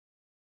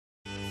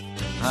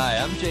Hi,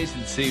 I'm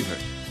Jason Seaver.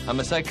 I'm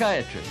a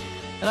psychiatrist,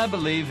 and I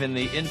believe in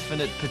the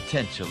infinite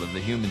potential of the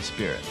human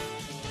spirit.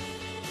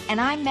 And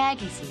I'm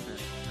Maggie Seaver.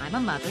 I'm a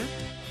mother,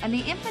 and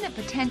the infinite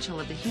potential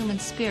of the human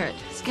spirit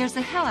scares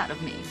the hell out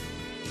of me.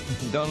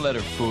 Don't let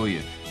her fool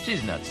you.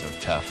 She's not so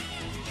tough.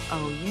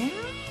 Oh, yeah?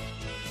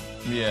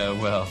 Yeah,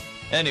 well,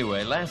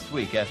 anyway, last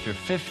week, after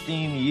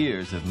 15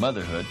 years of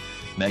motherhood,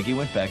 Maggie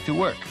went back to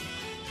work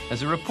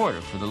as a reporter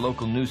for the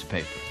local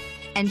newspaper.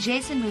 And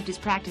Jason moved his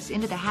practice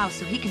into the house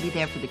so he can be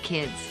there for the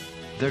kids.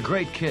 They're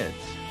great kids.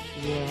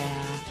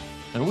 Yeah.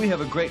 And we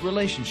have a great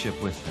relationship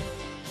with them.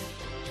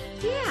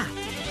 Yeah.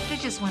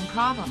 There's just one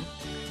problem.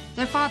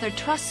 Their father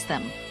trusts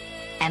them,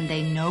 and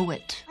they know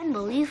it.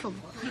 Unbelievable.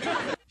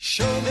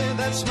 Show me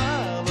that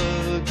smile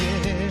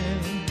again.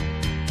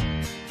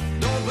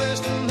 Don't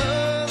waste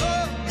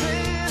another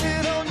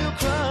minute on your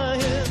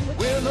crying.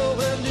 We're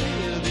nowhere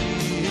near the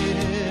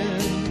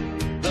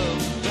end.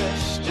 The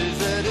best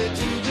is ready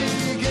to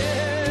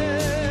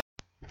begin.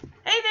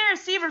 Hey there,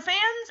 Seaver fans!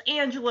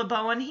 Angela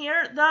Bowen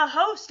here, the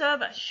host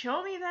of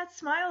Show Me That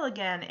Smile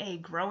Again, a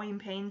Growing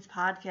Pains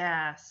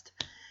podcast.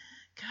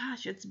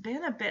 Gosh, it's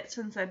been a bit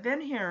since I've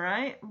been here,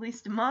 right? At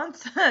least a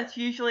month. That's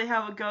usually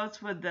how it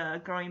goes with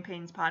the Growing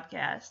Pains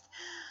podcast.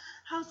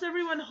 How's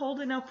everyone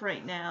holding up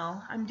right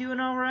now? I'm doing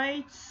all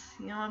right.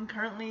 You know, I'm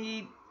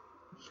currently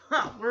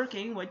not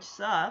working, which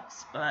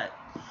sucks, but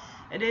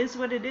it is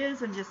what it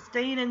is. I'm just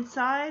staying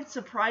inside.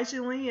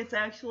 Surprisingly, it's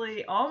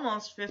actually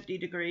almost 50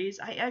 degrees.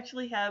 I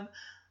actually have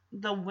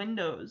the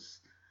windows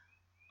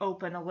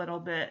open a little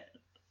bit,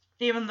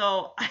 even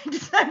though I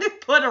decided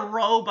to put a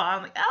robe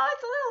on. Like, oh,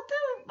 it's a little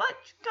too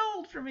much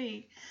cold for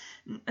me.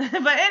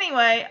 But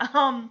anyway,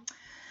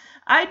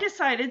 I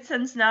decided,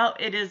 since now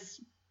it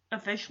is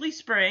officially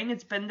spring,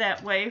 it's been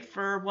that way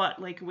for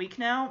like a week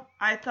now,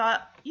 I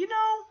thought, you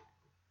know,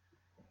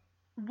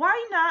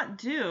 why not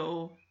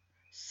do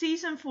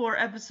season 4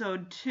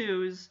 episode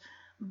 2's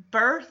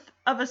Birth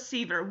of a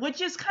Seaver, which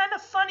is kind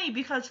of funny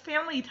because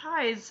Family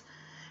Ties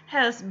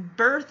has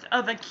Birth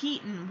of a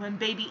Keaton when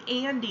baby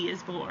Andy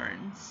is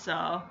born.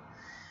 So,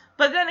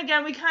 but then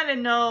again, we kind of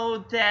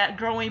know that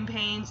Growing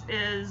Pains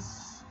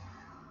is,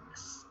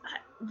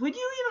 would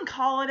you even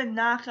call it a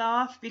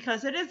knockoff?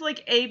 Because it is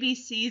like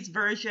ABC's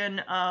version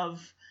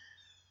of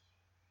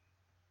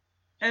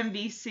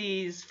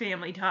NBC's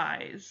Family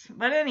Ties.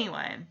 But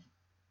anyway,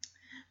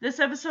 this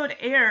episode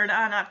aired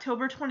on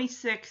October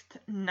 26th,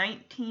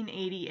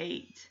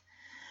 1988.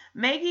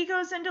 Maggie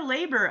goes into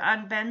labor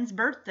on Ben's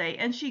birthday,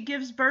 and she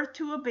gives birth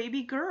to a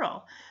baby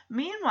girl.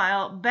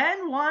 Meanwhile,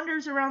 Ben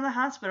wanders around the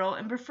hospital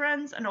and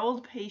befriends an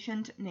old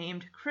patient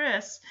named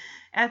Chris.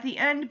 At the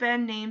end,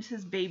 Ben names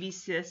his baby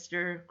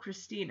sister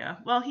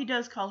Christina. Well, he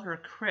does call her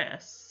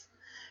Chris.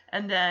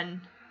 And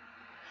then,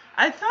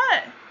 I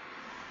thought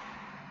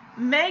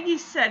Maggie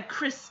said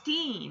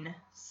Christine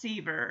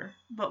Seaver,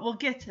 but we'll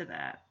get to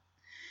that.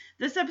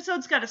 This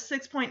episode's got a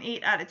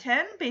 6.8 out of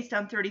 10 based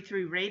on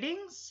 33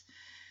 ratings.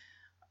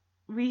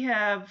 We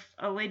have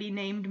a lady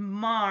named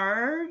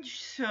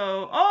Marge,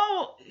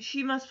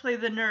 she must play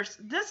the nurse.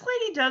 This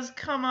lady does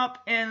come up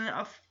in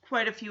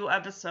quite a few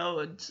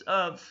episodes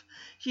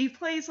she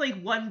plays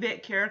like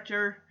one-bit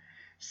character.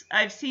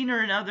 I've seen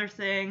her in other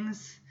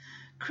things.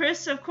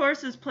 Chris, of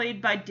course, is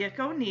played by Dick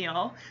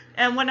O'Neill,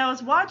 and when I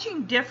was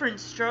watching Different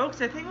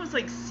Strokes, I think it was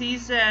like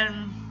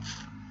season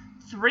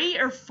 3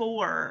 or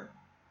 4,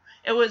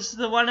 it was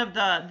the one of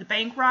the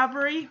bank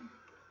robbery.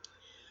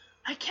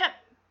 I kept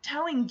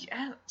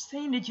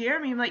saying to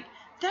Jeremy, I'm like,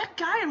 that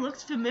guy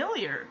looks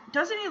familiar.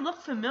 Doesn't he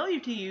look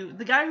familiar to you?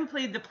 The guy who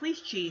played the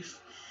police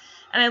chief.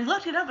 And I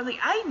looked it up, and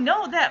I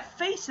know that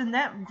face and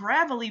that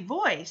gravelly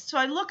voice. So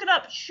I look it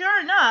up.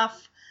 Sure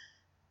enough,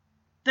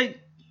 the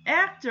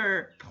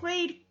actor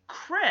played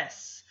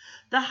Chris,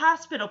 the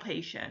hospital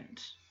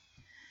patient.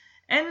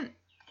 And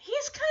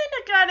he's kind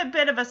of got a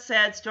bit of a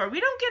sad story.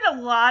 We don't get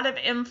a lot of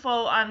info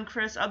on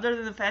Chris other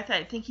than the fact that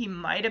I think he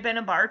might have been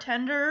a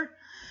bartender.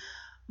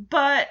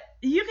 But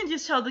you can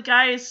just tell the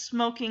guy is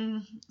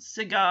smoking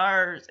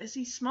cigars. Is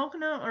he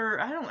smoking them? Or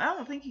I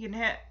don't think he can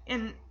have,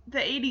 in the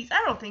 80s,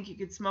 I don't think you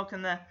could smoke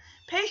in the,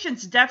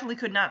 patients definitely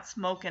could not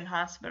smoke in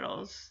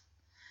hospitals.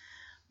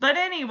 But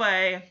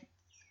anyway,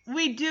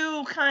 we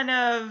do kind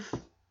of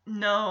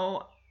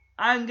know,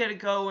 I'm going to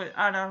go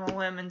out on a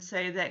limb and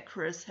say that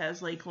Chris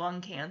has like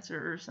lung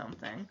cancer or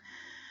something.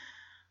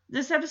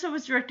 This episode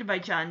was directed by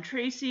John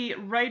Tracy,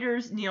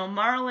 writers Neil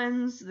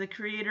Marlins, the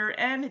creator,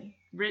 and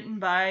written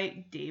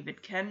by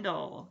David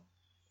Kendall.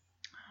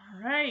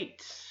 All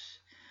right.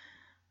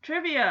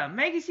 Trivia.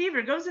 Maggie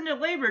Seaver goes into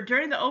labor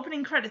during the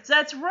opening credits.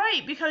 That's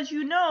right, because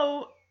didn't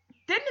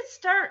it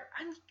start,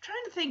 I'm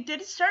trying to think,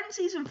 did it start in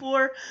season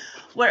 4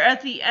 where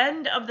at the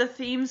end of the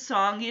theme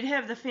song you'd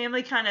have the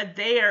family kind of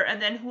there,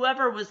 and then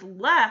whoever was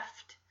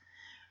left,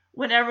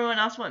 when everyone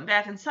else went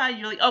back inside,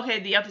 you're like, okay,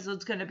 the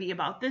episode's going to be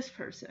about this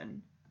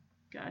person.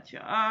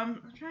 Gotcha.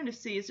 I'm trying to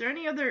see, is there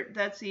any other,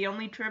 that's the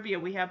only trivia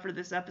we have for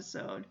this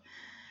episode.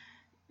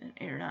 It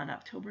aired on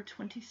October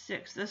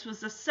 26th. This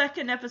was the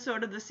second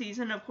episode of the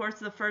season. Of course,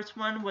 the first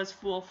one was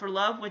Fool for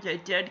Love, which I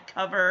did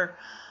cover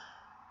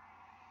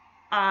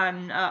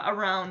on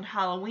around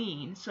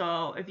Halloween.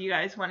 So if you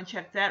guys want to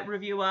check that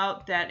review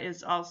out, that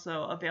is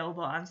also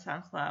available on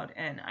SoundCloud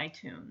and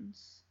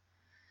iTunes.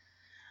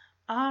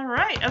 All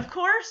right. Of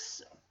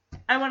course,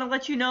 I want to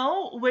let you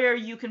know where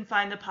you can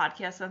find the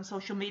podcast on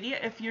social media.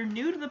 If you're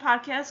new to the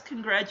podcast,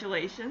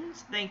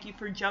 congratulations. Thank you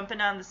for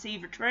jumping on the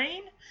Seaver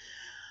train.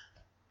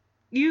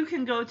 You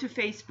can go to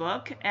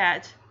Facebook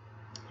at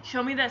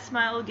Show Me That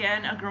Smile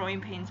Again, a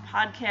Growing Pains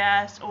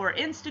podcast, or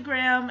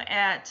Instagram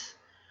at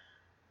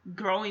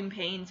Growing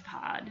Pains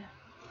Pod.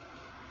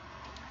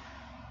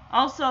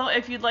 Also,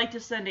 if you'd like to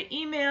send an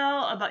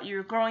email about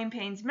your Growing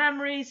Pains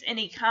memories,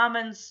 any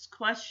comments,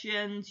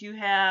 questions you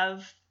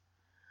have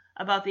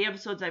about the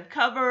episodes I've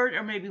covered,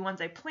 or maybe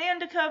ones I plan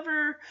to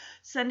cover,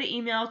 send an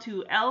email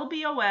to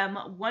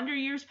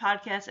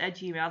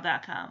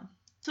lbomwonderyearspodcast@gmail.com.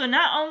 So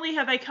not only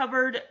have I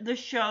covered the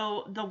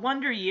show The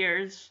Wonder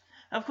Years,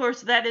 of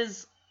course that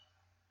is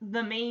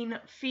the main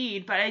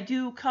feed, but I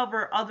do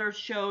cover other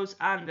shows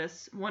on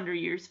this Wonder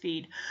Years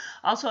feed.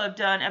 Also, I've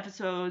done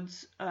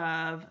episodes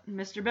of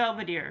Mr.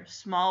 Belvedere,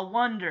 Small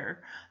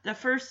Wonder, the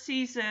first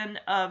season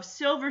of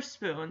Silver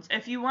Spoons.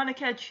 If you want to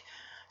catch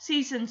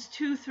seasons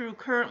 2 through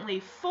currently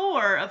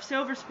 4 of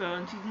Silver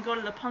Spoons, you can go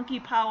to the Punky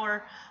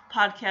Power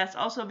podcast,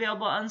 also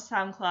available on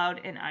SoundCloud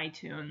and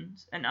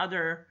iTunes and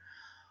other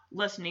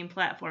listening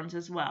platforms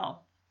as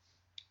well.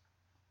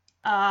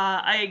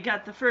 I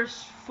got the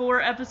first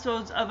 4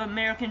 episodes of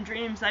American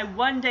Dreams. I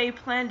one day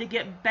plan to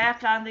get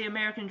back on the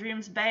American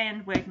Dreams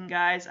bandwagon,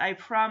 guys. I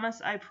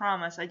promise. I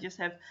just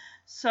have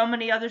so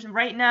many others.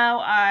 Right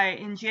now,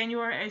 in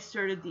January, I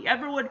started the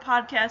Everwood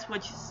podcast,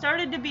 which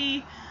started to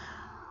be...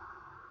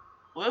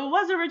 Well, it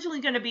was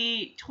originally going to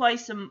be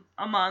twice a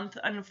month.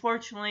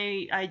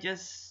 Unfortunately, if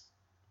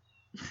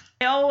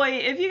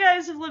you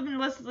guys have been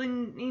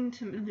listening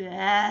to...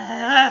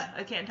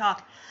 I can't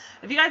talk.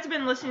 If you guys have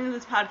been listening to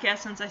this podcast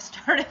since I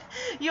started,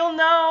 you'll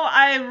know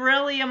I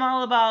really am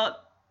all about,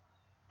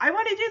 I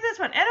want to do this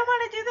one, and I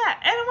want to do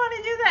that, and I want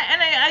to do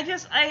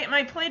that, and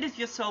my plate is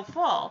just so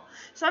full.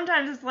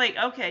 Sometimes it's like,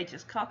 okay,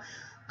 just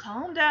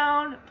calm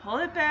down, pull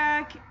it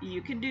back,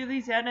 you can do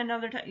these at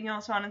another time,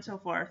 so on and so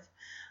forth.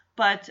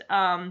 But,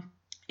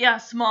 yeah,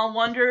 Small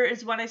Wonder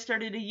is when I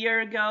started a year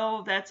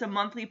ago. That's a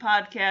monthly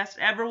podcast.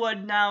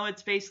 Everwood now,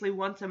 it's basically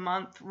once a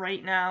month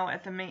right now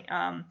at the main,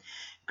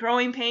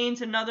 Growing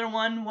Pains, another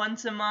one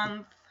once a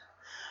month.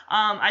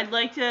 I'd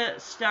like to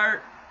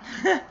start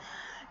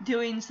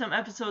doing some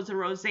episodes of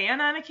Roseanne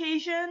on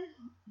occasion.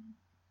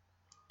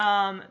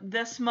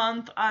 This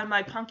month on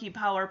my Punky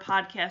Power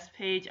podcast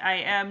page, I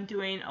am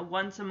doing a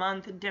once a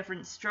month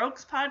Different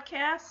Strokes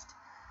podcast.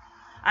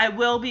 I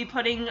will be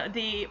putting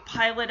the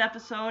pilot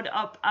episode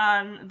up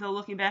on the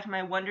Looking Back at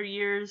My Wonder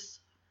Years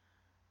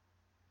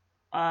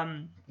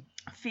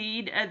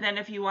feed, and then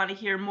if you want to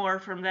hear more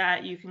from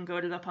that, you can go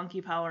to the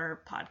Punky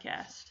Power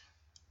podcast.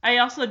 I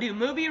also do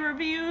movie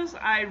reviews.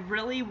 I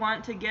really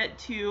want to get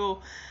to...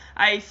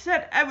 I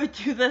said I would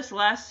do this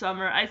last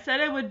summer. I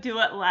said I would do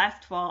it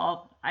last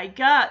fall. I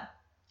got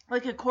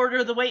like a quarter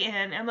of the way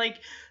in, and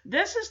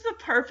this is the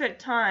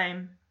perfect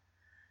time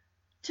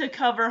to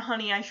cover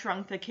Honey, I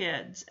Shrunk the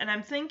Kids. And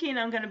I'm thinking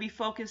I'm going to be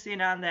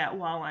focusing on that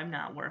while I'm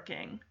not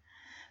working.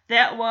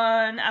 That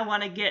one, I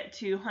want to get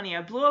to Honey,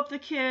 I Blew Up the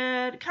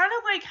Kid, kind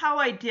of like how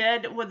I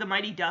did with the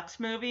Mighty Ducks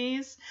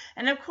movies.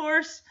 And of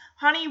course,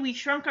 Honey, We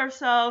Shrunk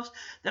Ourselves,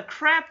 the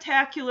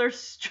craptacular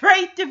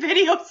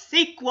straight-to-video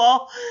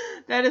sequel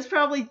that is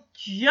probably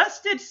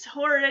just as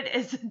horrid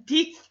as the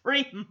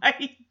D3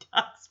 Mighty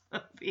Ducks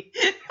movie.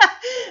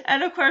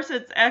 And of course,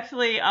 it's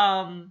actually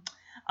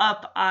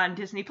up on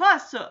Disney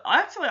Plus. So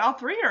actually, all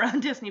 3 are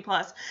on Disney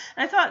Plus.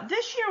 And I thought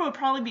this year would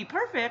probably be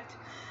perfect.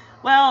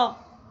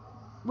 Well,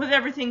 with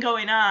everything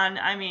going on,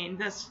 I mean,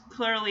 this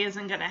clearly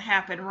isn't going to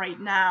happen right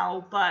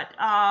now, but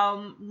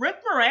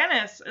Rick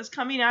Moranis is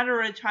coming out of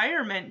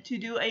retirement to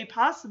do a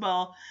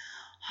possible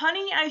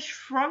Honey, I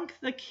Shrunk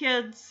the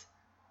Kids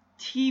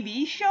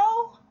TV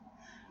show,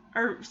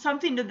 or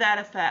something to that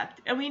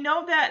effect. And we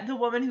know that the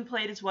woman who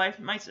played his wife,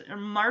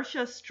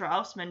 Marcia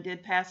Strausman,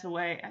 did pass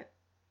away. I'm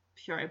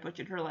sure I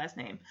butchered her last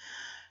name.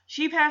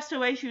 She passed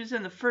away. She was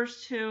in the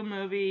first 2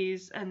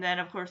 movies, and then,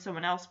 of course,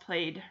 someone else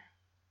played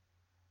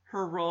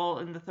her role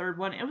in the third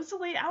one. It was a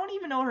lady, I don't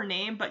even know her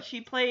name, but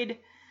she played,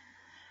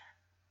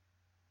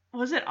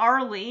 was it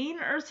Arlene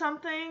or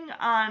something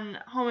on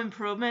Home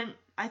Improvement?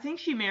 I think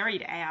she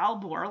married Al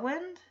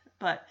Borland,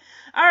 but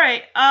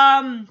alright,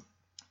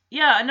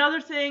 yeah, another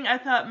thing I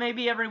thought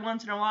maybe every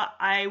once in a while,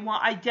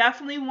 I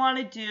definitely want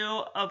to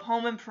do of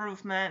Home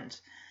Improvement.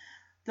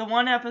 The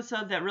one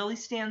episode that really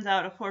stands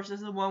out, of course,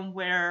 is the one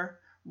where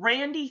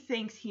Randy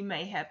thinks he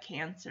may have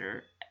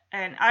cancer,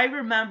 and I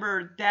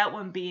remember that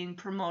one being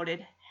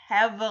promoted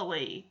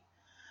heavily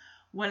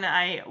when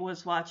I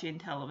was watching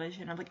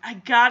television. I'm like, I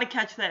gotta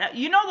catch that.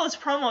 You know those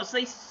promos,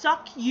 they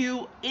suck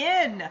you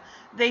in.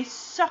 They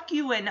suck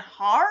you in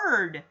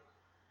hard.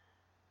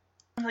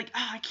 I'm like,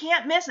 I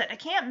can't miss it. I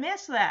can't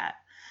miss that.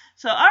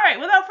 So,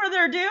 alright, without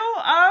further ado,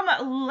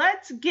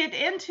 let's get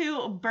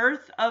into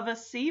Birth of a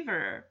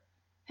Seaver.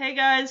 Hey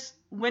guys,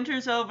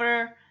 winter's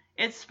over.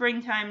 It's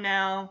springtime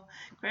now.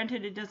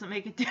 Granted, it doesn't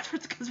make a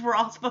difference because we're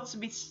all supposed to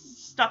be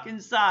stuck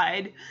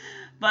inside.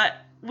 But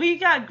we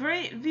got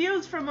great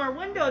views from our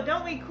window,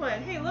 don't we,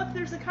 Quinn? Hey, look,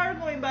 there's a car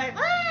going by.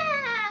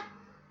 Ah!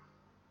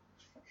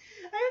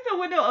 I have the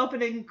window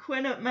open, and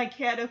Quinn, my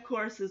cat, of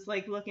course, is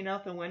like looking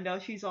out the window.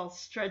 She's all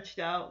stretched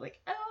out, like,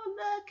 oh,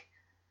 look,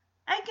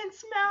 I can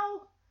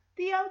smell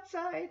the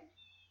outside.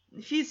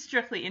 She's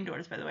strictly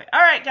indoors, by the way. All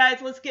right,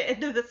 guys, let's get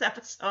into this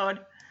episode. All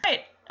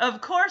right,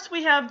 of course,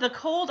 we have the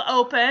cold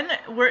open.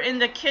 We're in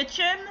the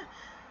kitchen.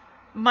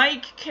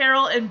 Mike,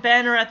 Carol, and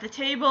Ben are at the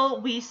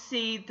table. We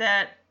see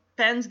that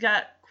Ben's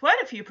got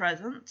quite a few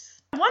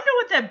presents. I wonder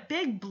what that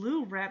big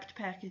blue wrapped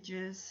package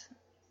is.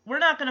 We're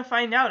not going to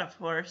find out, of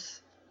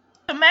course.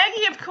 So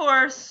Maggie, of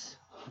course,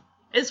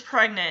 is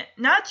pregnant.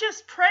 Not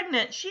just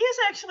pregnant, she is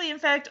actually, in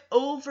fact,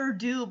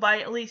 overdue by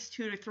at least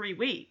 2 to 3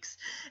 weeks.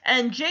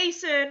 And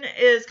Jason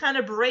is kind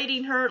of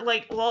berating her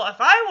like, well, if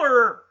I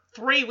were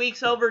 3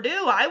 weeks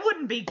overdue, I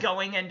wouldn't be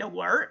going into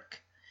work.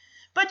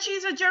 But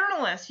she's a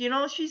journalist, you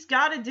know, she's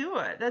got to do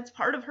it. That's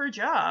part of her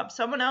job.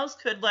 Someone else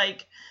could,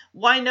 like,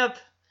 wind up,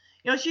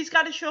 you know, she's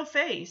got to show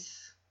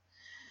face.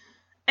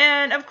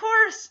 And, of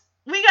course,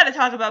 we got to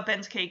talk about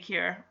Ben's cake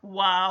here.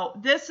 Wow,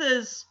 this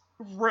is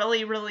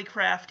really, really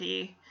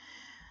crafty.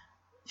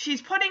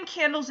 She's putting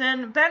candles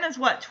in. Ben is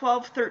what,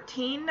 12,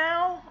 13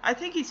 now? I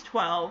think he's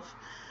 12.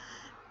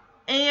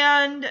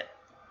 And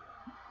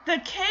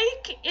the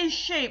cake is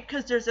shaped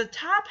because there's a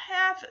top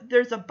half,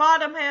 there's a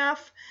bottom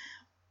half.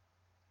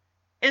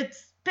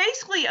 It's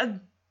basically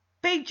a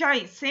big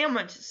giant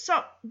sandwich.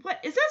 So, what,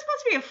 is that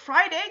supposed to be a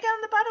fried egg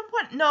on the bottom?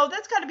 What? No,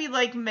 that's got to be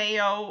like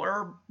mayo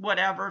or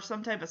whatever,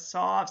 some type of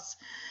sauce.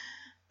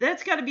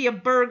 That's got to be a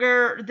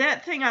burger.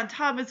 That thing on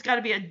top has got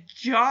to be a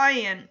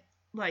giant,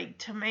 like,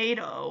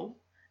 tomato.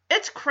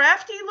 It's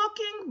crafty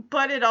looking,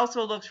 but it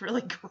also looks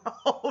really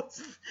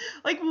gross.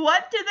 Like,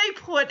 what did they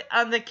put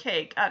on the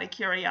cake out of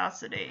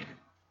curiosity?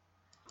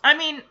 I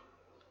mean,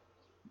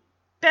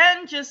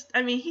 Ben just,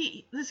 I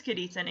mean, this kid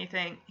eats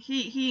anything.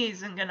 He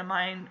isn't going to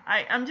mind.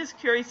 I'm just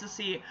curious to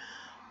see.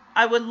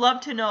 I would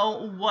love to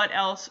know what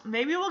else.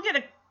 Maybe we'll get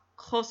a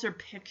closer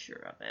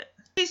picture of it.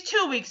 He's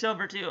 2 weeks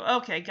overdue.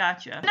 Okay,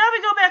 gotcha. Now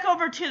we go back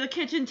over to the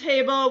kitchen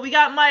table. We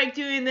got Mike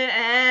doing the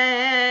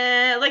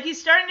like he's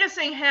starting to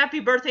sing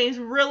happy birthday. He's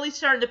really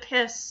starting to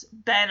piss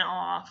Ben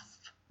off.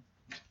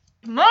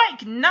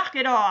 Mike, knock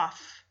it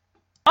off.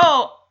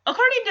 Oh,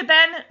 according to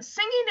Ben,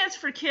 singing is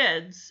for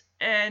kids.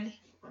 And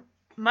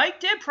Mike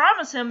did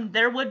promise him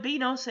there would be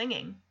no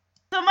singing.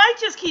 So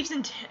Mike just keeps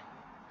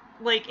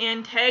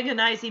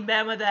antagonizing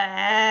Ben with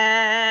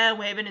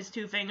waving his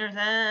 2 fingers.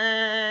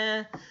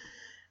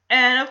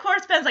 And, of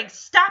course, Ben's like,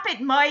 stop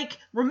it, Mike.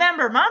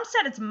 Remember, Mom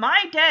said it's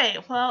my day.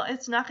 Well,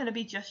 it's not going to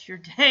be just your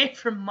day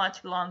for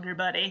much longer,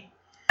 buddy.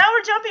 Now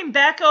we're jumping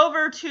back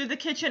over to the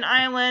kitchen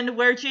island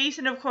where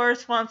Jason, of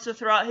course, wants to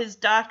throw out his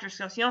doctor's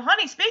skills. You know,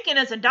 honey, speaking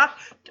as a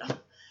doctor,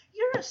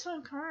 you're so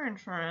kind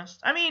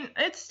first. I mean,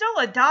 it's still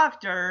a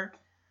doctor,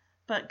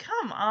 but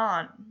come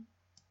on.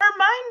 Her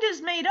mind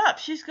is made up.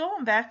 She's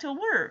going back to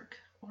work.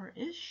 Or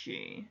is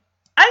she?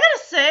 I gotta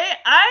say,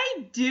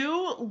 I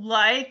do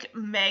like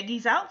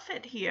Maggie's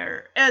outfit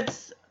here.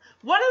 It's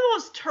one of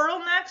those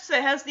turtlenecks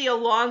that has the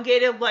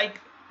elongated,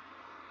 neck,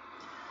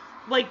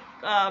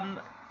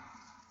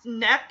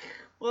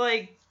 gosh,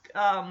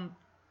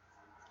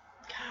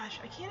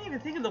 I can't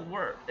even think of the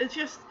word. It's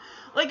just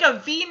like a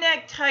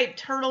V-neck type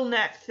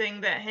turtleneck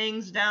thing that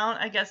hangs down.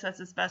 I guess that's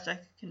as best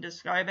I can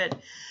describe it.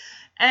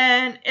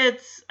 And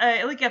it's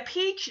like a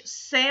peach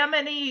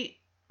salmon-y,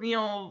 you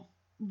know,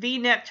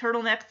 V-neck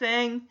turtleneck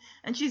thing,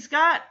 and she's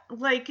got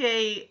like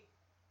a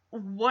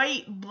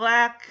white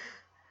black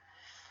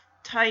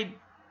type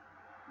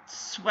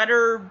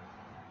sweater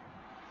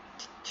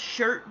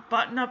shirt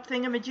button-up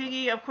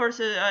thingamajiggy. Of course,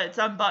 it's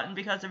unbuttoned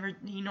because of her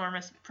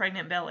enormous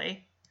pregnant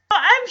belly.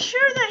 But I'm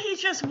sure that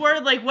he's just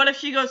worried, like, what if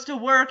she goes to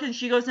work and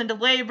she goes into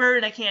labor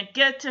and I can't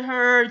get to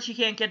her and she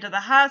can't get to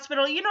the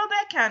hospital, you know,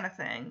 that kind of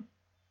thing.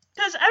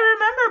 Because I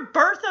remember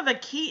Birth of a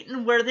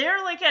Keaton, where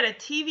they're, like, at a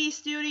TV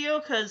studio,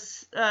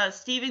 because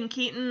Stephen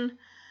Keaton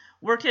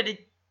worked at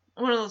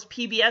one of those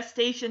PBS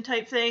station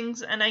type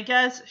things, and I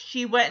guess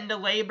she went into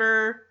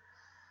labor,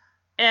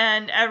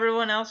 and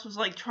everyone else was,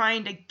 like,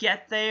 trying to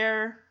get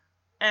there,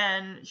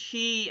 and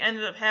she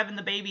ended up having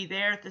the baby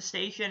there at the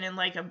station in,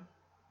 like, a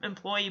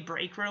employee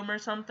break room or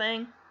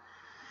something.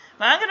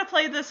 But I'm going to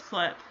play this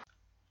clip.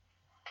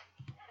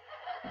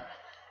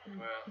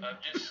 Well, I'm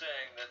just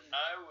saying that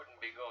I wouldn't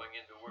be going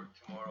into work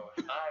tomorrow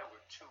if I were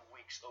 2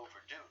 weeks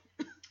overdue.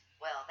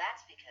 Well,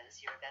 that's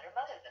because you're a better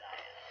mother than I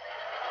am.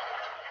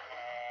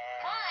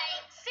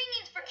 Mike,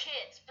 singing's for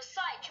kids.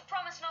 Besides, you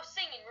promised no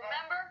singing,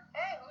 remember?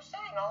 Hey, who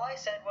sang? All I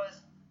said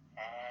was...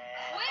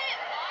 Quit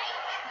it,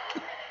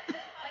 Mike!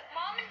 Like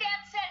Mom and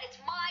Dad said, it's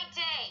my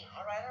day.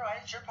 All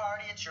right, it's your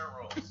party, it's your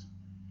rules.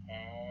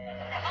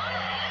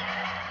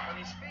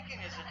 Honey, speaking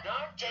as a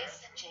doctor...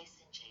 Jason.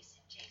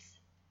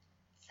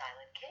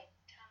 Silent cake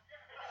time.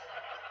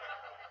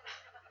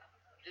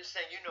 Just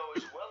saying, you know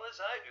as well as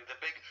I do, the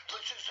big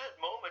this is it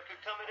moment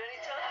could come at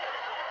any time.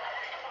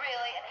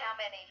 And how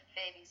many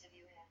babies have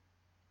you had?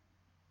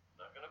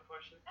 Not gonna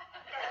push it.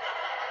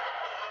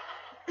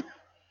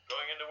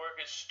 Going into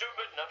work is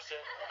stupid. Enough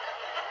said.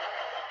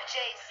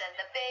 Jason,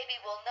 the baby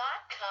will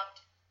not come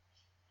to...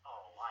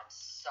 Oh, I'm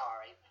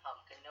sorry,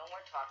 Pumpkin. No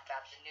more talk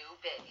about the new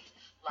baby.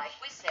 Like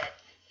we said,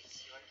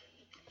 it's your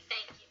day.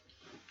 Thank you.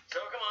 So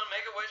come on,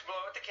 make a wish, blow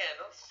out the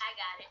candles. I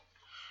got it.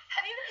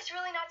 Have you guys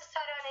really not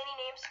decided on any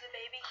names for the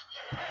baby?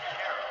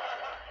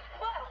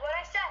 What? What'd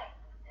I say?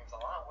 It's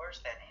a lot worse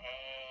than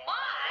hey.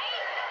 Why?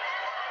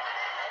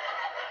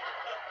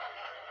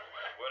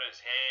 What is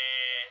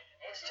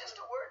hey? It's just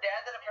a word,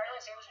 Dad, that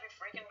apparently seems to be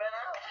freaking Ben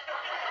out.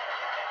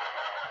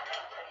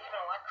 Even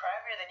a lot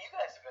crappier than you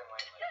guys have been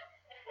lately.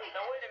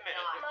 Now wait a minute.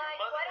 If your Mike,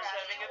 mother why is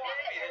don't having you a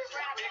baby, this is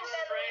a big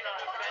strain on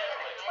the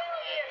family.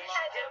 12 years. You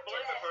can't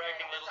blame her for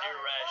acting a little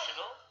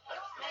irrational.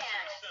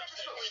 Man,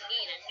 that's what we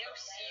need, a new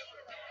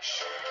season.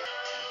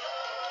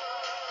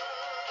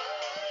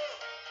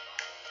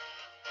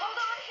 Hold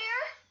on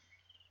here.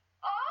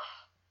 Oh.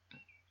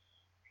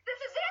 This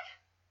is it?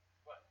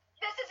 What?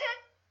 This is it?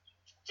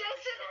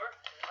 Jason? Sure.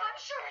 I'm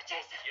sure,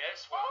 Jason.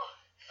 Yes, well,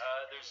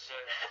 Oh. there's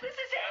This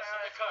is it. gas in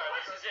the car.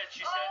 This is it,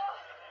 she said. Oh.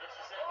 This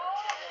is it.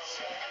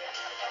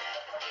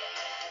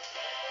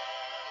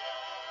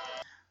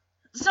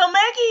 So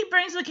Maggie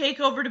brings the cake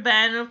over to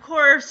Ben, and of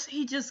course,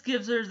 he just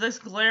gives her this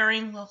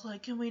glaring look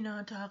like, can we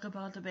not talk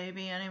about the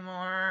baby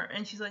anymore?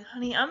 And she's like,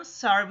 honey, I'm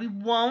sorry, we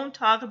won't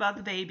talk about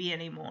the baby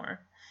anymore.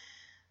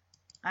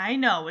 I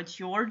know, it's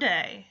your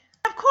day.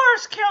 Of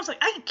course, Carol's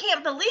like, I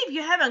can't believe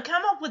you haven't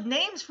come up with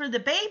names for the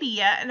baby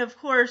yet. And of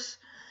course,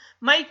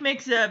 Mike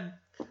makes a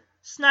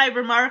snide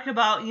remark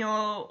about,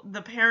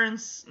 the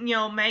parents,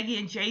 Maggie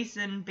and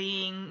Jason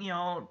being,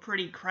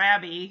 pretty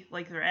crabby,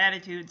 like their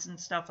attitudes and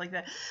stuff like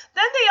that.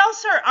 Then they all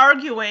start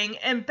arguing,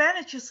 and Ben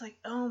is just like,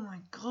 oh my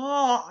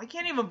god, I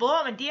can't even blow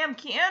out my damn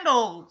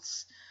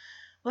candles.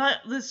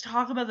 Let's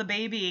talk about the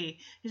baby.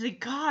 He's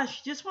like,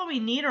 gosh, just what we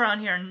need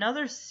around here,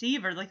 another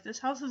Seaver. Like, this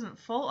house isn't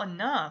full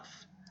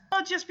enough.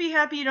 I'll just be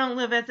happy you don't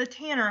live at the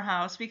Tanner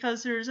house,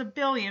 because there's a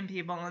billion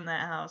people in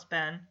that house,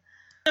 Ben.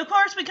 Of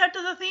course, we cut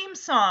to the theme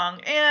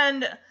song,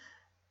 and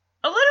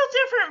a little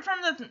different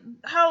from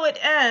how it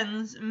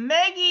ends.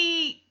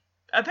 Maggie,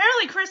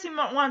 apparently Chrissy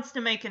wants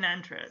to make an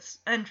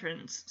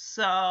entrance.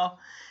 So,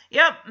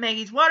 yep,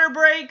 Maggie's water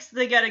breaks.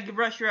 They gotta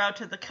rush her out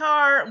to the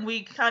car.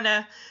 We kind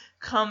of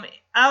come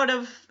out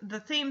of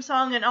the theme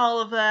song and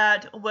all of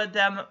that with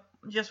them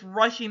just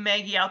rushing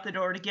Maggie out the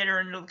door to get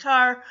her into the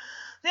car.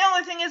 The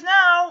only thing is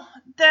now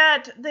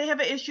that they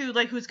have an issue,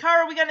 like, whose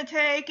car are we going to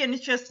take? And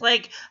it's just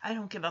like, I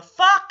don't give a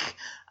fuck.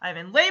 I'm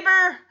in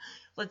labor.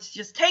 Let's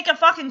just take a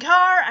fucking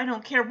car. I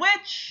don't care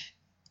which.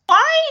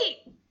 Why?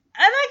 And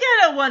I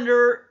gotta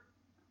wonder,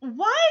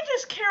 why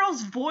does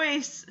Carol's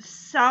voice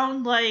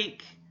sound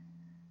like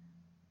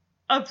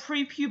a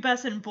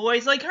prepubescent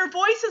voice? Like, her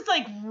voice is,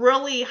 like,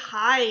 really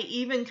high,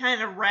 even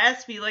kind of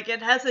raspy. Like,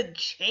 it hasn't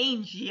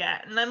changed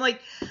yet. And I'm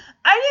like,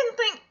 I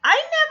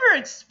never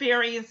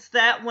experienced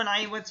that when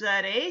I was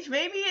that age.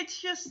 Maybe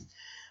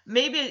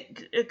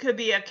it could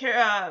be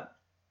a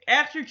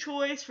actor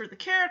choice for the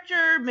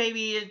character.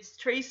 Maybe it's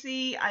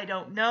Tracy. I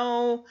don't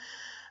know.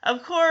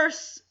 Of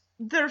course,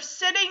 they're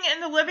sitting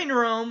in the living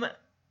room.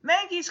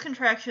 Maggie's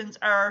contractions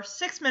are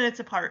 6 minutes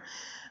apart.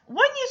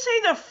 Wouldn't you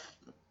say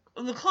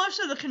the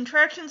closer the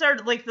contractions are,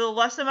 like, the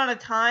less amount of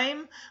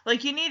time,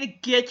 like, you need to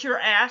get your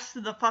ass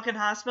to the fucking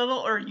hospital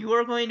or you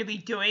are going to be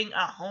doing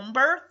a home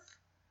birth?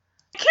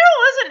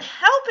 Carol isn't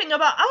helping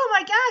about, oh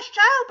my gosh,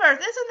 childbirth,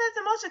 isn't that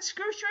the most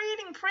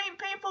excruciating,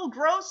 painful,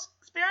 gross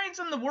experience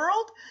in the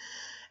world?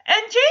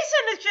 And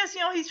Jason is just,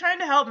 he's trying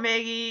to help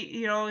Maggie,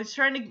 he's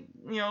trying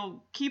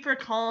to, keep her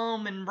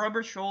calm and rub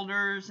her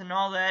shoulders and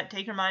all that,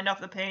 take her mind off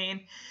the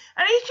pain.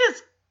 And he's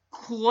just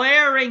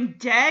glaring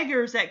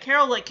daggers at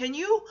Carol, like, can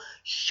you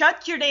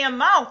shut your damn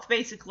mouth,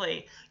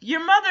 basically? Your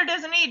mother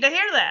doesn't need to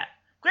hear that.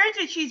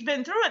 Granted, she's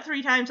been through it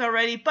 3 times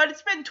already, but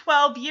it's been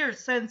 12 years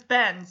since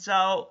Ben,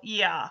 so,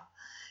 yeah.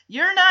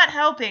 You're not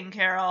helping,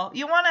 Carol.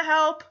 You want to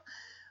help?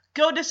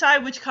 Go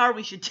decide which car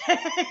we should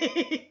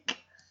take.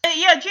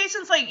 Yeah,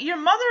 Jason's like, your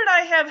mother and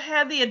I have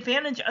had the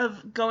advantage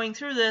of going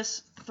through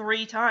this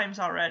 3 times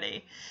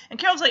already. And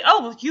Carol's like,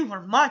 oh, well, you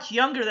were much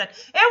younger then.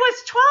 It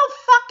was 12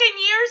 fucking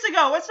years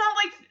ago. It's not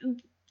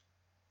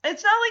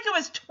like it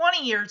was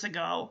 20 years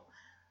ago.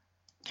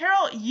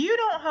 Carol, you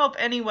don't help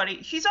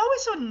anybody. She's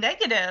always so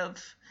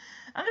negative.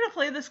 I'm going to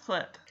play this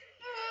clip.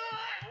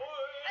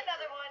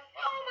 Another one.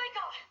 Oh my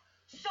god.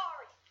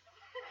 Sorry.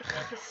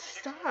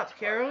 Stop,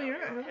 Carol. You're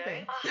not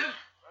helping.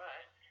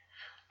 Right.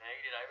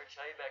 Maggie, did I ever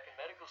tell you back in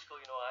medical school,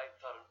 I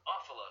thought an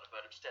awful lot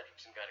about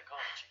obstetrics and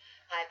gynecology.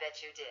 I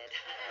bet you did.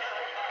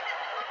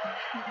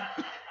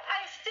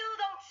 I still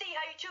don't see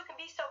how you two can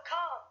be so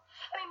calm.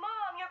 I mean,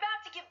 Mom, you're about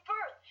to give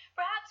birth.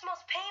 Perhaps the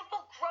most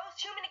painful, gross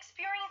human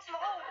experience in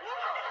the whole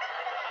world.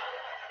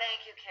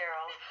 Thank you,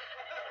 Carol.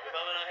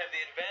 Mom and I have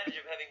the advantage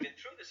of having been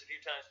through this a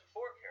few times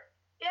before, Carol.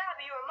 Yeah,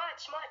 but you were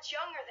much, much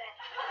younger then.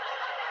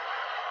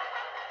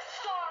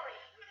 Sorry.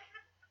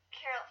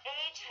 Carol,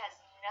 age has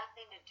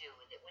nothing to do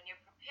with it. When you're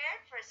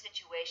prepared for a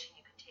situation,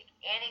 you can take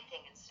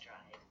anything in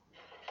stride.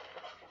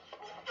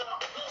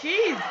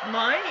 Jeez,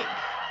 Mike.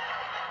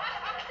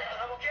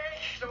 I'm okay.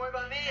 Don't worry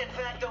about me. In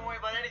fact, don't worry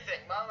about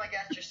anything. Mom, I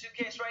got your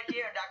suitcase right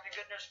here and Dr.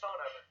 Goodner's phone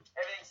number.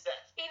 Everything's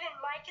set. Even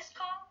Mike is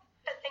calm?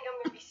 I think I'm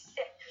gonna be sick.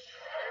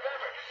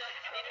 Remember, if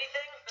you need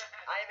anything,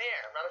 I am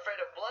here. I'm not afraid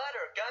of blood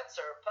or guts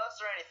or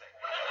pus or anything.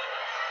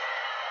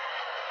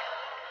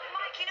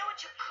 Mike, you know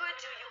what you could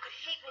do? You could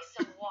heat me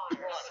some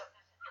water. Water.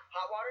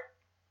 Hot water?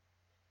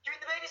 You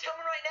mean the baby's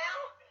coming right now?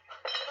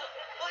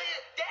 Well,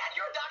 Dad,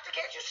 you're a doctor.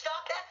 Can't you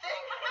stop that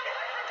thing?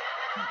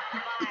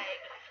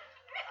 Mike,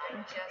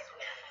 I'm just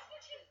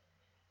with you.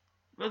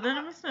 Well,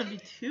 then it must not be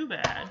too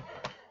bad.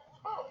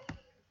 Oh.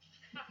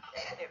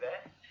 Hey, I knew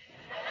that.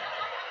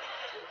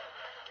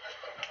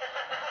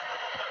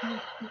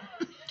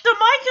 So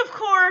Mike, of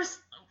course,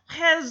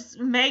 has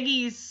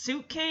Maggie's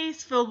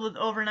suitcase filled with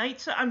overnight,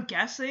 so I'm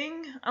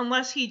guessing,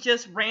 unless he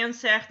just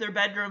ransacked their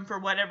bedroom for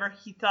whatever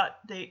he thought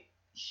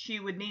she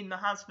would need in the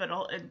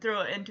hospital and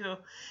threw it into,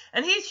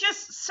 and he's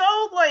just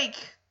so,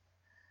 like,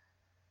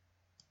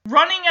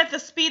 running at the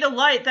speed of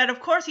light that,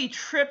 of course, he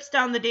trips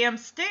down the damn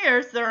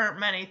stairs. There aren't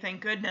many, thank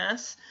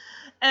goodness,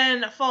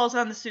 and falls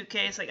on the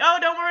suitcase, like, oh,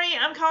 don't worry,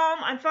 I'm calm,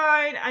 I'm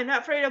fine, I'm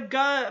not afraid of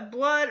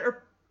blood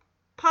or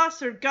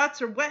pus or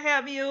guts or what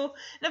have you.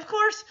 And of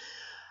course,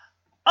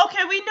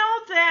 okay, we know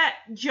that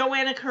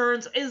Joanna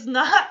Kearns is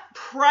not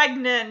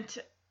pregnant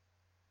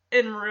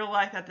in real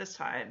life at this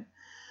time.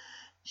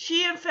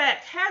 She, in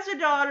fact, has a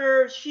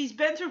daughter. She's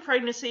been through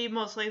pregnancy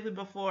most likely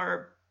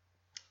before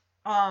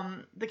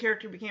the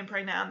character became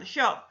pregnant on the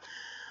show.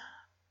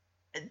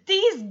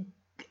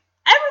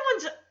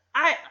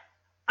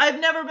 I've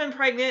never been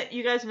pregnant.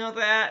 You guys know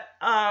that.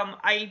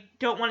 I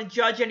don't want to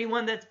judge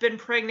anyone that's been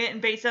pregnant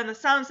and based on the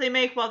sounds they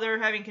make while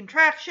they're having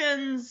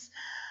contractions.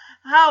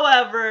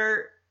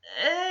 However,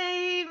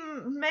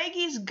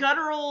 Maggie's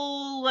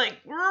guttural, like,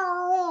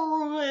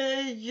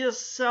 it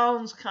just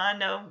sounds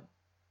kind of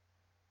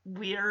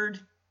weird.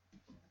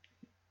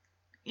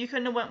 You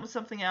couldn't have went with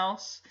something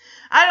else.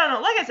 I don't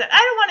know. Like I said, I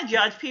don't want to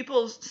judge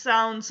people's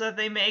sounds that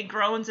they make,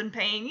 groans and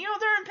pain. You know,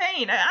 they're in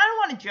pain. I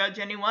don't want to judge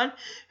anyone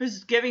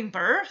who's giving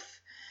birth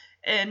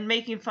and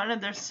making fun of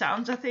their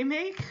sounds that they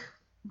make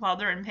while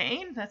they're in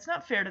pain. That's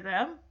not fair to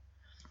them.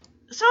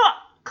 So,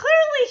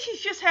 clearly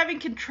she's just having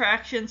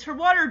contractions. Her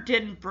water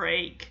didn't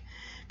break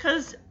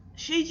because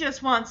she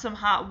just wants some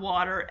hot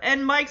water.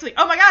 And Mike's like,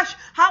 oh my gosh,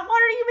 hot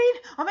water do you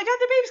mean? Oh my god,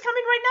 the baby's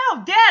coming right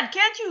now. Dad,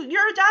 can't you?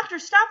 You're a doctor.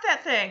 Stop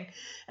that thing.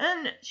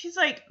 And she's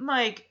like,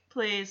 Mike,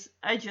 please,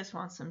 I just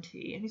want some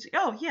tea. And he's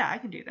like, oh yeah, I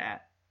can do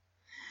that.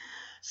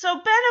 So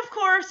Ben, of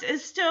course,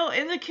 is still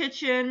in the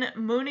kitchen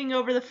mooning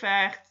over the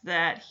fact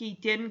that he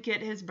didn't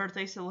get his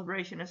birthday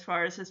celebration as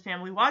far as his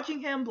family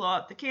watching him blow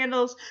out the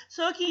candles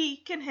so he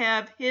can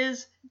have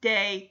his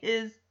day,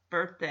 his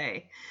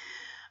birthday.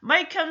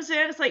 Mike comes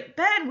in, it's like,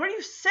 Ben, what are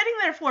you sitting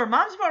there for?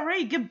 Mom's about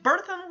ready to give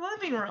birth in the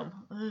living room.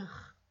 Ugh.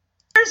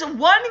 There's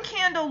one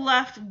candle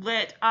left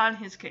lit on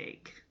his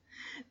cake.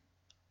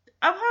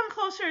 Upon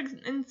closer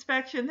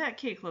inspection, that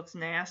cake looks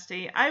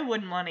nasty. I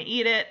wouldn't want to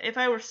eat it. If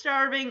I were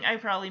starving, I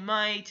probably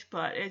might,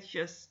 but it's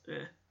just,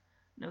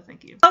 no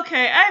thank you.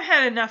 Okay, I've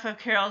had enough of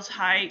Carol's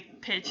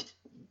high-pitched,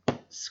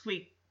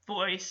 squeak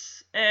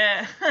voice.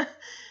 I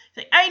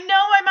know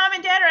why Mom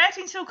and Dad are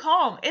acting so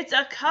calm. It's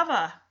a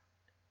cover.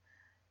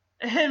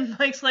 And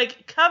Mike's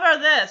like, cover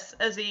this,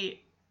 as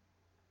he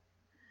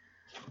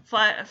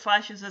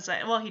flashes his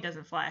eye. Well, he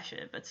doesn't flash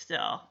it, but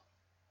still.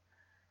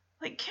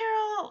 Like,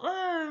 Carol,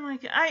 oh my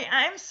god,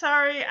 I'm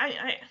sorry,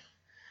 I've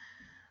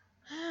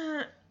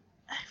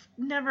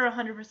never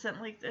 100%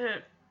 liked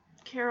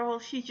Carol.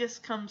 She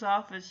just comes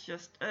off as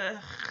just, ugh.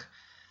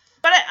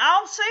 But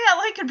I'll say I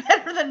like her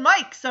better than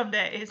Mike some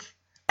days.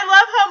 I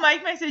love how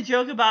Mike makes a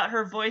joke about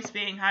her voice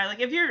being high.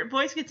 Like, if your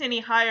voice gets any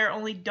higher,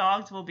 only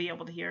dogs will be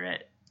able to hear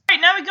it.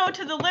 Alright, now we go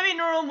to the living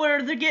room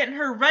where they're getting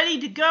her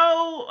ready to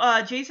go.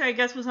 Jason, I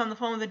guess, was on the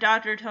phone with the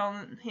doctor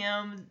telling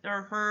him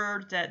or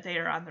her that they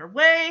are on their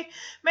way.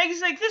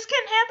 Meg's like, this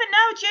can't happen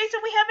now, Jason.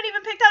 We haven't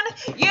even picked out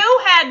a... You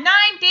had 9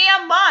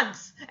 damn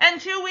months and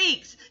 2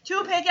 weeks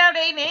to pick out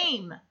a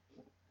name.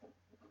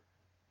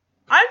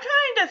 I'm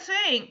trying to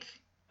think.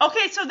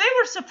 Okay, so they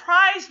were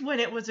surprised when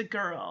it was a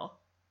girl,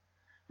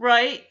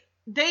 right?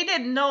 They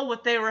didn't know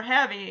what they were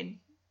having.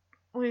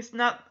 At least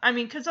not... I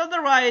mean, because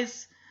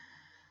otherwise...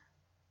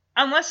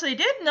 Unless they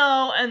did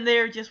know, and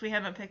they're just, we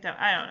haven't picked up.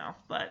 I don't know,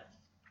 but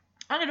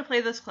I'm going to play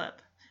this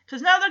clip.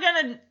 Because now they're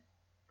going to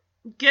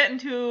get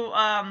into,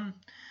 not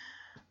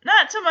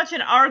so much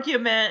an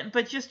argument,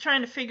 but just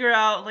trying to figure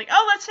out, like,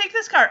 oh, let's take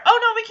this car. Oh,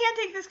 no, we can't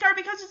take this car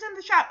because it's in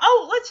the shop.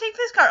 Oh, let's take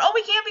this car. Oh,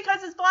 we can't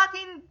because it's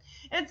blocking,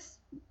 it's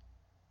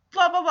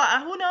blah, blah,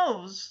 blah. Who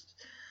knows?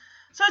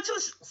 So it's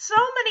just so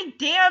many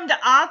damned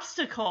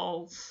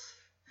obstacles.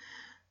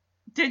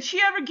 Did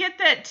she ever get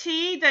that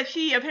tea that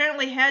she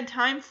apparently had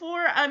time for?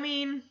 I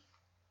mean,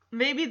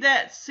 maybe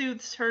that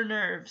soothes her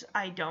nerves.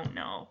 I don't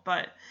know.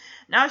 But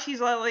now she's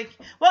like,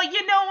 well,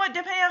 you know what?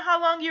 Depending on how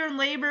long you're in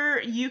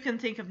labor, you can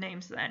think of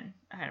names then.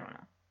 I don't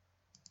know.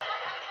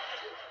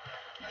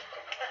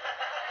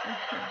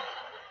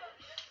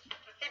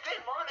 Hey, Ben,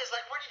 Mom is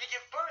like ready to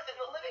give birth in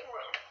the living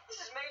room.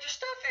 This is major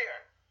stuff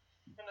here.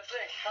 And to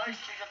think, I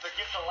picked up the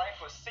gift of life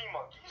with sea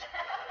monkeys.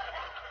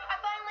 I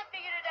finally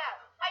figured it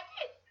out. I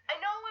did. I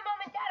know when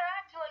Mom and Dad are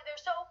acting like they're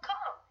so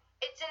calm.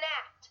 It's an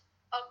act.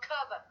 A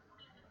cover.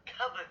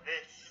 Cover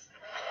this.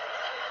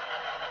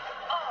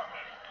 Oh,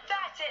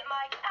 that's it,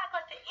 Mike. Act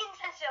like the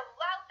insensitive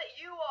lout that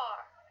you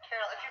are.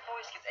 Carol, if your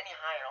voice gets any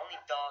higher, only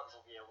dogs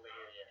will be able to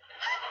hear you.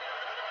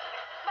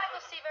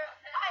 Michael Seaver,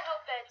 I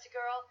hope Ben's a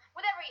girl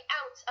with every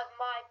ounce of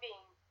my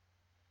being.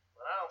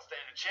 Well, I don't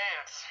stand a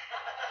chance.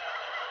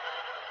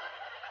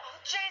 Oh,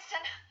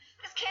 Jason,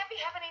 this can't be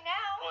happening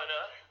now. Why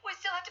not? We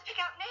still have to pick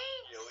out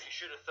names. Yeah, well, you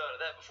should have thought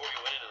of that before you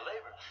went into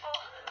labor. Oh,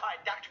 All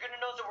right, Dr. Goodner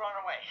knows that we're on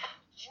our way.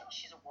 Did you know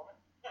she's a woman?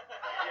 Yes.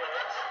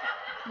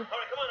 All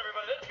right, come on,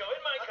 everybody. Let's go.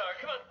 In my car.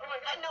 Come on.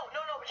 No.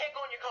 We can't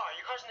go in your car.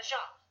 Your car's in the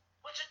shop.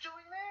 What's it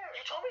doing there?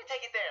 You told me to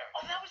take it there.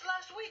 Oh, that was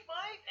last week,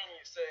 Mike. And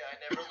you say I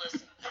never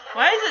listened.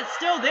 Why is it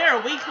still there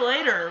a week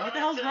later? What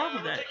the hell's wrong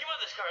with We'll it? take you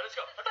on this car. Let's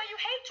go. But you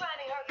hate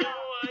driving her No,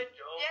 car. I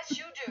don't. yes,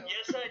 you do.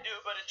 Yes, I do,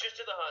 but it's just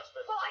to the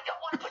hospital. Well, I don't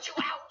want to put you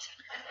out.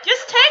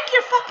 Just take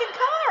your fucking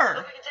car.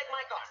 Look, we can take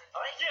my car.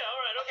 All right? Yeah,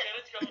 all right. Okay,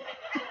 let's go. You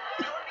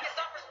want me to get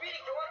stopped for speeding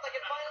for once? I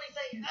can finally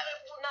say,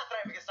 well, not that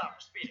I ever get stopped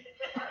for speeding.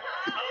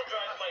 I'll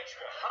drive Mike's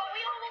car. But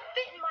we all won't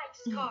fit in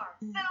Mike's car.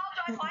 Then I'll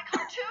drive my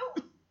car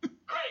too.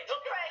 Great.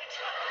 Okay. Great.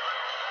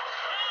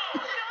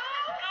 No,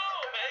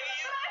 Maggie,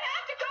 you. But I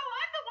have to go.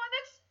 I'm the one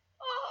that's.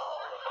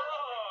 Oh.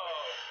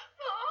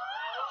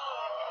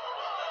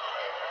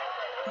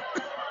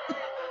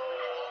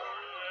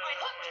 Wait,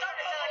 look, we're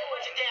starting to sound like a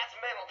bunch of Dad's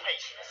mental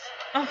patients.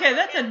 Okay,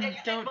 that's a You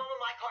take don't. Mom in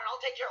my car, and I'll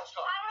take Carol's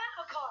car. I don't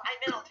have a car. I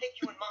meant I'll take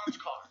you in Mom's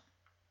car.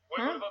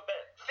 Huh? What about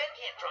Ben? Ben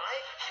can't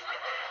drive.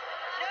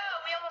 No,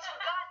 we almost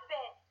forgot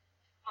Ben.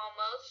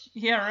 Almost.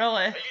 Yeah,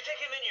 really. You take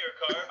him in your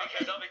car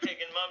because I'll be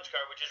taking Mom's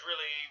car, which is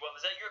really, well,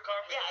 is that your car?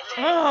 Yeah, it's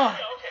Oh.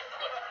 Yeah, okay.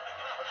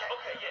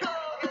 Okay, yeah.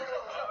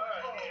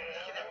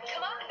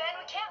 Come on, Ben.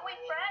 We can't wait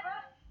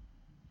forever.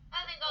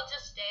 I think I'll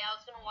just stay. I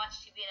was gonna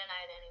watch TV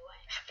tonight anyway.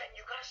 Ben,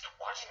 you gotta stop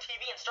watching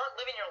TV and start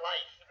living your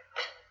life.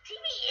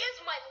 TV is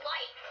my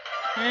life.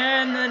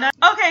 And then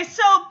okay,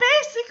 so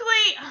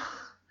basically,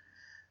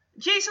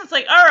 Jason's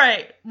like, all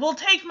right, we'll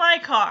take my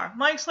car.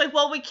 Mike's like,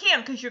 well, we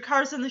can't because your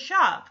car's in the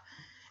shop.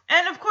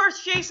 And of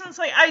course, Jason's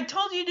like, I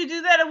told you to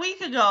do that a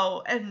week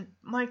ago. And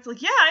Mike's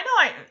like, yeah, I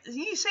know.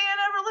 You say I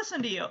never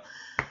listened to you.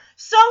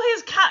 So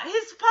his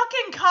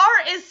fucking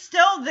car is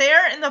still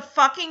there in the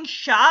fucking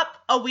shop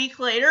a week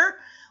later.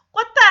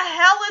 What the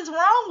hell is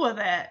wrong with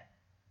it?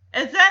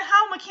 Is that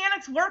how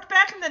mechanics worked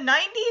back in the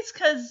 90s?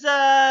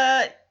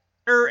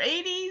 Or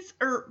 80s?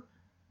 Or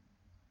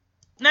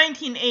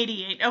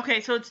 1988.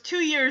 Okay, so it's 2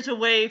 years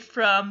away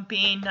from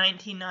being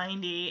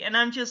 1990. And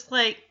I'm just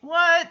like,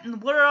 what in the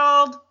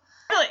world?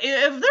 Really,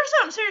 if there's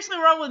something seriously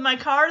wrong with my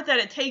car that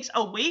it takes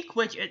a week,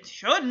 which it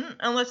shouldn't,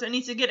 unless it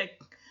needs to get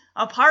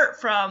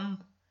apart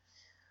from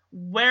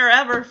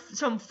wherever,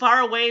 some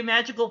faraway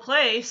magical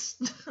place,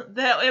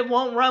 that it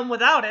won't run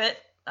without it,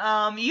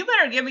 you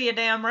better give me a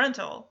damn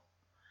rental.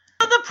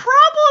 The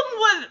problem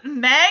with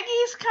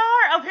Maggie's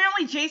car,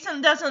 apparently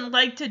Jason doesn't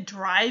like to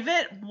drive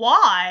it.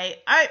 Why?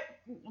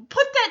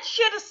 Put that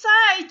shit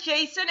aside,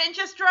 Jason, and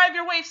just drive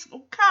your wife's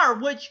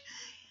car,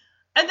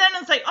 and then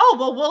it's like, oh,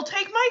 well, we'll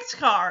take Mike's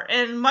car.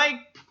 And Mike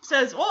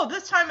says, oh,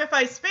 this time if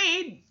I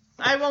speed,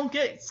 I won't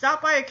get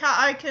stopped by a cop.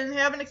 I can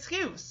have an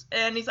excuse.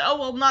 And he's like, oh,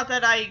 well, not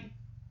that I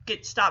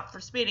get stopped for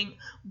speeding.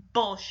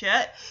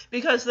 Bullshit.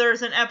 Because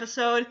there's an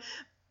episode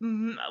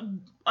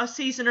a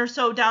season or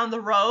so down the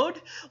road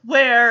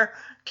where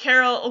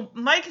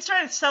Mike is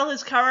trying to sell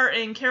his car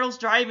and Carol's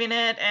driving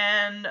it,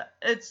 and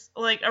it's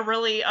like a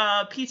really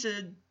piece of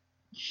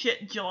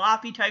shit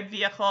jalopy type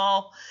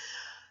vehicle.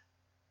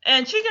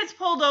 And she gets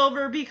pulled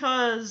over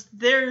because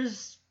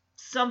there's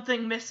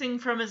something missing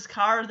from his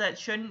car that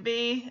shouldn't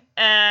be.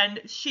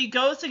 And she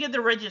goes to get the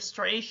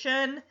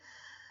registration,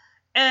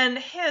 and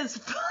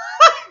his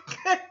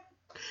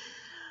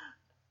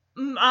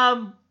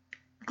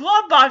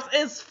glove box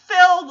is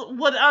filled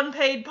with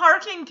unpaid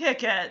parking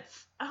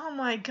tickets. Oh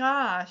my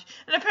gosh.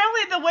 And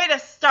apparently the way to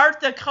start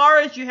the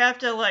car is you have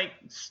to, like,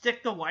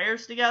 stick the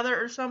wires together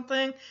or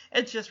something.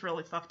 It's just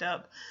really fucked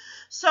up.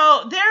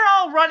 So they're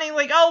all running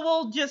like, oh,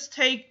 we'll just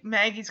take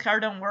Maggie's car.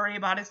 Don't worry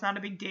about it. It's not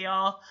a big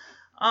deal.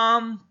 But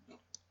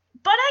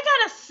I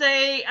gotta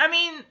say, I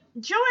mean,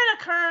 Joanna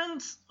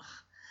Kearns,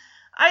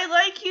 I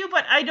like you,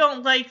 but I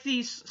don't like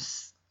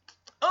these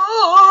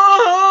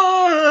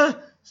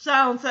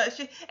sounds that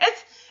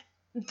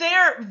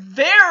they're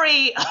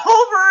very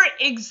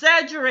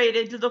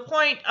over-exaggerated to the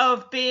point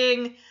of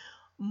being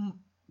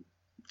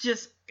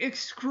just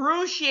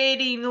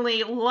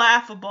excruciatingly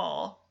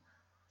laughable.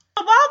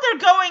 While they're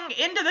going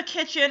into the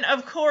kitchen,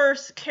 of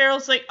course,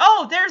 Carol's like,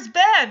 oh, there's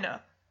Ben.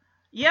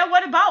 Yeah,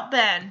 what about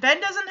Ben? Ben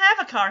doesn't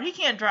have a car. He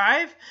can't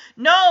drive.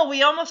 No,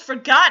 we almost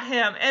forgot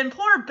him. And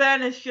poor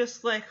Ben is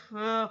just like,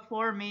 oh,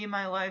 poor me,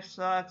 my life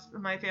sucks.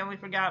 My family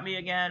forgot me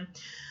again.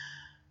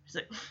 He's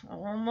like,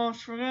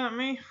 almost forgot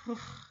me.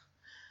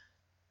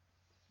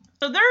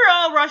 So they're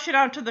all rushing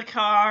out to the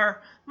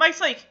car. Mike's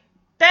like,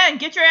 Ben,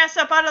 get your ass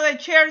up out of that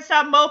chair and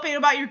stop moping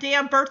about your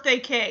damn birthday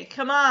cake.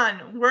 Come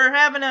on.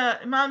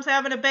 Mom's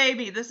having a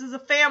baby. This is a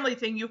family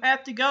thing. You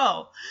have to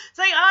go. It's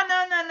like, oh,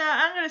 no.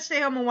 I'm going to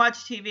stay home and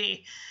watch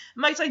TV.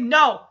 Mike's like,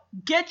 no,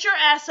 get your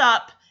ass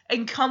up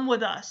and come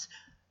with us.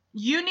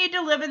 You need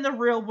to live in the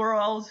real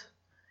world.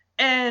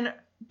 And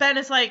Ben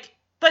is like,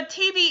 but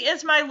TV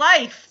is my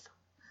life.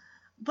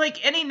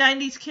 Like any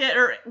 90s kid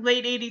or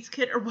late 80s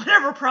kid or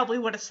whatever probably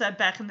would have said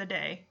back in the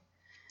day.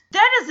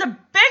 That is the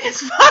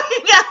biggest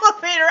fucking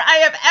elevator I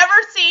have ever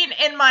seen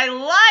in my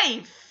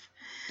life.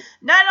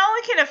 Not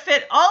only can it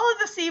fit all of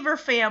the Seaver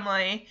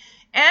family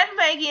and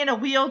Maggie in a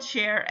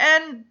wheelchair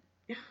and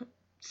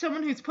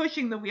someone who's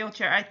pushing the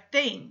wheelchair, I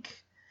think,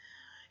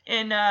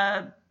 in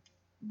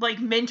like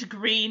mint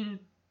green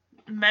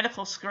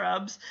medical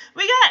scrubs.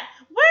 Where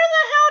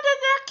the hell did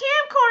that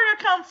camcorder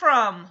come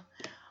from?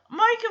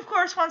 Mike, of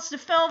course, wants to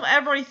film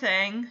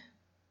everything.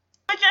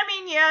 Which, I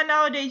mean, yeah,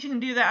 nowadays you can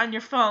do that on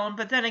your phone,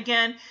 but then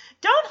again,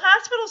 don't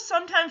hospitals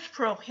sometimes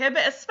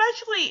prohibit,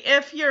 especially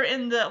if you're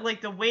in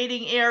the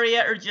waiting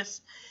area or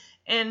just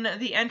in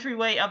the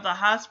entryway of the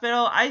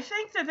hospital? I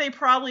think that they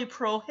probably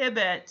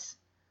prohibit,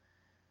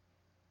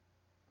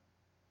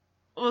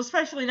 well,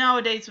 especially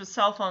nowadays with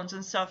cell phones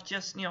and stuff,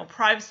 just,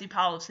 privacy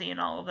policy and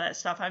all of that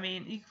stuff. I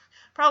mean, you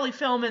probably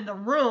film in the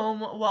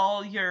room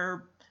while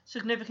your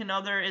significant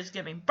other is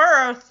giving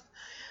birth,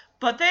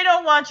 but they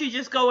don't want you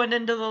just going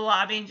into the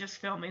lobby and just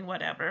filming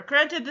whatever.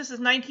 Granted, this is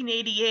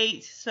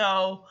 1988,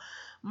 so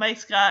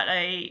Mike's got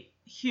a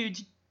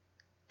huge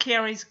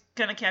camera. He's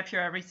going to capture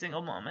every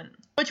single moment,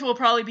 which will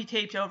probably be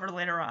taped over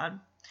later on.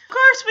 Of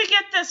course, we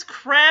get this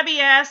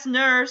crabby-ass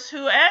nurse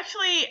who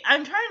actually,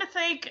 I'm trying to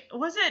think,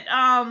 was it,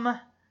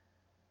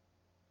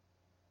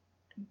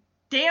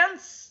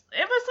 Dance?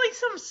 It was like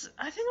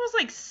I think it was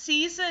like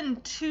season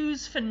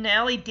 2's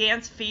finale,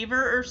 Dance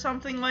Fever or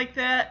something like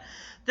that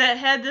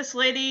had this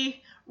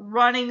lady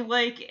running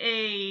like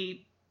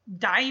a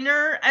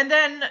diner, and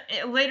then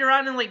later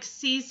on in like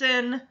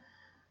season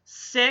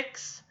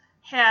 6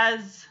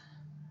 has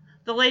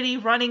the lady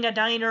running a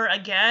diner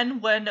again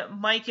when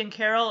Mike and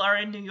Carol are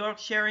in New York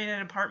sharing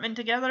an apartment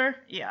together.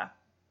 Yeah.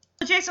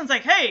 Jason's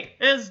like, hey,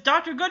 is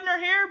Dr.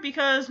 Goodner here?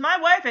 Because my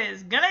wife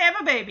is gonna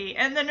have a baby.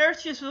 And the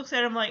nurse just looks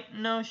at him like,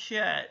 no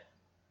shit.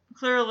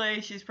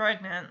 Clearly, she's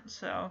pregnant,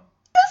 so.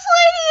 This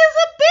lady is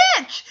a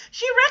bitch!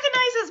 She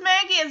recognizes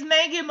Maggie as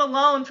Maggie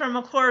Malone from,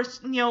 of course,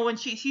 when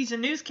she's a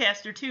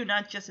newscaster too,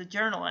 not just a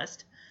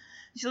journalist.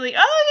 She's like,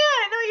 oh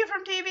yeah, I know you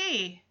from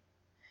TV.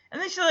 And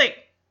then she's like,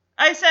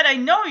 I said I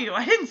know you.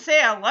 I didn't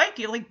say I like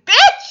you. Like,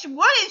 bitch,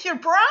 what is your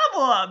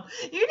problem?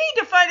 You need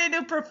to find a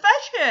new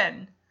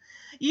profession.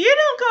 You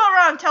don't go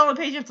around telling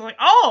patients like,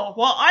 oh,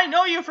 well, I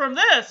know you from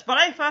this, but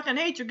I fucking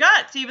hate your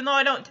guts, even though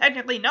I don't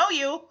technically know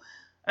you.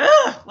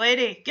 Ugh,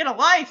 lady, get a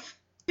life.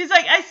 She's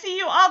like, I see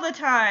you all the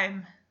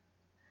time.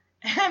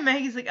 And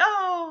Maggie's like,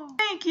 oh,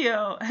 thank you.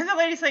 And the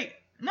lady's like,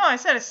 no, I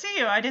said I see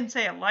you. I didn't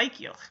say I like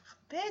you.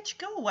 Bitch,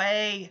 go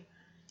away.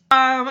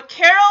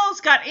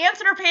 Carol's got ants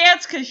in her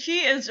pants because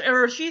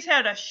she's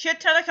had a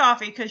shit ton of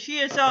coffee because she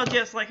is all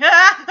just like, and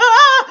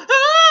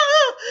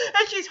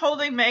she's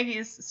holding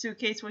Maggie's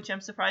suitcase, which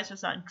I'm surprised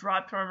was not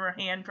dropped from her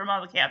hand from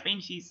all the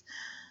caffeine she's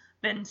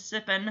been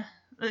sipping.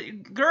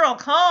 Girl,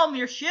 calm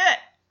your shit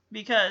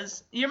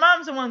because your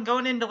mom's the one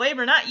going into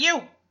labor, not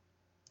you.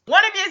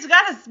 One of you's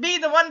got to be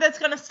the one that's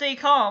going to stay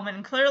calm,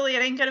 and clearly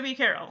it ain't going to be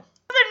Carol.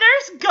 The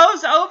nurse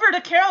goes over to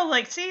Carol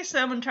like, see,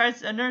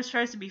 a nurse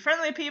tries to be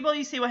friendly to people,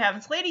 you see what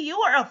happens. Lady, you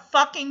are a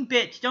fucking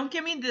bitch. Don't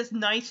give me this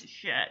nice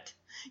shit.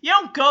 You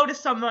don't go to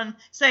someone,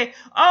 say,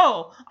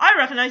 oh, I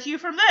recognize you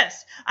from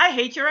this. I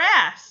hate your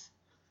ass.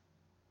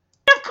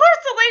 And of course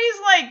the lady's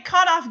like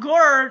caught off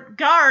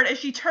guard as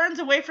she turns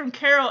away from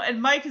Carol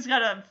and Mike has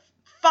got a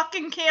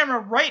fucking camera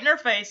right in her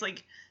face.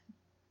 Like,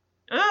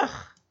 ugh.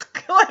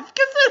 Because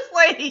this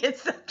lady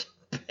is such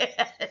a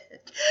bitch.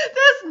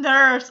 This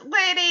nurse,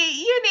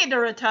 lady, you need to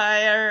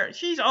retire.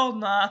 She's old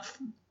enough.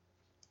 Excuse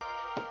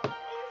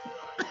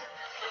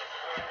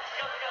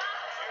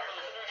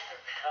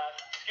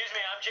me,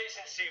 I'm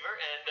Jason Seaver,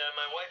 and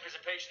my wife is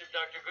a patient of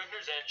Dr.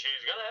 Goodner's, and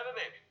she's gonna have a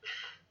baby.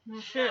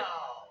 Oh, shit.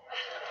 Oh.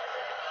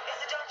 Is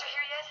the doctor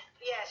here yet?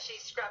 Yes,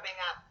 she's scrubbing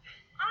up.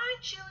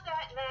 Aren't you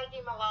that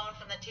Maggie Malone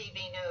from the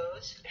TV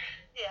news?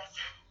 Yes.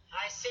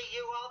 I see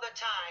you all the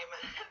time.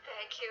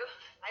 Thank you.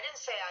 I didn't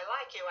say I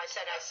like you. I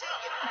said I see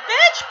you.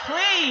 Bitch,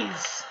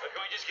 please. Can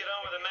we just get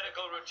on with the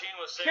medical routine?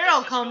 We'll save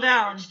Carol, this calm disability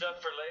down.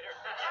 stuff for later.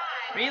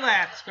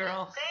 Relax,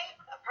 girl. See?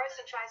 A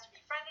person tries to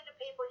be friendly to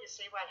people, you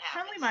see what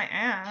happens. Friendly my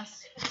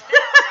ass.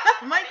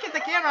 Might get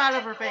the camera out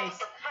of her face.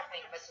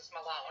 Mrs.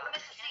 Malone.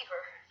 Mrs.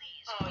 Seaver,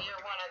 please. Oh,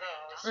 you're one of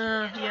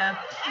those. Yeah.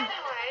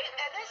 Anyway,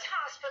 this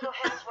hospital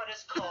has what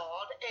is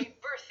called a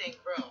birthing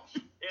room.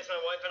 Yes,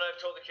 my wife and I have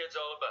told the kids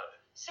all about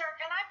it. Sir,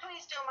 can I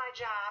please do my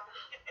job?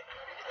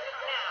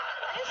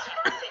 Now, this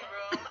birthing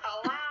room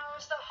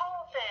allows the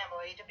whole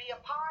family to be a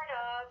part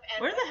of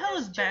and Where the hell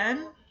is witness to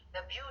Ben?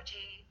 the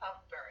beauty of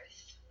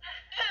birth.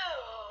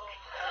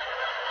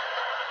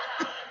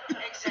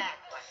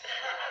 Exactly.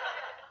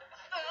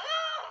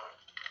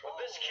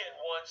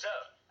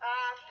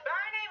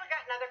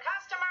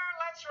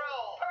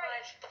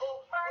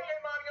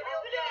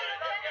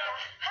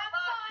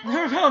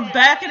 They're going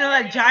back into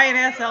that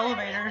giant-ass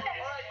elevator. Alright,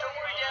 don't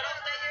worry, Dad. I'll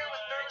stay here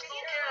with nervous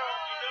little Carol.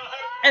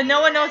 And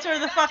no one knows where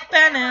the fuck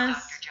Ben is.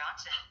 Dr.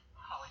 Johnson,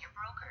 how are your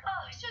broker?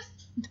 Oh, it's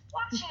just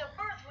watching a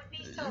birth would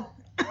be so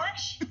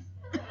fresh. It's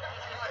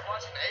like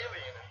watching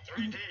Alien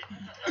in 3D.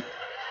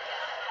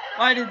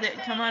 Why did it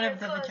come out of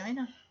the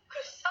vagina?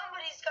 Because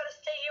somebody's got to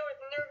stay here with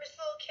nervous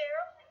little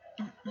Carol.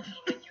 If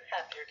it'll make you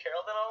happier,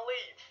 Carol, then I'll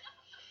leave.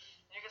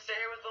 You can stay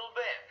here with little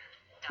Ben.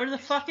 Where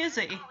the fuck is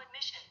he? Call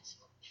admissions.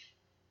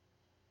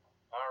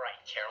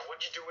 Alright, Carol,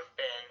 what'd you do with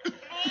Ben?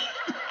 Me?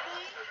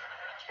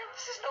 Carol,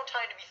 this is no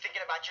time to be thinking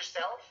about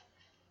yourself.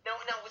 Now,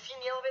 was he in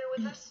the elevator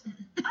with us?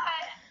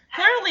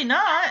 Clearly I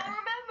not. don't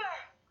remember.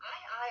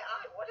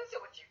 What is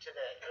it with you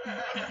today?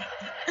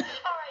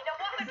 All right,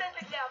 now what would Ben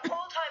pick down?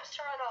 Old times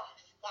to run off.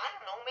 Well, I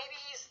don't know. Maybe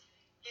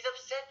he's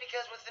upset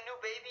because with the new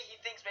baby, he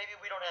thinks maybe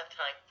we don't have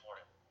time for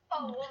him.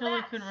 Oh, well, Until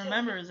he that's couldn't silly.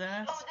 remember his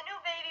ass. Oh, with the new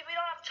baby, we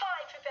don't have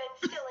time for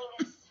Ben's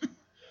silliness.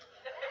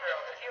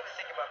 Carol, if you ever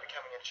think about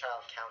becoming a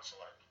child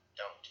counselor,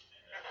 don't.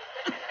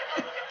 Do you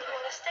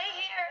want to stay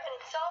here and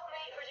insult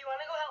me, or do you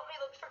want to go help me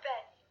look for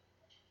Ben?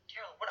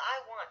 Carol, what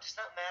I want does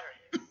not matter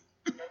here.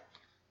 Okay?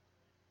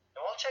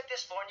 Now, I'll check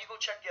this floor, and you go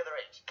check the other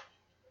 8.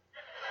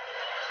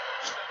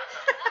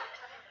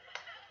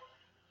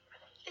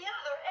 The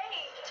other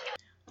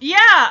 8.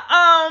 Yeah,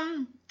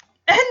 and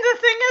the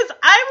thing is,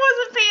 I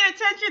wasn't paying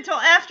attention till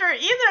after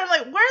either. I'm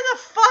like, where the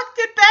fuck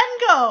did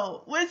Ben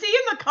go? Was he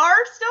in the car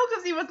still?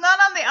 Because he was not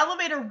on the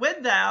elevator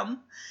with them.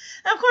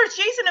 And of course,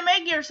 Jason and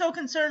Maggie are so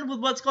concerned with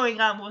what's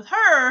going on with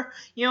her,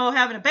 you know,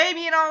 having a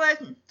baby and all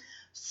that.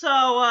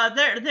 So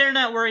they're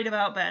not worried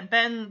about Ben.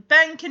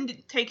 Ben can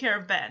take care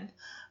of Ben,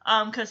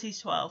 because he's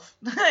 12,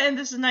 and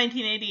this is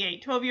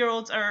 1988.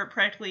 12-year-olds are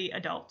practically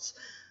adults.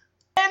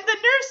 And the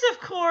nurse, of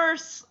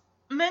course,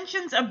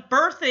 mentions a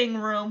birthing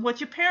room,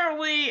 which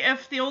apparently,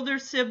 if the older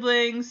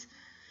siblings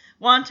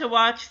want to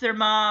watch their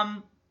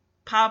mom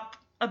pop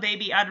a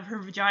baby out of her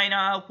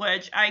vagina,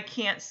 which I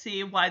can't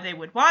see why they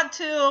would want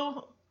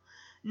to.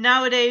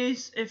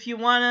 Nowadays, if you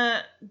want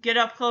to get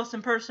up close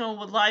and personal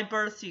with live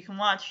births, you can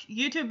watch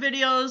YouTube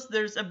videos.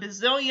 There's a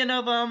bazillion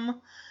of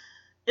them.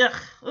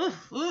 Ugh.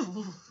 Oof, oof,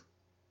 oof.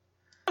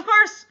 Of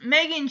course,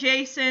 Maggie and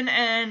Jason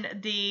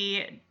and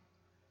the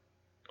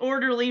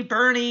orderly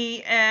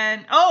Bernie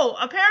and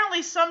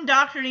apparently some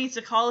doctor needs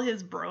to call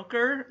his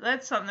broker.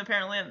 That's something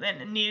apparently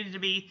that needed to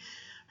be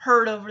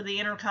heard over the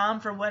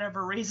intercom for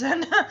whatever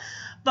reason.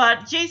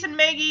 But Jason,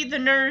 Maggie, the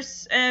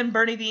nurse, and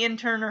Bernie, the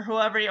intern, or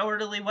whoever,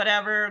 orderly,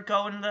 whatever,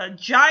 go in the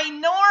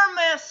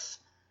ginormous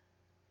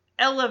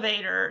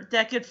elevator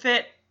that could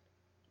fit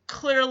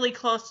clearly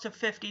close to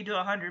 50 to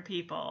 100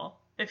 people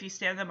if you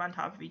stand them on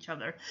top of each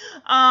other.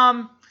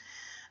 Mike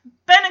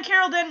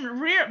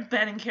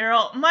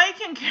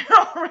and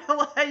Carol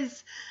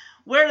realize,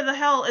 where the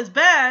hell is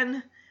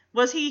Ben?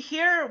 Was he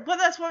here with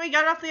us when we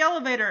got off the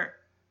elevator?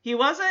 He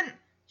wasn't?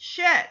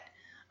 Shit.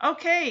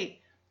 Okay,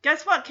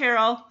 guess what,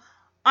 Carol?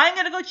 I'm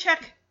gonna go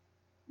check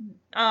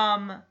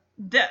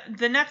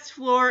the next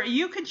floor.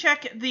 You can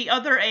check the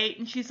other 8.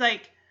 And she's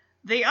like,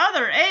 the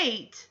other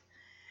 8?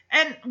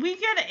 And we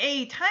get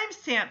a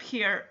timestamp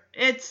here.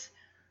 It's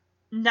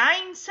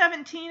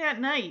 9:17 at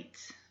night.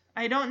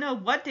 I don't know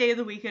what day of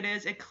the week it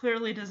is. It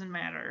clearly doesn't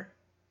matter.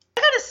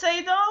 I gotta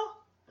say, though,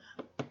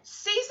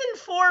 Season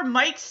 4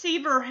 Mike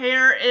Seaver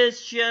hair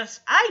is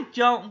just... I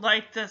don't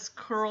like this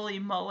curly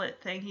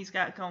mullet thing he's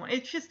got going.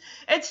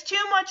 It's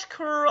too much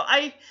curl.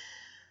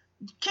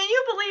 Can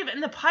you believe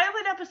in the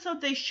pilot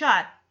episode they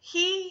shot,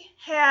 he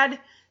had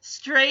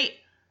straight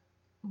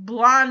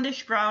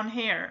blondish brown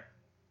hair.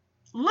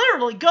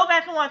 Literally, go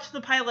back and watch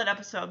the pilot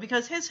episode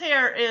because his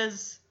hair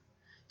is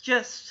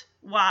just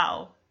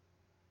wow.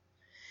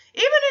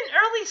 Even in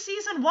early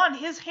season 1,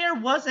 his hair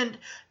wasn't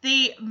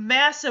the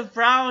massive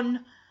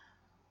brown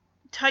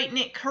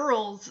tight-knit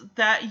curls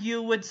that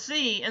you would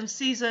see in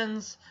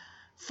seasons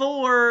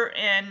 4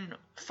 and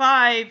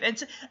 5.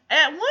 And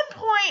at one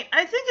point,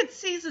 I think it's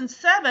season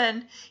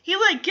 7, he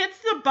gets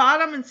the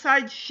bottom and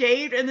side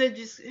shaved and then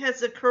just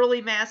has a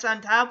curly mass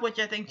on top, which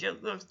I think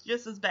looks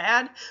just as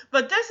bad.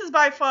 But this is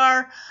by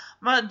far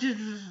I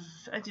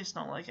just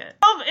don't like it.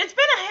 It's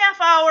been a half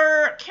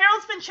hour.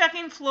 Carol's been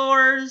checking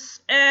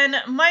floors, and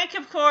Mike,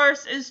 of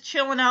course, is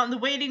chilling out in the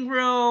waiting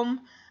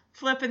room,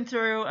 flipping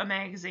through a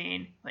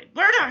magazine. Like,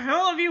 where the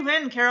hell have you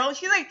been, Carol?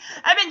 She's like,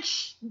 I've been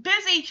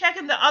busy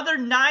checking the other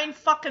 9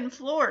 fucking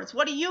floors.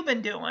 What have you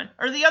been doing?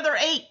 Or the other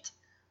 8?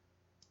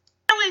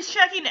 Carol is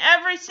checking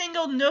every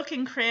single nook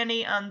and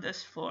cranny on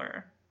this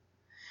floor.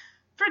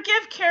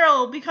 Forgive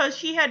Carol because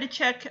she had to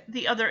check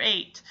the other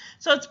 8.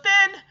 So it's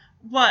been...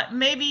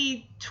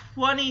 maybe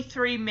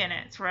 23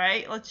 minutes,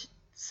 right? Let's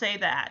say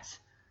that.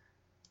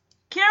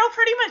 Carol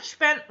pretty much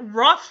spent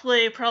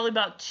roughly probably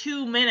about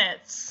 2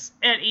 minutes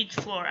at each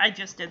floor. I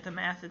just did the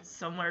math. It's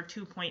somewhere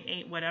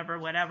 2.8, whatever.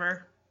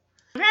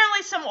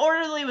 Apparently some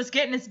orderly was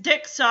getting his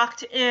dick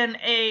sucked in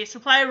a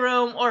supply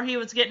room, or he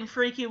was getting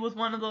freaky with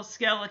one of those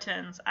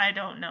skeletons. I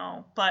don't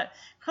know. But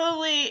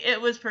clearly it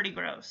was pretty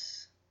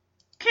gross.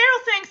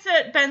 Carol thinks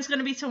that Ben's going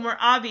to be somewhere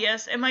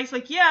obvious, and Mike's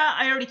like, yeah,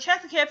 I already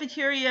checked the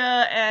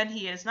cafeteria, and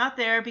he is not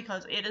there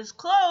because it is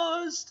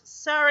closed.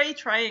 Sorry,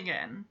 try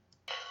again.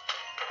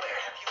 Where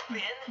have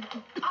you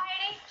been? I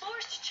had 8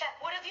 floors to check.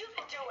 What have you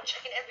been doing?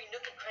 Checking every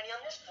nook and cranny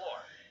on this floor.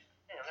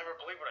 You'll never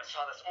believe what I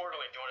saw this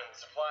orderly doing in the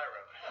supply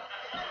room.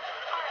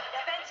 Alright,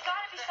 now Ben's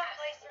gotta be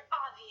someplace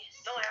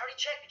obvious. No, I already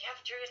checked. The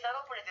cafeteria's not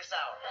open at this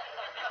hour.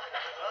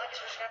 Well, I guess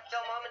we're just gonna have to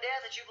tell Mom and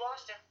Dad that you've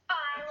lost him.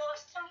 I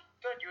lost him.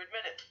 Good, you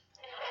admit it.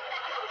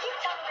 We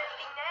can't tell them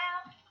anything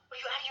now. Are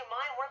you out of your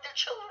mind? One of their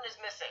children is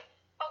missing.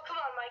 Oh,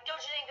 come on, Mike. Don't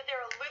you think that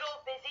they're a little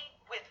busy?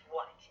 With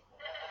what?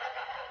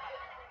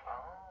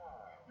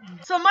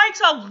 So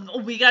Mike's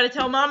all, we gotta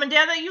tell Mom and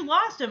Dad that you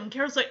lost him. And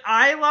Carol's like,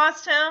 I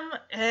lost him.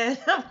 And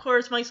of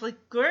course Mike's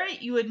like,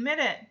 great, you admit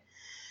it.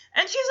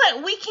 And she's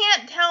like, we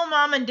can't tell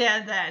Mom and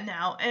Dad that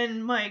now.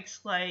 And Mike's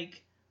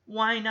like,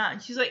 why not?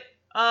 And she's like,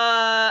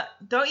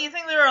 don't you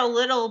think they're a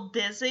little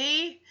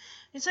busy?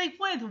 He's like,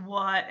 with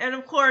what? And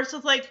of course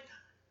it's like,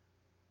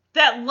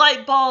 that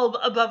light bulb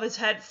above his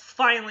head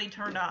finally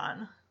turned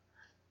on.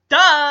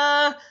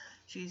 Duh!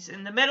 She's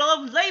in the middle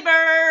of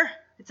labor.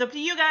 It's up to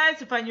you guys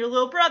to find your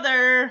little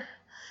brother.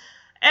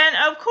 And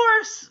of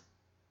course,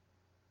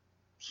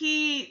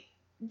 he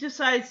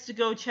decides to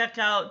go check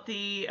out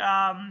the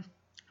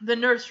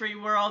nursery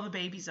where all the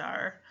babies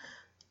are.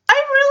 I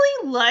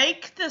really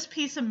like this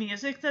piece of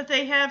music that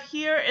they have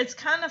here. It's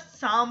kind of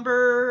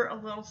somber, a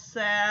little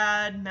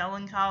sad,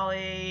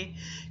 melancholy,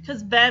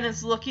 because Ben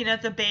is looking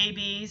at the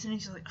babies and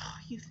he's like, oh,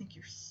 you think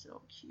you're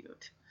so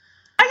cute.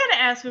 I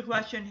gotta ask a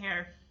question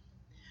here.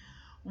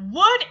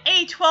 Would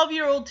a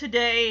 12-year-old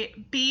today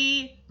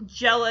be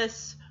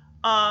jealous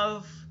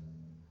of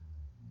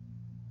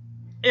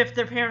if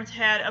their parents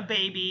had a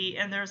baby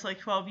and there's like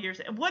 12 years?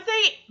 Would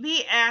they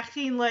be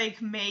acting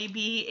like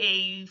maybe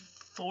a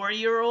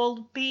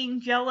 4-year-old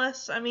being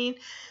jealous? I mean,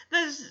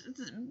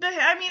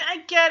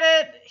 I get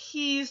it.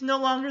 He's no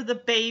longer the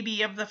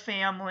baby of the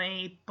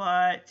family,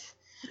 but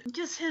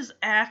just his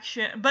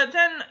action. But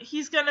then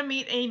he's going to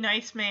meet a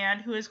nice man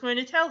who is going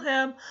to tell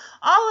him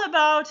all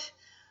about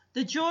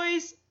the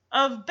joys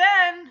of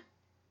Ben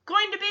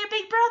going to be a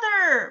big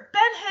brother.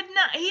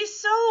 He's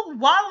so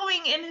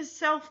wallowing in his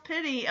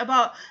self-pity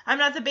about, I'm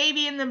not the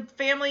baby in the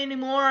family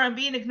anymore, I'm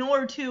being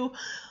ignored too.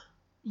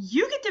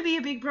 You get to be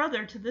a big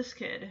brother to this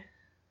kid.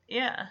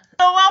 Yeah.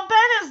 So while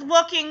Ben is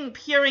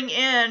peering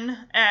in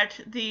at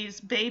these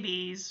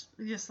babies,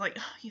 just like,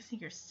 oh, you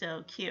think you're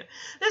so cute.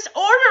 This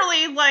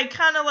orderly,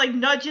 kind of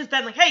nudges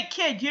Ben, like, hey,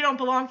 kid, you don't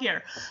belong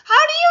here. How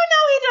do you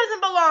know he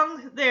doesn't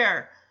belong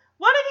there?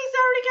 What if he's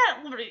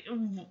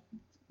already got...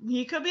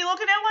 He could be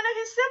looking at one of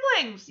his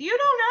siblings. You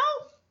don't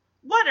know.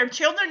 What, are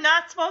children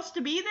not supposed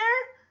to be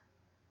there?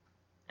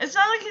 It's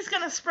not like he's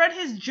going to spread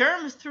his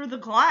germs through the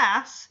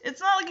glass.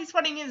 It's not like he's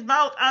putting his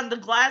mouth on the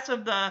glass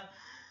of the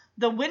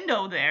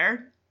window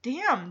there.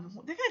 Damn,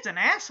 that guy's an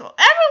asshole.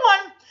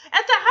 Everyone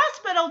at the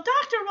hospital,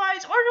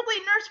 doctor-wise, orderly,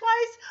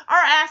 nurse-wise,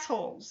 are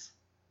assholes.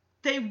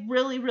 They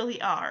really,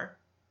 really are.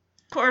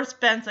 Of course,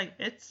 Ben's like,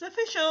 it's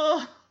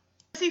official.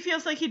 He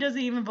feels like he doesn't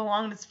even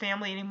belong to his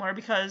family anymore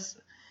because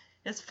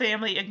his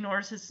family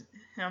ignores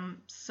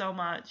him so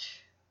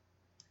much.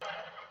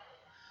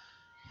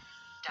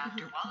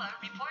 Dr. Waller,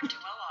 report to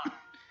OR.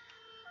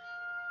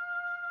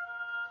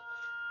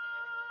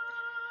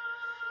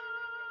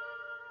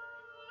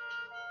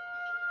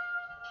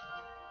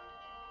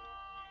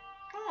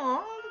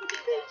 Oh, look at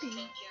the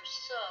baby. You're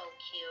so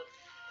cute.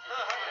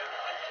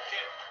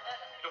 Kid,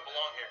 you don't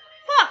belong here.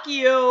 Fuck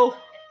you.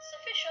 It's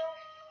official.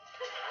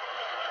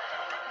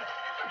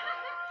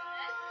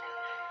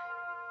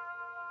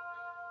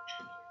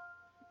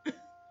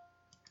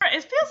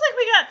 It feels like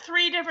we got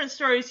 3 different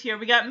stories here.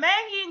 We got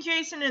Maggie and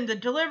Jason in the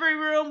delivery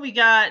room. We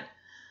got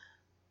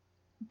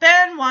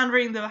Ben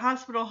wandering the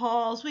hospital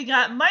halls. We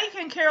got Mike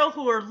and Carol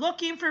who are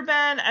looking for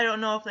Ben. I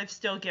don't know if they've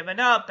still given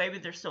up. Maybe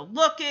they're still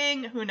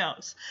looking. Who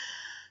knows?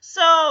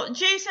 So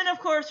Jason, of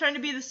course, trying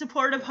to be the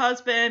supportive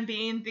husband,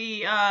 being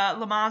the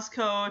Lamaze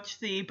coach,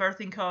 the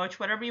birthing coach,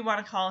 whatever you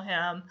want to call him.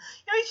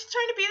 You know, he's just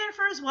trying to be there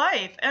for his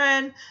wife.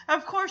 And,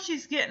 of course,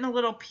 she's getting a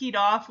little peed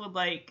off with,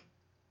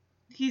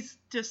 he's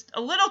just a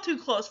little too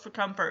close for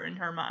comfort in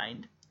her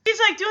mind. He's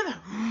doing the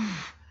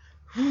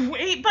but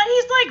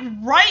he's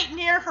right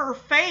near her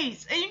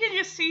face. And you can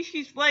just see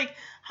she's like,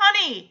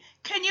 honey,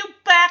 can you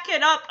back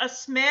it up a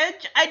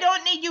smidge? I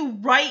don't need you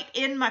right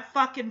in my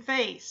fucking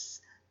face.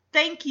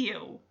 Thank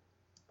you.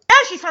 Yeah,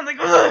 she's finally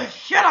ugh,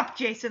 shut up,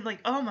 Jason.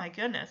 Oh my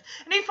goodness.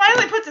 And he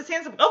finally puts his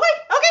hands up.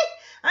 Okay,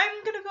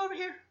 I'm gonna go over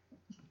here.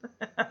 I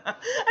mean,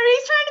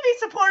 he's trying to be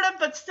supportive,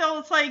 but still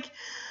it's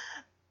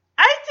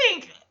I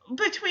think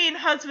between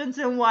husbands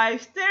and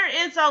wives,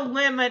 there is a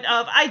limit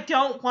of, I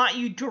don't want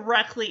you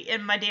directly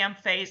in my damn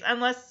face.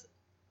 Unless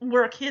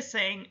we're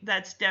kissing,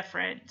 that's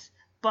different.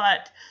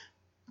 But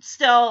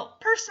still,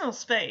 personal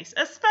space.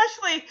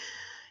 Especially,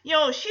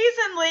 she's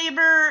in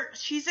labor,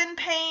 she's in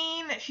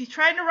pain, she's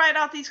trying to ride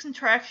out these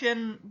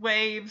contraction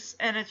waves,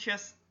 and it's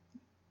just,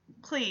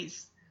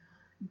 please,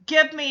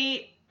 give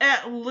me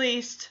at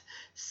least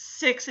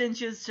 6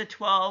 inches to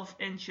 12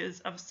 inches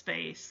of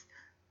space,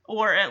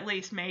 or at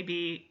least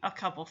maybe a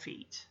couple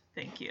feet.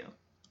 Thank you.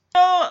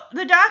 So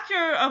the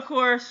doctor, of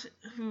course,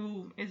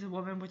 who is a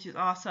woman, which is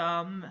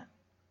awesome,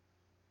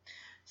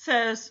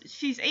 says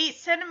she's 8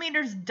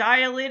 centimeters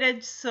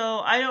dilated, so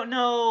I don't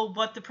know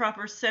what the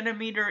proper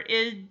centimeter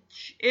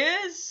inch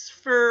is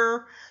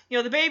for,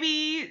 the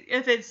baby.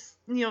 If it's,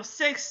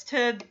 6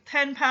 to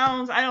 10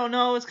 pounds, I don't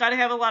know. It's got to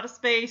have a lot of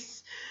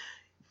space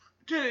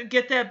to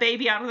get that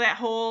baby out of that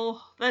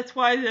hole. That's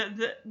why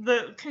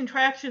the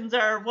contractions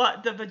are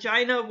what? The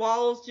vagina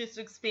walls just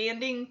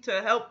expanding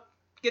to help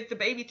get the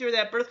baby through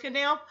that birth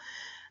canal.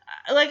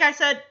 Like I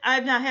said,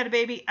 I've not had a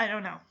baby. I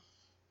don't know.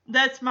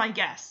 That's my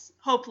guess.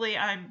 Hopefully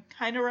I'm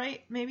kind of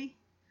right, maybe.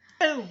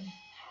 Boom.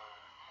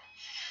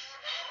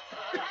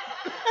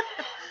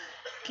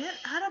 Get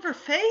out of her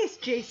face,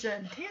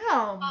 Jason.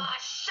 Damn.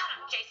 Shut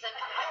up, Jason.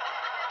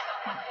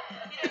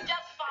 You did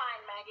just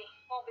fine, Maggie.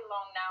 Won't be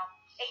long now.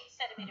 8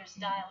 centimeters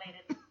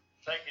dilated.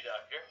 Thank you,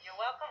 Doctor. You're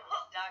welcome,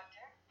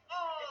 Doctor.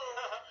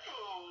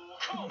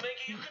 Come on,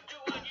 Maggie, you can do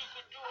it. You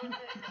can do it.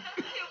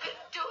 You can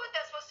do it?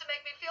 That's supposed to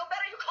make me feel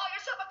better. You call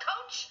yourself a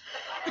coach?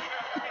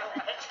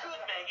 That's good,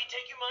 Maggie.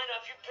 Take your mind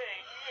off your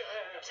pain.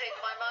 Yeah. Take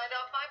my mind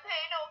off my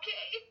pain,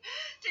 okay?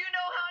 Do you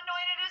know how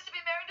annoying it is to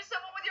be married to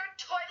someone with your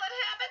toilet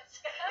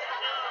habits?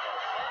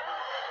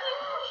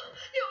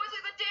 You always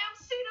leave the damn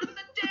seat up in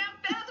the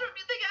damn bathroom.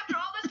 You think after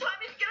all this time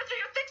you can get it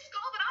through your thick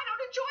skull that I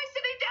don't enjoy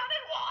sitting down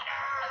in water?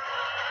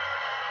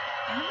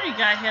 Every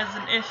guy has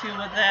an issue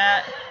with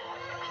that.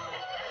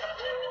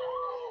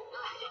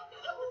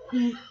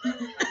 He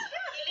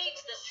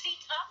leaves the seat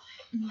up.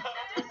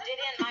 That did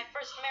end my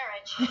first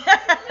marriage.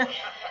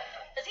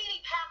 Does he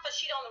leave half a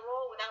sheet on the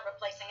roll without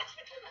replacing it?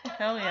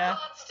 Hell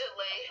yeah.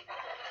 Constantly.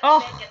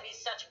 Oh. Men can be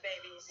such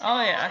babies.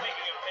 Oh yeah.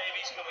 Speaking of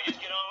babies, can we just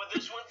get on with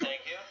this one?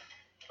 Thank you.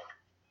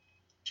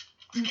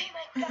 Okay,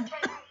 Mike, that's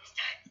right. This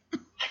time.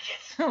 I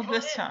guess. Oh,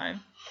 this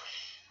time.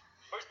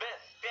 Where's Ben?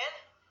 Ben?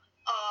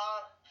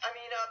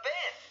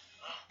 Ben.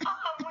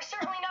 We're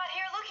certainly not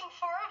here looking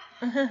for him.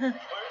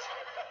 Where's he?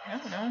 I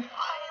don't know.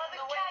 The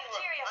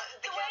cafeteria.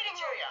 The waiting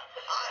room.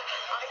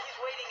 He's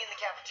waiting in the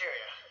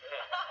cafeteria.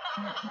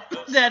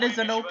 That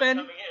isn't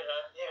open. Coming in,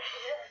 huh?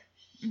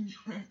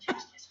 Yeah.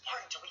 Just this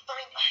part until we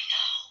find him. I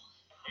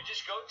know. You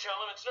just go tell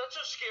him it's not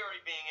so scary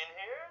being in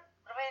here.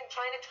 What have I been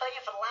trying to tell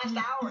you for the last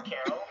hour,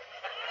 Carol?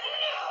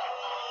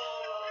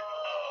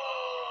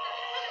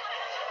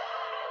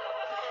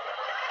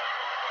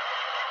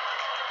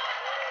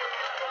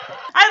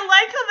 I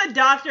like how the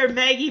doctor and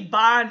Maggie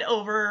bond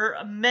over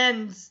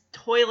men's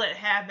toilet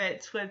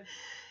habits with.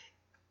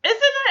 Isn't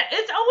it?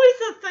 It's always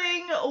a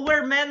thing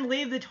where men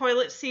leave the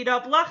toilet seat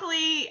up.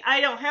 Luckily,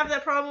 I don't have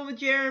that problem with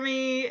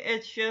Jeremy.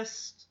 It's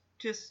just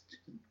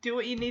do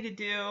what you need to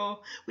do.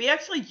 We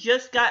actually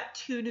just got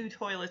 2 new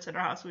toilets in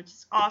our house, which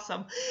is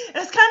awesome. And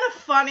it's kind of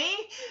funny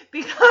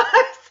because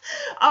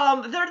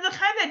they're the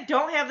kind that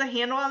don't have the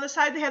handle on the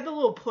side. They have the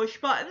little push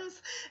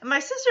buttons. And my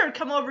sister had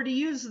come over to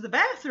use the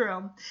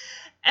bathroom.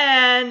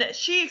 And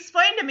she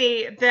explained to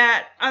me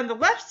that on the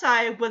left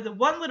side with the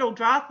one little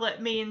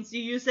droplet means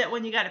you use that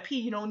when you got to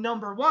pee,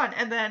 number 1.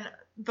 And then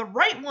the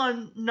right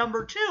one,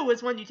 number 2,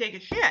 is when you take a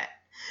shit.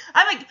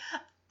 I'm like,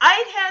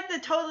 I'd had the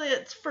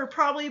toilets for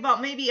probably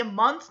about maybe a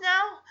month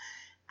now.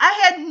 I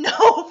had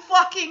no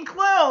fucking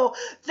clue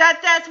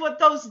that that's what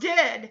those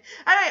did.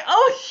 I'm like,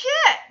 oh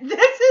shit,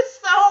 this is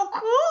so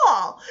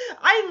cool.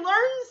 I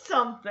learned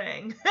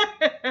something.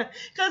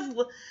 Because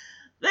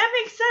that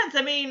makes sense.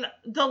 I mean,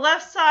 the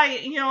left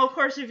side, of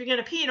course, if you're going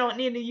to pee, you don't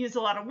need to use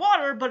a lot of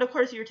water. But, of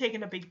course, if you're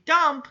taking a big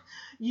dump,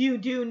 you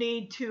do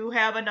need to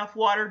have enough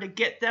water to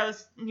get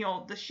those,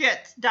 the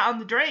shits down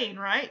the drain,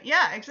 right?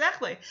 Yeah,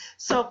 exactly.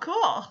 So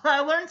cool.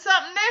 I learned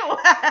something new.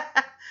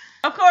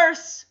 Of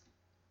course,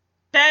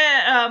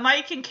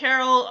 Mike and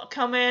Carol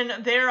come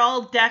in. They're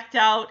all decked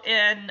out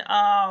in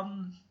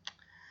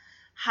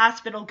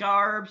hospital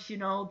garbs,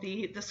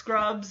 the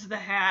scrubs, the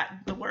hat,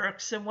 the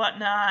works, and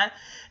whatnot.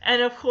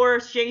 And of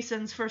course,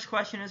 Jason's first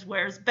question is,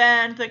 where's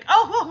Ben? It's like,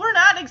 oh, well, we're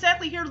not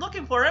exactly here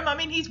looking for him. I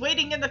mean, he's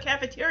waiting in the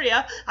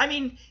cafeteria. I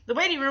mean, the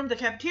waiting room, the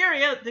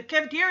cafeteria,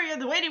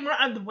 the waiting room.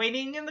 I'm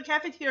waiting in the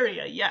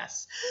cafeteria,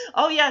 yes.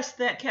 Oh, yes,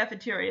 that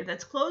cafeteria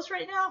that's closed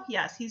right now?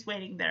 Yes, he's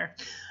waiting there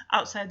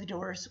outside the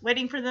doors,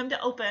 waiting for them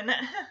to open.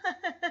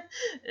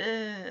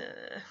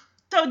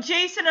 So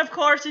Jason, of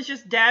course, is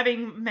just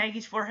dabbing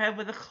Maggie's forehead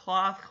with a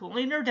cloth,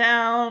 cooling her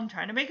down,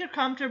 trying to make her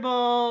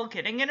comfortable,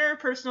 getting in her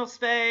personal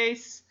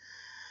space.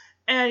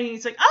 And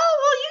he's like, oh,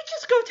 well, you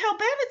just go tell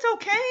Ben it's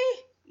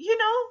okay.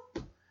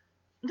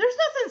 There's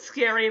nothing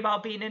scary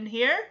about being in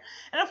here.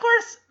 And, of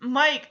course,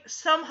 Mike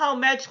somehow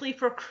magically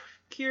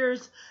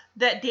procures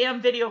that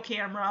damn video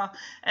camera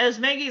as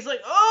Maggie's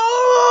like,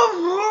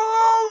 oh.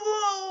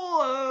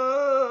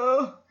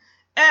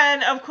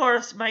 And, of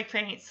course, Mike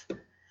faints.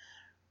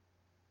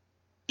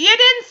 You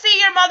didn't see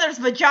your mother's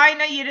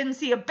vagina. You didn't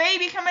see a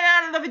baby coming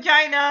out of the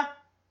vagina.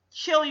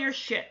 Chill your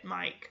shit,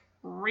 Mike.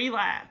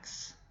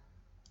 Relax.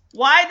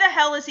 Why the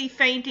hell is he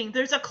fainting?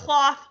 There's a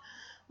cloth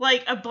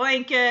like a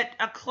blanket,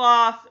 a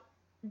cloth,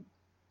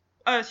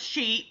 a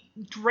sheet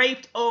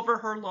draped over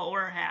her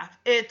lower half.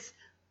 It's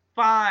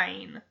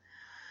fine.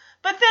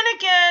 But then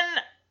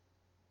again,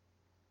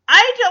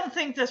 I don't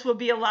think this would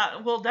be a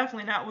lot. Well,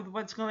 definitely not with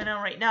what's going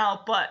on right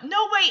now. But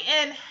no way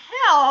in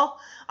hell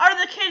are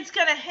the kids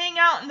going to hang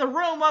out in the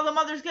room while the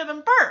mother's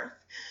giving birth.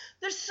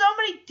 There's so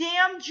many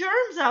damn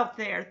germs out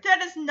there.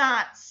 That is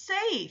not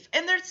safe.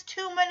 And there's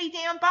too many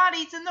damn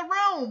bodies in the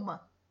room.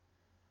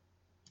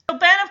 So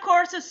Ben, of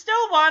course, is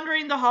still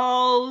wandering the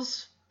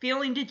halls,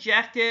 feeling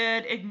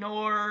dejected,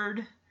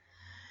 ignored.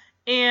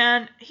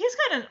 And he's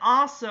got an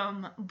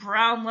awesome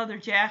brown leather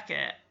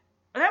jacket.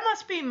 That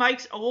must be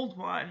Mike's old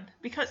one,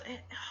 because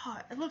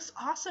it looks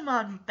awesome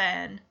on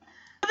Ben.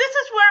 This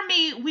is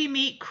where we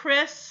meet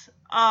Chris.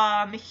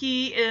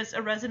 He is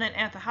a resident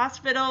at the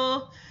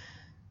hospital.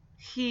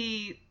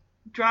 He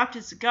dropped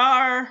his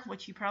cigar,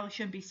 which he probably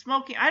shouldn't be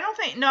smoking. I don't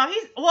think, no,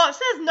 it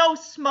says no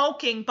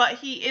smoking, but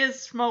he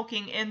is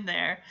smoking in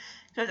there.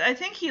 Because I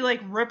think he, like,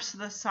 rips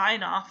the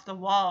sign off the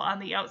wall on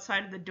the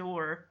outside of the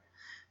door.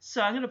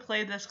 So I'm going to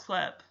play this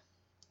clip.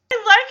 I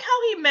like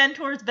how he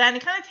mentors Ben. He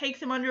kind of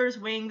takes him under his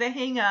wing. They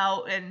hang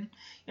out and,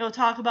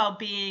 talk about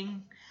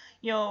being,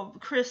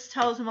 Chris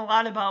tells him a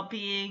lot about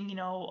being,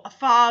 a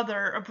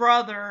father, a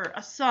brother,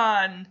 a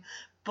son.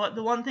 But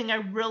the one thing I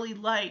really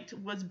liked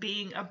was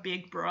being a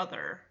big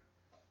brother.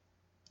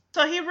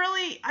 So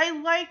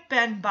I like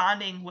Ben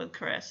bonding with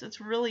Chris.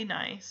 It's really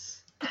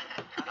nice. Dr.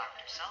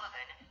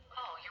 Sullivan.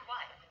 Oh, your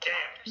wife.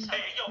 Damn.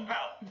 Hey, yo,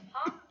 pal.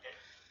 Huh?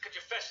 Could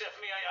you fess that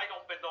for me? I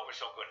don't bend over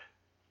so good.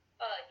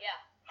 Yeah.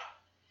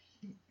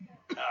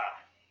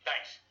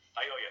 Thanks.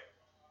 I owe you.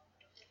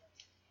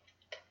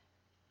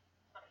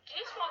 Can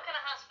you smoke in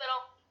a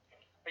hospital?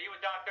 Are you a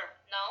doctor?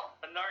 No.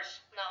 A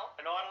nurse? No.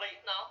 An orderly?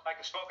 No. I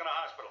can smoke in a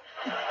hospital.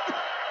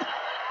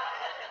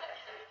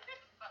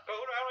 Who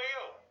the hell are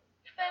you?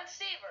 Ben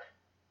Seaver.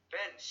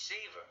 Ben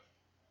Seaver.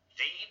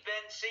 The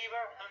Ben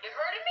Seaver? You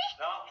heard of me?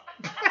 No.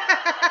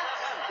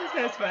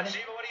 That's funny.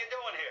 Seaver, what are you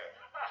doing here?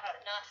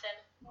 Nothing.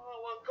 Oh,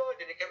 well, good.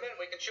 Then you come in,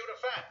 we can shoot a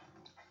fat.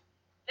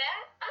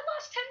 That? I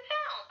lost 10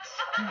 pounds.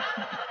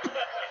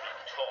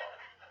 Talk,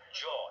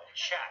 jaw,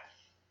 chat.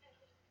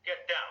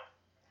 Get down.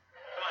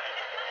 Come on in.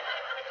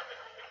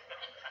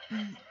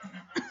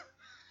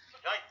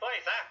 Nice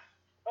place, huh?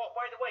 Oh,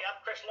 by the way, I'm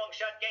Chris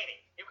Longshot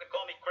Gainey. You can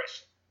call me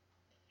Chris.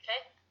 Okay.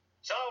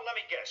 So, let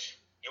me guess.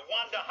 You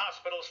wander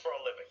hospitals for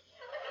a living.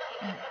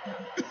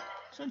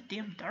 So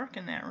damn dark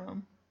in that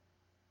room.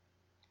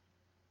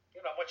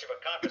 You're not much of a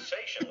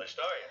conversationalist,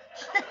 are you?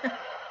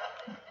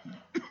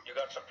 You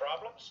got some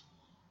problems?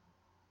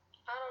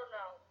 I don't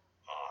know.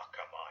 Oh,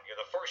 come on.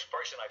 You're the first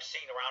person I've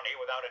seen around here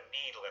without a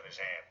needle in his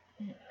hand.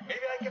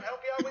 Maybe I can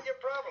help you out with your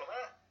problem,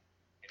 huh?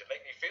 It'd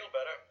make me feel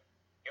better.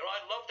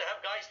 I'd love to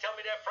have guys tell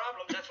me their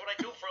problems. That's what I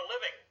do for a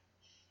living.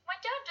 My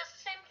dad does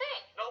the same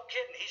thing. No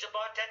kidding. He's a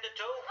bartender,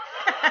 too?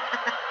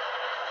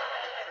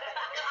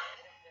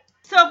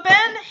 So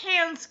Ben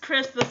hands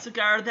Chris the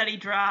cigar that he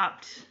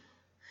dropped.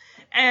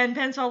 And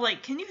Ben's all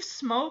like, can you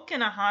smoke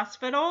in a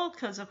hospital?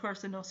 Because, of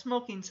course, there's no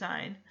smoking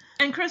sign.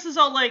 And Chris is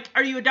all like,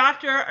 are you a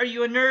doctor? Are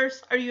you a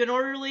nurse? Are you an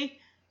orderly?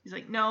 He's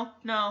like, no.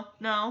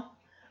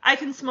 I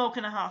can smoke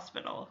in a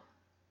hospital.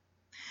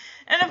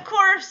 And, of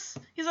course,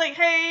 he's like,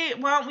 hey,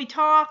 why don't we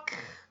talk?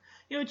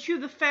 Chew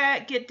the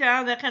fat, get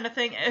down, that kind of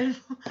thing. And,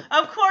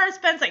 of course,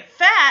 Ben's like,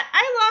 fat?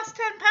 I lost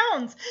 10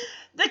 pounds.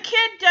 The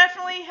kid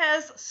definitely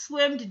has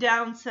slimmed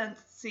down since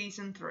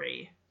season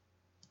 3.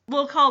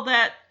 We'll call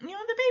that, the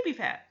baby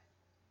fat.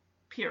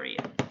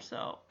 Period.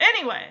 So,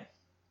 anyway,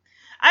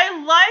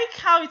 I like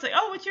how he's like,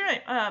 oh, what's your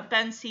name?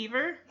 Ben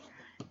Seaver.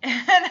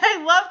 And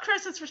I love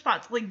Chris's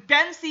response. Like,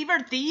 Ben Seaver,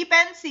 the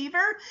Ben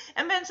Seaver?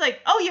 And Ben's like,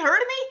 oh, you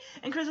heard of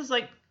me? And Chris is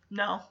like,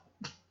 no.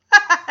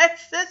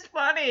 It's just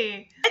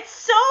funny. It's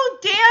so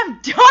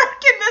damn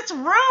dark in this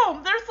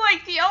room. There's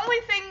like, the only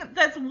thing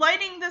that's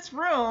lighting this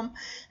room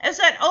is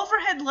that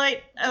overhead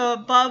light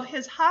above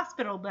his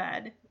hospital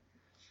bed.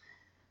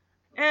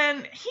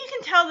 And he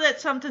can tell that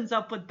something's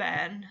up with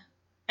Ben.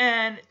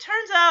 And it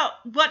turns out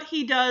what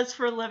he does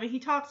for a living, he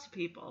talks to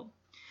people.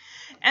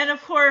 And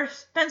of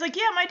course, Ben's like,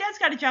 yeah, my dad's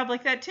got a job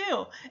like that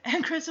too.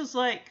 And Chris was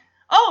like,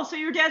 oh, so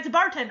your dad's a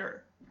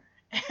bartender.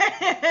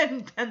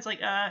 And Ben's like,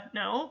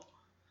 no.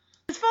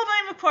 His full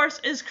name, of course,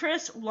 is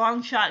Chris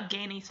Longshot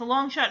Gainey. So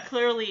Longshot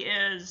clearly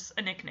is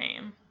a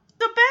nickname.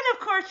 So Ben, of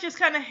course, just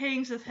kind of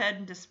hangs his head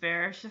in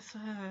despair. It's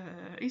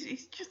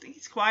just,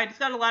 he's quiet. He's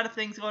got a lot of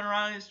things going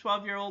around in his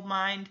 12-year-old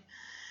mind.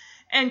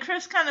 And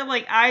Chris kind of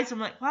like eyes him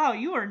like, wow,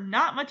 you are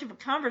not much of a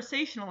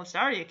conversationalist,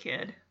 are you,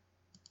 kid?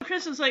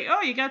 Chris is like,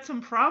 oh, you got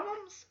some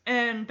problems?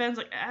 And Ben's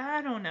like,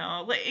 I don't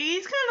know. Like,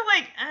 he's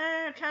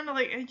kind of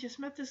like, I just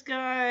met this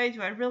guy.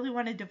 Do I really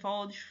want to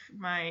divulge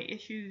my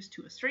issues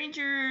to a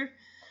stranger?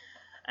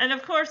 And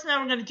of course, now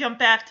we're going to jump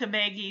back to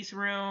Maggie's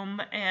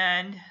room,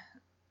 and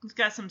he's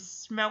got some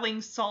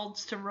smelling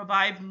salts to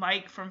revive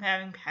Mike from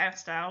having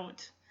passed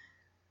out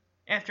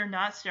after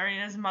not staring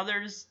at his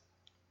mother's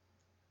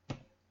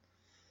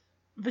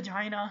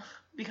vagina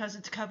because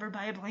it's covered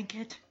by a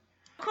blanket.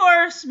 Of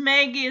course,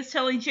 Maggie is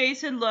telling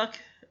Jason, look,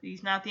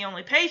 he's not the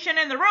only patient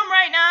in the room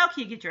right now.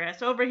 Can you get your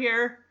ass over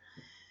here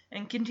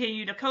and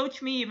continue to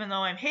coach me even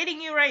though I'm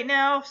hating you right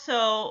now?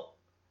 So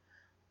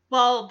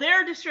while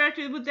they're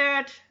distracted with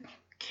that,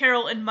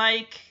 Carol and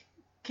Mike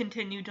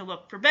continue to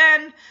look for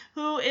Ben,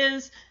 who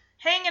is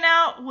hanging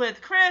out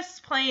with Chris,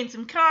 playing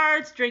some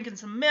cards, drinking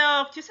some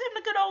milk, just having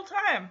a good old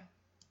time.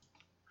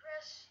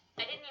 Chris,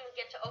 I didn't even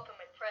get to open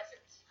my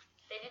presents.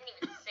 They didn't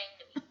even sing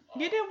to me.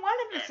 You didn't want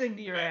him to sing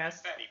to your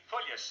ass. Benny, pull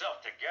yourself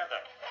together.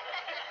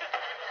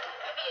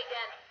 Maybe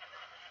again.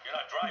 You're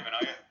not driving,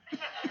 are you?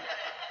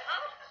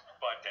 Huh?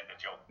 Bartender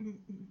joke.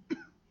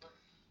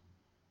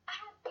 I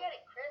don't get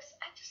it, Chris.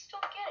 I just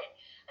don't get it.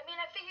 I mean,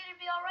 I figured it'd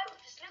be all right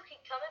with this new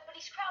kid coming, but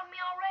he's crowding me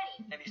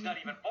already. And he's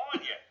not even born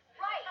yet.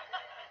 Right.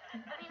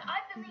 I mean,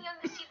 I've been the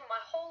youngest Seaver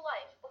my whole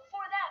life.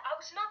 Before that, I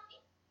was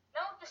nothing.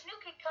 Now with this new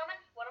kid coming,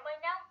 what am I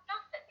now?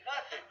 Nothing.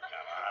 Nothing. Come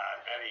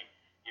on, Benny.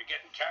 You're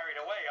getting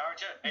carried away, aren't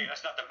you? Hey,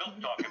 that's not the milk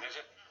talking, is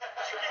it?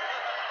 You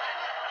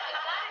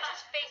gotta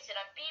just face it,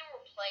 I'm being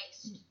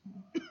replaced.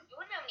 You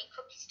wouldn't have any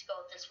cookies to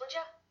go with this, would ya?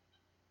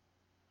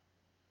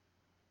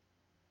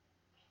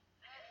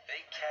 If they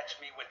catch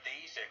me with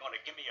these, they're going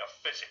to give me a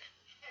physic.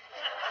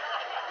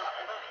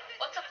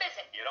 What's a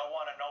physic? You don't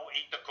want to know,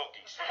 eat the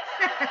cookies.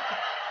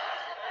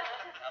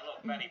 Now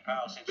look, Benny,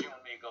 pal, since you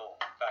and me go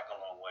back a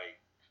long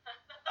way,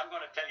 I'm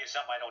going to tell you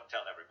something I don't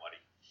tell everybody.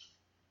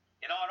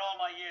 You know, in all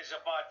my years as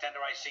a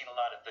bartender, I've seen a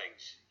lot of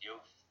things.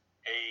 Youth,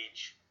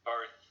 age,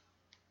 birth,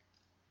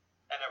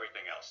 and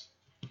everything else.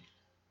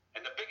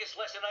 And the biggest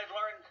lesson I've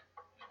learned,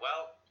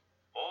 well,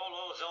 all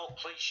those old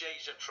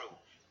cliches are true.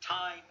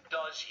 Time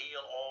does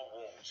heal all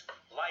wounds.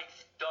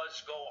 Life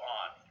does go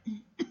on.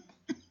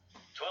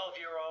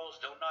 12-year-olds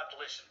do not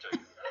listen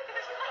to you.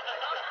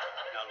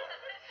 Now look,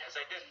 as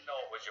I didn't know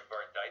it was your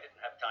birthday, I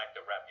didn't have time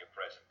to wrap your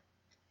present.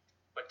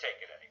 But take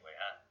it anyway,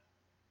 huh?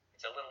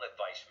 It's a little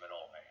advice from an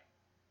old man.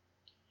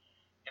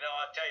 You know,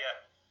 I'll tell you,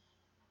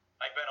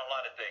 I've been a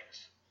lot of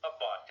things. A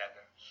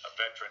bartender, a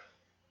veteran,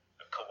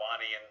 a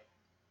Kiwanian,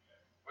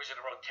 or is it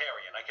a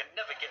Rotarian? I can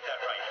never get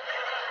that right.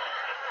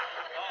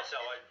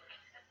 Also,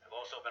 I've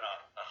also been a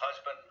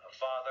husband, a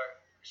father,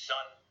 a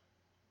son.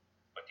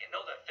 But you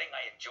know the thing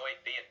I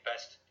enjoyed being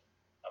best?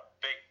 A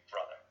big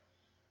brother.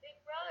 Big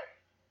brother.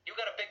 You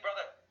got a big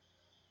brother?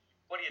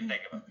 What do you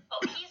think of him? Oh,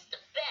 he's the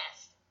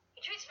best.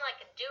 He treats me like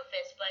a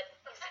doofus, but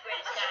he's the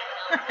greatest guy I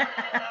know.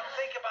 Now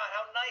think about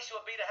how nice it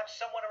would be to have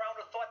someone around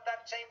who thought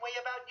that same way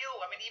about you.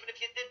 I mean, even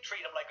if you did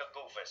treat him like a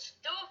goofus.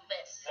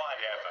 Doofus.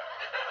 Whatever.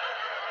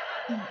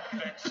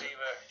 Ben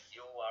Seaver,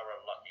 you are a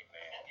lucky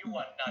man. You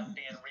are not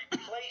being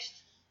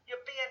replaced. You're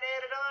being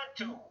added on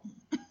to.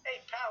 Hey,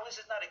 pal, this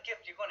is not a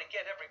gift you're going to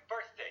get every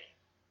birthday.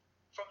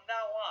 From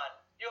now on,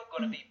 you're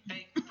going to be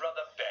Big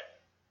Brother Ben.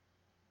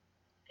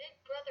 Big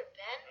brother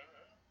Ben?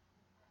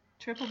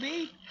 Triple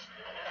B.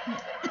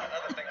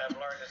 Another thing I've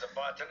learned as a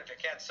bartender, if you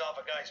can't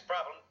solve a guy's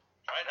problem,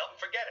 try and help him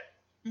forget it.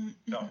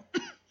 So,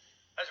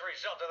 as a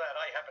result of that,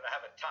 I happen to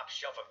have a top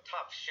shelf of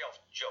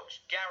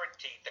jokes,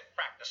 guaranteed to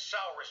crack the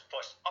sourest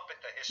puss up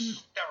into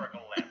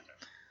hysterical laughter.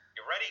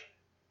 You ready?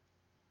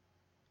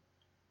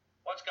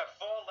 What's got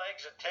 4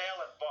 legs, a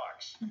tail, and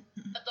barks?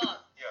 A dog.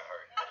 You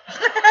heard.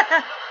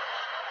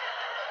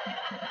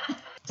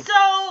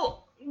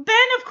 So,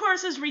 Ben, of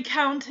course, is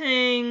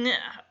recounting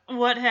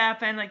what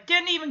happened. Like,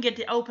 didn't even get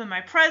to open my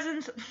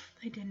presents.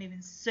 They didn't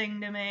even sing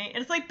to me.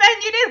 And it's like,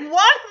 Ben, you didn't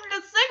want them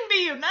to sing to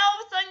you. Now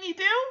all of a sudden you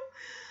do?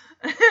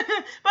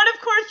 But,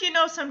 of course, you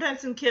know,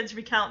 sometimes when kids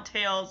recount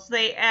tales,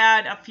 they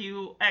add a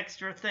few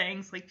extra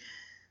things. Like,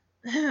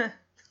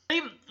 they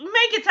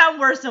make it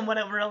sound worse than what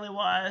it really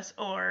was.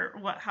 Or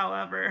what,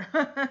 however.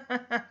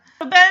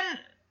 Ben,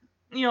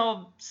 you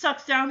know,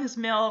 sucks down his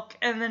milk,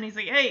 and then he's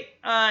like, hey,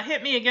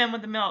 hit me again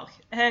with the milk.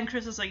 And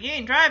Chris is like, you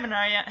ain't driving,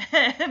 are you?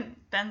 And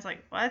Ben's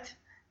like, what?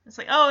 It's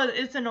like, oh,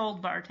 it's an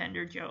old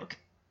bartender joke.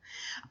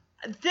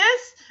 Ben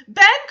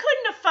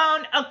couldn't have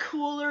found a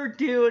cooler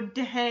dude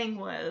to hang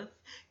with.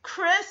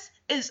 Chris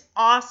is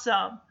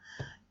awesome.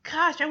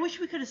 Gosh, I wish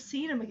we could have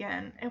seen him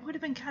again. It would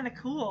have been kind of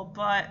cool,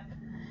 but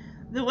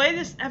the way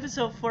this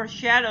episode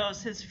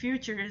foreshadows his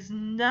future is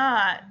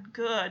not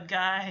good,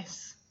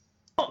 guys.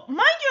 Mind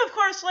you, of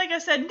course, like I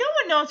said, no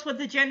one knows what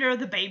the gender of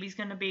the baby's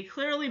going to be.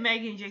 Clearly,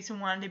 Maggie and Jason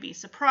wanted to be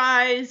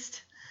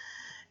surprised.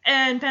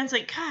 And Ben's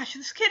like, gosh,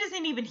 this kid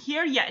isn't even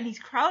here yet, and he's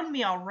crowding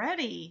me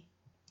already.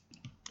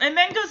 And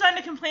Ben goes on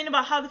to complain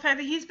about how the fact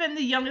that he's been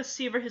the youngest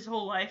Seaver his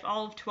whole life,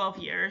 all of 12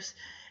 years.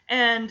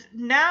 And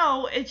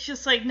now it's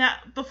just like,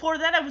 before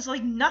that I was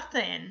like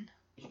nothing.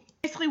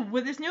 Basically,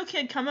 with this new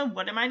kid coming,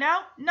 what am I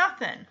now?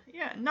 Nothing.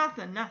 Yeah,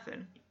 nothing.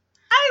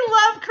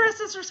 I love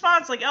Chris's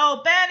response, like,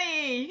 oh,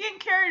 Benny, you're getting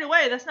carried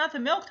away. That's not the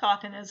milk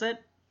talking, is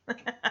it?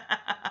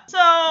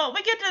 So,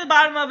 we get to the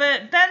bottom of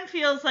it. Ben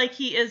feels like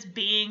he is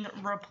being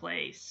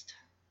replaced.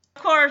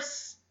 Of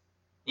course,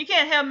 you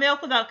can't have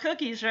milk without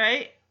cookies,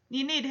 right?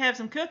 You need to have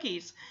some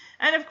cookies.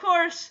 And of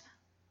course,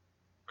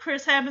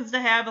 Chris happens to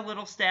have a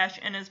little stash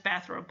in his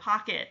bathrobe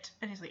pocket.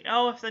 And he's like,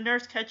 oh, if the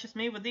nurse catches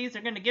me with these,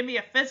 they're going to give me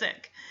a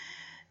physic.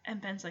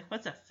 And Ben's like,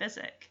 what's a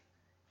physic?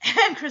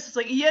 And Chris is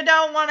like, you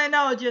don't want to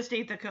know, just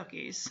eat the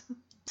cookies.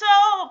 So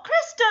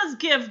Chris does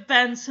give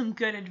Ben some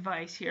good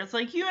advice here. It's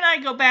like, you and I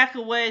go back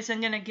a ways, I'm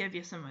going to give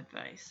you some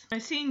advice.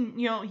 I've seen,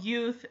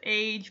 youth,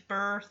 age,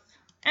 birth,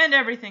 and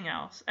everything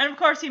else. And of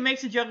course he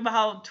makes a joke about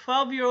how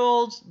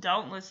 12-year-olds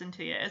don't listen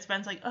to you. As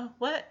Ben's like, oh,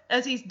 what?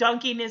 As he's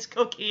dunking his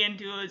cookie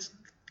into his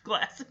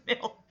glass of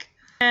milk.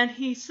 And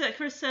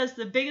Chris says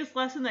the biggest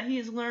lesson that he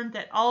has learned,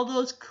 that all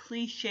those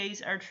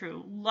cliches are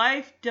true.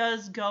 Life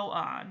does go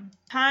on.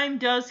 Time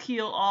does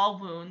heal all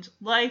wounds.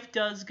 Life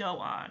does go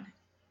on.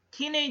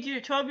 Teenager,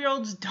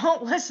 12-year-olds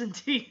don't listen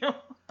to you.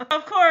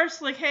 Of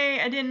course, like,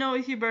 hey, I didn't know it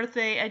was your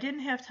birthday. I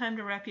didn't have time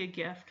to wrap you a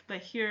gift,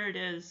 but here it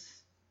is.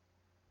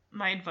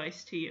 My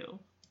advice to you.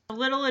 A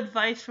little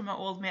advice from an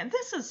old man.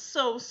 This is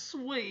so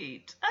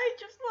sweet. I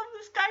just love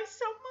this guy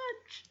so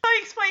much. So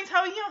he explains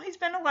how, he's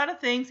been a lot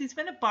of things. He's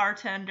been a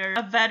bartender,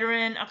 a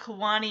veteran, a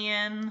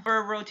Kiwanian, or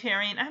a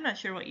Rotarian. I'm not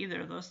sure what either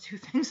of those two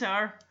things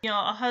are.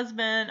 A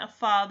husband, a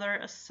father,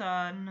 a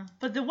son.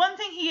 But the one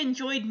thing he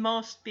enjoyed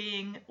most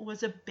being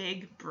was a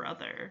big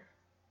brother.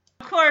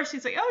 Of course,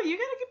 he's like, oh, you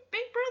got a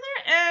big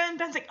brother? And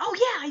Ben's like, oh,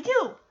 yeah, I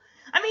do.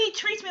 I mean, he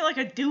treats me like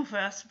a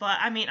doofus, but,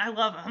 I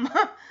love him.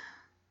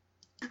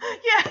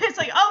 Yeah, it's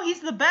like, oh, he's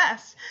the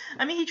best.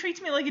 I mean, he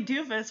treats me like a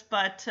doofus,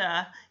 but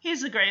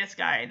he's the greatest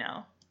guy I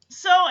know.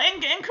 So,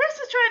 and Chris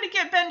is trying to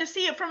get Ben to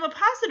see it from a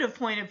positive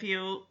point of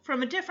view,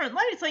 from a different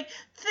light. It's like,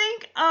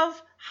 think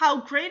of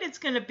how great it's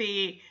going to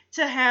be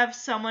to have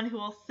someone who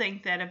will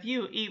think that of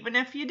you, even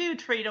if you do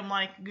treat him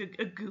like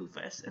a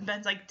goofus. And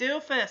Ben's like,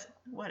 doofus,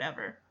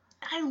 whatever.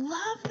 I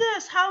love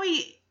this, how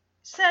he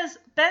says,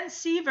 Ben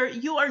Seaver,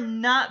 you are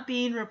not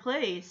being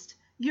replaced.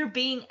 You're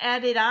being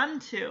added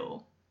on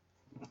to.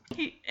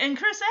 And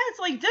Chris adds,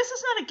 like, this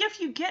is not a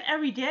gift you get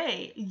every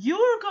day.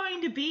 You're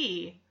going to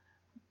be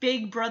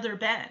Big Brother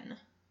Ben.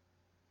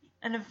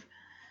 And of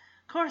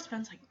course,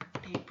 Ben's like,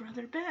 Big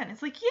Brother Ben.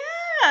 It's like,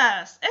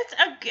 yes,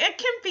 it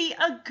can be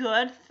a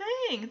good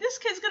thing. This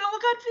kid's going to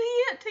look up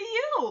to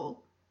you.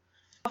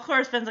 Of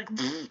course, Ben's like,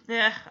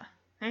 yeah,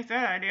 ain't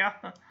that idea.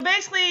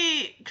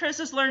 Basically, Chris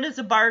has learned as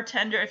a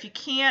bartender, if you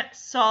can't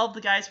solve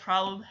the guy's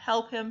problem,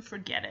 help him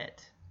forget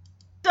it.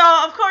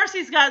 So, of course,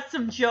 he's got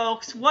some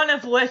jokes, one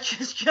of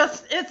which is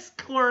just, it's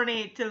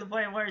corny to the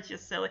point where it's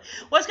just silly.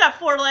 What's got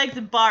 4 legs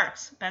and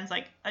barks? Ben's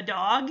like, a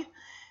dog?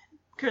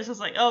 Chris is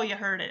like, oh, you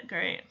heard it.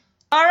 Great.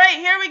 All right,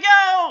 here we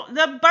go.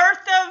 The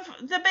birth of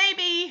the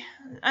baby.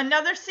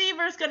 Another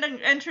Seaver's going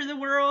to enter the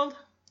world.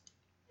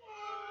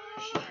 Oh,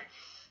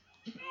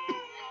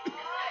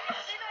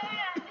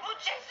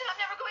 Jason, I'm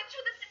never going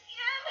through this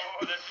again.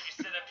 Oh, that's what you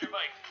said after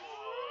Mike.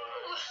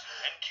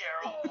 And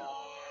Carol.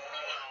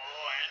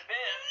 And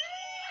Ben.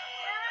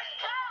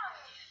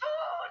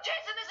 Oh,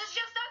 Jason, this is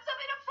just not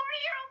something a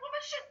 40-year-old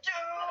woman should do.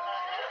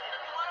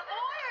 You want a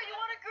boy or you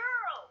want a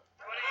girl?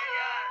 What do you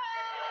got?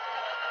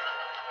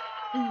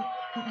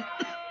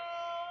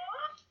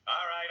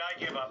 All right, I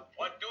give up.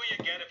 What do you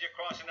get if you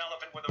cross an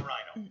elephant with a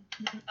rhino?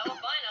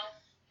 Albino.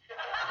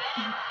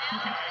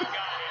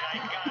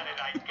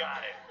 I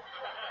got it.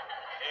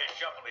 Here,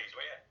 shuffle these,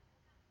 will you?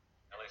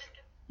 Now listen,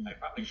 I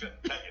probably shouldn't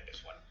tell you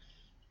this one,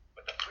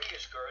 but the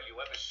prettiest girl you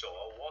ever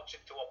saw walks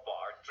into a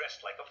bar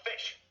dressed like a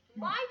fish.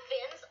 My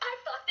fins? I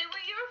thought they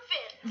were your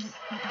fins.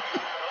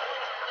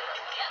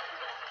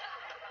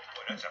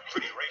 Well, that's a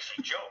pretty racy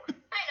joke.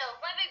 I know.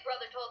 My big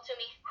brother told to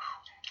me.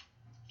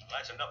 Well,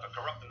 that's enough of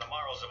corrupting the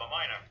morals of a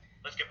minor.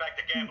 Let's get back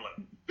to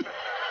gambling. All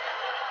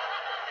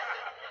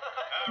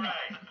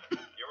right.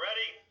 You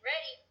ready?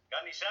 Ready.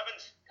 Got any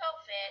sevens? Go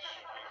fish.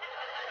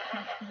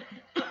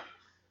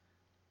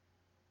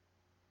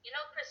 You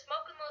know, Chris,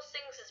 smoking those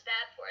things is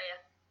bad for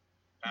you.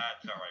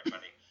 That's all right,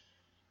 buddy.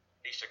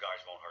 These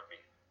cigars won't hurt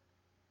me.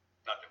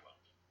 Nothing will.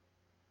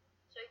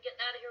 So you're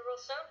getting out of here real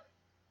soon?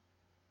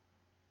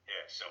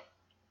 Yeah, soon.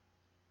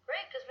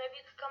 Great, because maybe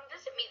you could come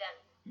visit me then.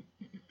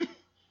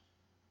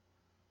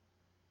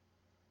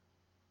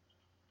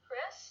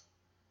 Chris?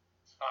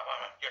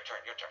 Your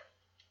turn.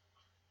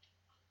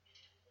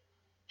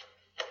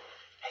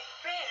 Hey,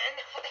 Ben,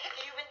 what the heck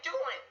have you been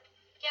doing?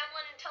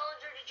 Gambling and telling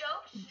dirty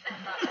jokes?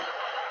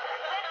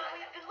 Benny,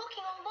 we've been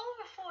looking all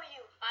over for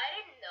you. I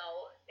didn't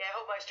know. Yeah, I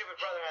hope my stupid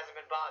brother hasn't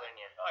been bothering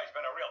you. Oh, he's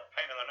been a real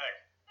pain in the neck.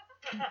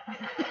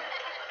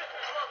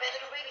 Come on, Ben, the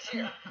new baby's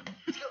here.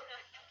 Let's go.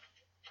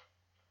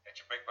 That's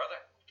your big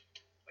brother?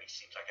 Well, he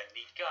seems like a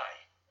neat guy.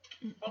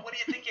 Well, what do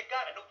you think you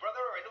got, a new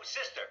brother or a new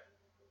sister?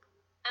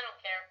 I don't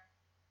care.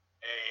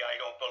 Hey, I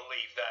don't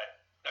believe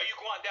that. Now you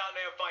go on down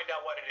there and find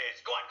out what it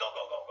is. Go on, go.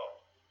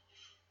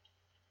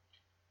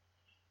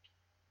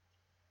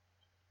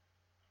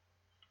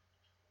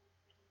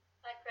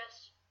 Bye,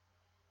 Chris.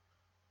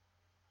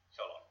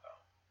 So long, pal.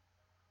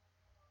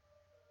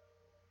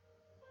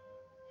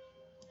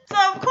 So,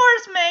 of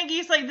course,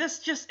 Maggie's like, this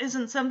just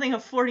isn't something a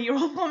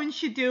 40-year-old woman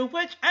should do,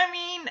 which, I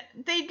mean,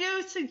 they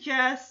do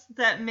suggest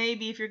that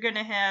maybe if you're going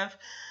to have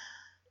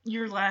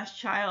your last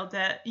child,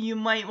 that you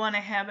might want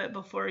to have it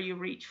before you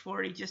reach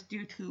 40 just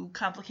due to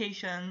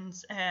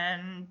complications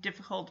and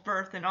difficult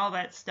birth and all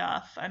that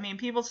stuff. I mean,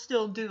 people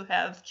still do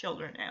have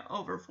children at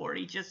over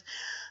 40, just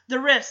the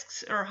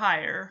risks are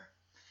higher.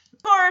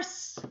 Of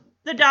course,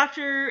 the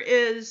doctor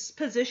is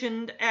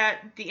positioned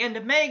at the end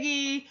of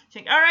Maggie,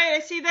 saying, all right, I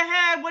see the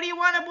head, what do you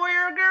want, a boy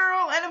or a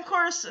girl? And of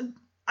course,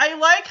 I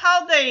like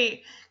how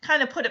they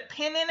kind of put a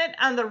pin in it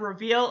on the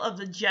reveal of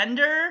the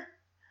gender.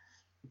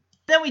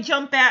 Then we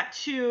jump back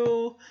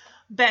to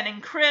Ben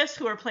and Chris,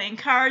 who are playing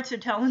cards, they're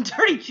telling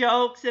dirty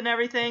jokes and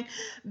everything.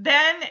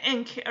 Ben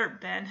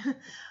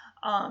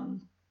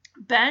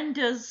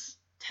does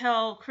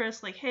tell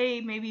Chris, like,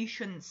 hey, maybe you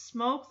shouldn't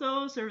smoke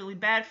those, they're really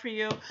bad for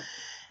you.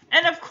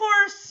 And of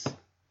course,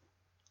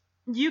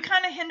 you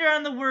kind of hinder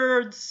on the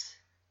words,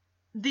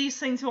 these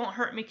things won't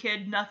hurt me,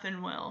 kid,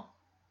 nothing will.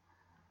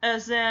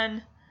 As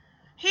in,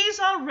 he's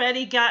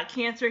already got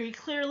cancer, he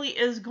clearly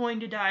is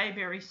going to die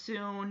very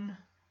soon.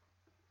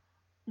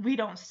 We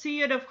don't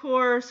see it, of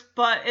course,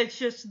 but it's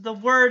just the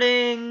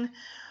wording,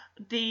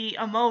 the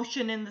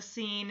emotion in the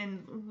scene,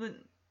 and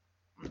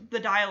the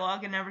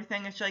dialogue and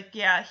everything. It's like,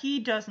 yeah, he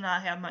does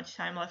not have much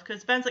time left.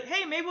 Because Ben's like,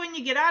 hey, maybe when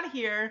you get out of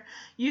here,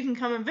 you can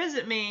come and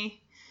visit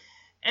me.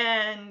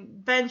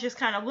 And Ben just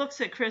kind of looks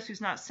at Chris, who's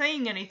not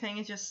saying anything.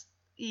 It's just,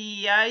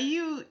 yeah,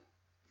 you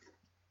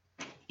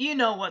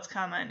know what's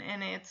coming,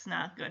 and it's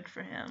not good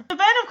for him. So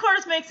Ben, of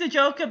course, makes a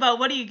joke about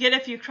what do you get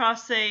if you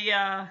cross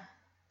a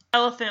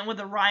elephant with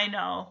a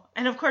rhino.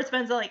 And of course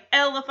Ben's like,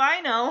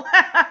 Elephino.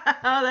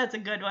 Oh, that's a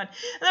good one.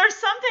 There's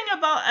something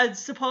about a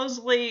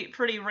supposedly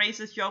pretty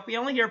racist joke. We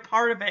only hear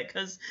part of it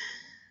because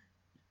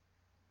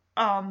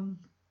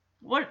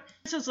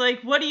this is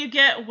like, what do you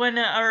get when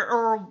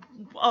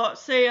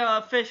say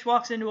a fish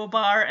walks into a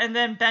bar, and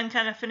then Ben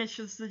kind of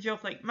finishes the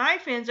joke like, my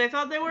fins, I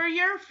thought they were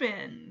your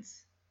fins.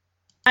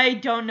 I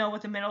don't know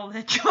what the middle of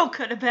that joke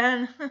could have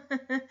been.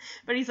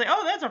 But he's like,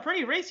 oh, that's a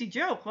pretty racy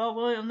joke. Well,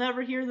 we'll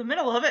never hear the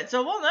middle of it,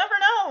 so we'll never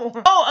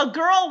know. Oh, a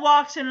girl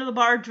walks into the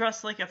bar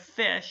dressed like a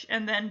fish,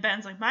 and then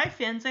Ben's like, my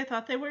fins, I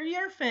thought they were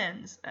your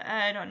fins.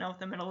 I don't know what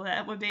the middle of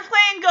that would be.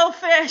 Playing Go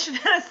Fish,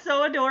 that is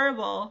so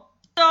adorable.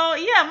 So,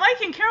 yeah,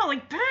 Mike and Carol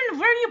like, Ben,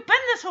 where have you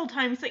been this whole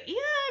time? He's like, yeah,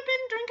 I've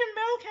been drinking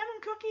milk,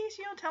 having cookies,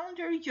 telling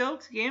dirty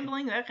jokes,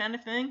 gambling, that kind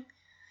of thing.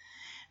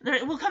 They're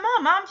like, well, come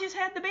on, Mom just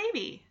had the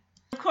baby.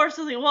 Of course,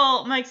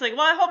 Mike's like,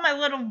 well, I hope my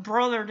little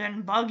brother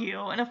didn't bug you.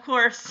 And of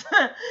course,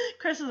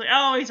 Chris is like,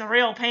 oh, he's a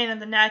real pain in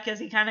the neck, as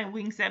he kind of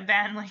winks at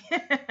Ben. Like,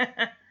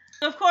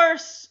 of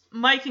course,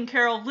 Mike and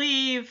Carol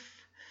leave,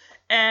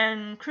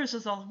 and Chris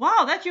is all,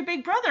 wow, that's your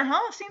big brother,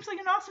 huh? Seems like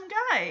an awesome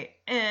guy.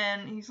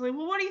 And he's like,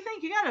 well, what do you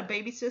think? You got a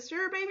baby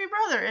sister or baby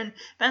brother? And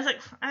Ben's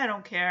like, I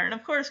don't care. And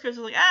of course, Chris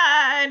is like,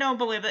 I don't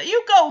believe it.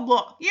 You go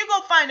look. You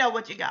go find out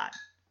what you got.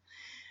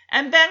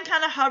 And Ben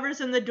kind of hovers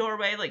in the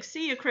doorway, like,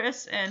 see you,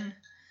 Chris. And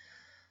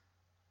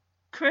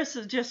Chris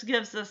just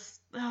gives this,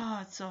 oh,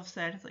 it's so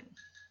sad. It's like,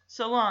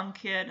 so long,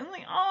 kid. I'm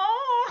like,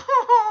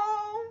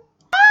 oh,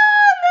 look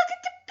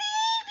at the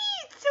baby.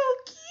 It's so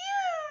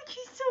cute.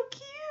 She's so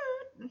cute.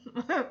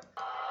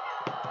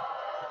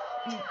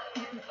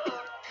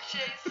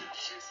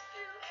 She's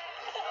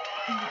beautiful.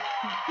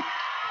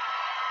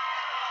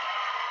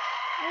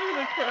 Look at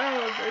the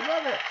crowd. They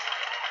love it.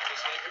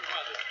 Just like your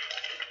mother.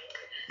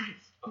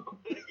 Oh,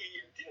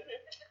 you did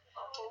it.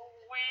 Oh,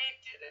 we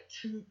did it.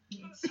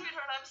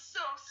 Sweetheart, I'm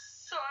so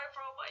sorry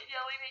for all my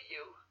yelling at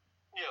you.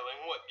 Yelling?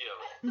 What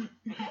yelling?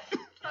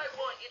 I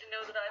want you to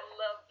know that I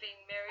love being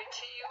married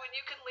to you, and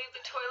you can leave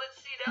the toilet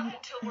seat out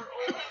until we're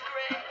old and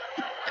gray.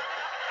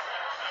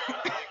 I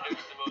think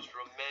it's the most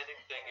romantic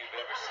thing you've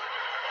ever seen.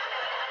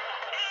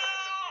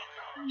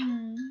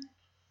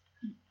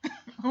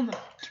 On the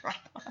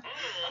tripod.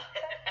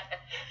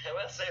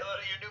 Well, say hello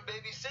to your new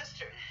baby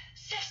sister.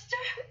 Sister?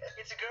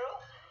 It's a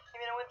girl? You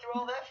mean I went through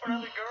all that for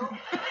another girl?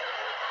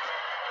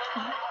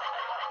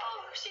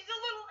 Oh, she's a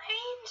little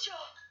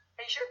angel.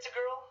 Are you sure it's a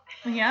girl?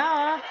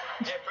 Yeah.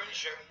 Yeah, pretty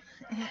sure.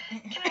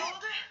 Can I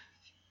hold her?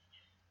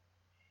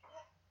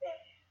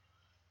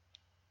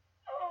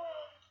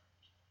 Oh,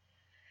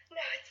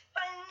 now it's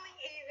finally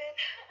even.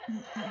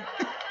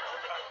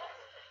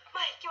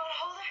 Mike, you want to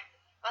hold her?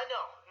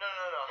 No.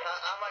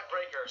 I might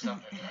break her or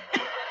something.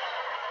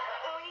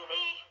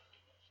 Weenie.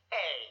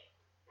 Hey.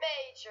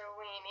 Major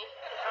weenie.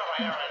 All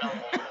right, I'll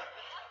hold her.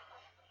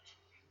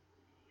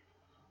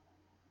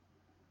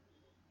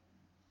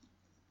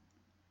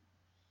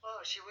 Oh,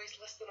 she weighs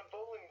less than a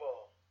bowling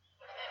ball.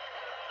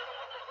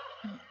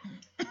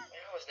 I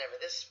was never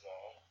this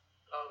small.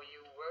 Oh,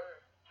 you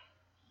were.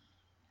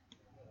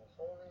 A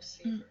whole new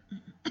Seaver.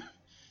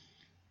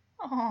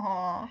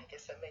 Aww. I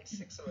guess that makes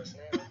 6 of us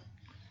now.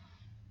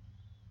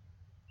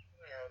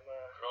 I'm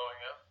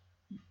growing up.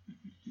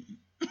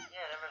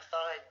 Yeah, I never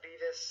thought I'd be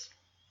this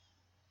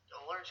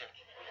allergic.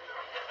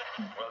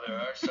 Well, there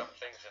are some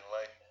things in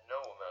life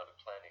no amount of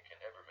planning can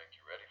ever make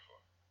you ready for.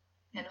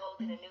 And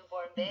holding a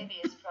newborn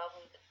baby is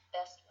probably the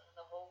best one in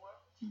the whole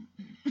world.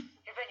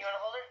 Here, Ben, you want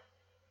to hold her?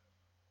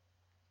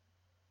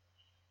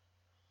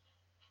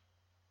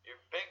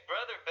 Your big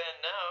brother, Ben,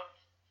 now.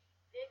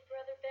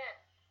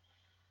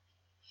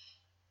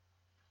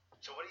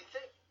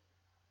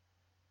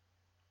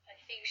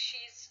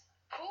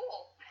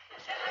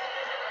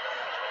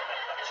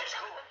 She's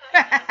cool.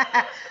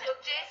 Look,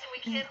 Jason, we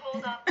can't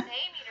hold off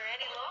naming her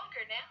any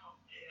longer now.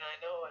 Yeah, I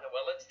know.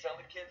 Well, let's tell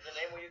the kids the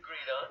name we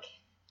agreed on.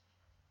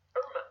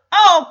 Irma.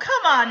 Oh,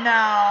 come on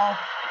now.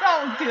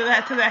 Don't do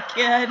that to that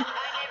kid. I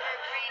never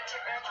agreed to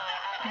Irma.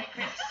 I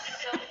agreed to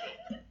Sophie.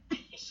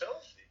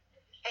 Sophie?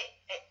 Hey,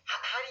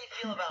 how do you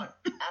feel about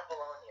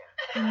Apollonia?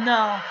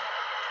 No.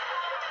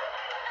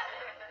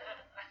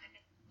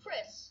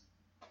 Chris.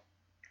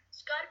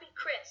 It's gotta be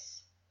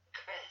Chris.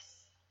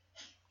 Chris.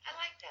 I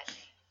like that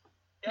name.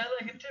 Yeah, I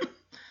like it too.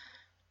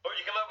 Where'd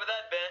you come up with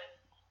that, Ben?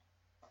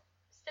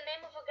 It's the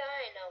name of a guy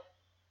I know.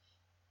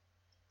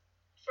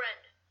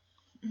 Friend.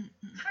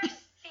 Chris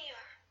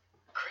Seaver.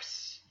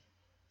 Chris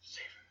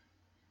Seaver.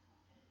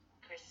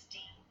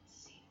 Christine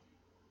Seaver.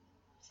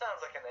 Sounds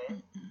like a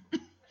name.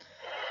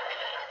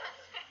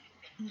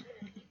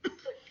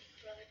 Could be,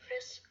 brother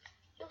Chris.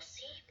 You'll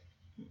see.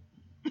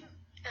 I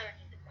don't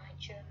even mind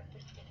sharing my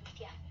birthday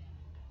with ya.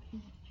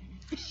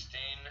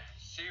 Christine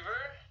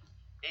Seaver,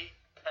 8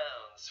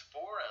 pounds,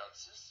 4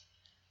 ounces,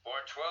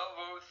 born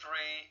 12:03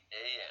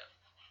 a.m.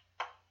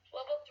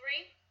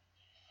 12:03?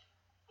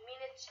 You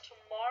mean it's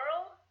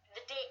tomorrow? The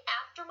day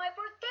after my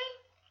birthday?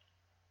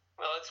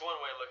 Well, that's one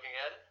way of looking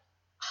at it.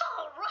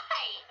 All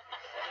right.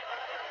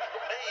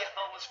 Hey, I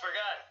almost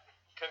forgot.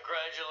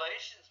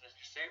 Congratulations,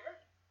 Mr. Seaver.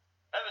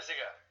 Have a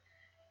cigar.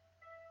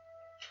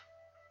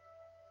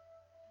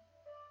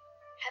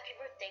 Happy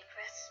birthday,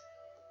 Chris.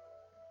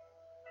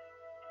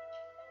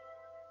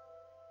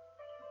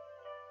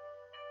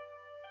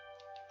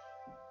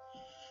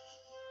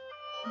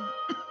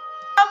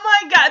 Oh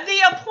my god, the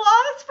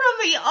applause from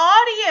the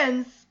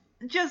audience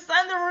just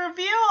on the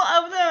reveal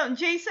of the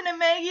Jason and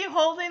Maggie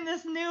holding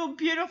this new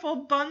beautiful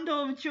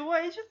bundle of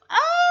joy. Just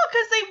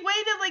because they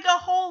waited like a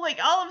whole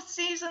all of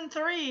season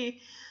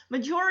 3.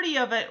 Majority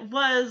of it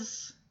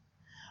was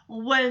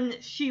when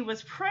she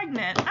was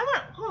pregnant.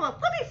 Hold on,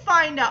 let me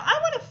find out. I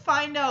want to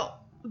find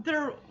out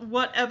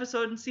what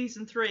episode in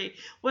season 3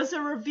 was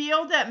the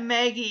reveal that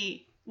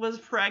Maggie was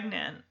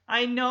pregnant.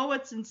 I know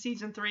it's in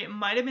season 3. It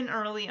might have been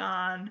early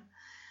on.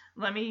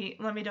 Let me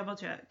double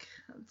check.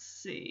 Let's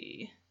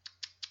see.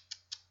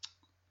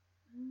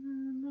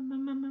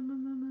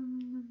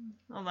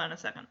 Hold on a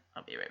second.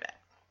 I'll be right back.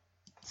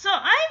 So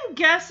I'm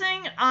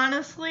guessing,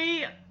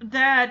 honestly,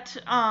 that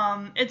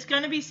it's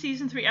going to be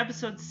season 3,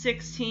 episode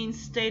 16,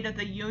 State of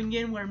the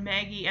Union, where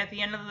Maggie, at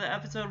the end of the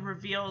episode,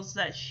 reveals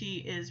that she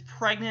is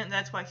pregnant.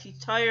 That's why she's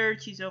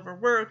tired. She's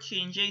overworked.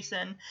 She and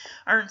Jason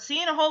aren't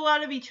seeing a whole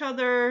lot of each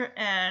other,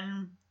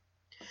 and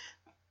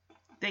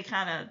they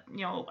kind of,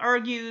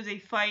 argue, they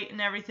fight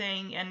and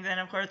everything. And then,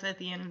 of course, at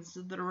the end is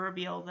the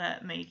reveal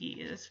that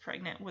Maggie is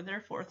pregnant with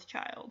her 4th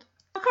child.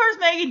 Of course,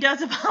 Maggie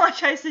does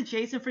apologize to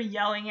Jason for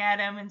yelling at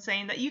him and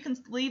saying that you can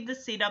leave the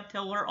seat up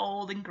till we're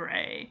old and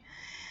gray.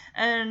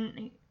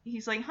 And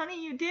he's like,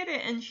 honey, you did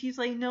it. And she's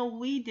like, no,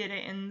 we did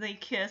it. And they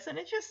kiss. And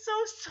it's just so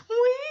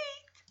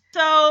sweet.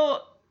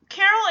 So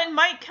Carol and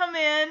Mike come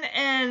in,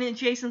 and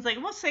Jason's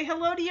like, well, say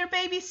hello to your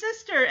baby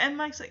sister. And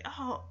Mike's like,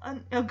 oh,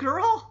 a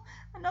girl?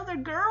 Another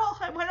girl?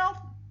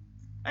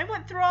 I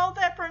went through all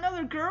that for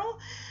another girl?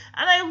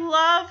 And I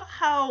love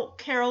how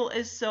Carol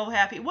is so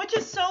happy, which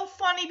is so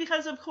funny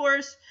because, of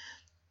course,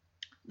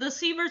 the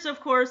Seavers, of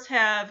course,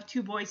 have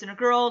 2 boys and a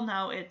girl.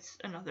 Now it's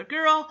another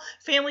girl.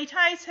 Family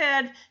Ties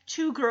had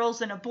 2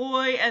 girls and a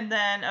boy. And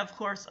then, of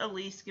course,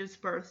 Elise gives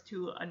birth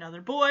to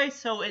another boy.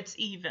 So it's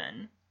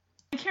even.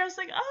 And Carol's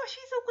like, oh,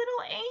 she's a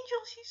little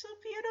angel. She's so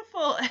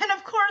beautiful. And,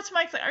 of course,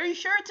 Mike's like, are you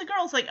sure it's a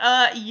girl? It's like,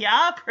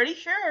 yeah, pretty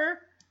sure.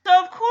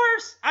 So, of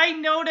course, I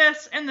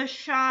notice in the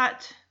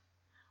shot,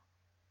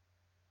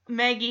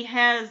 Maggie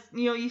has,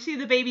 you see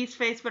the baby's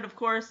face, but of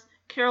course,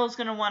 Carol's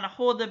going to want to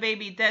hold the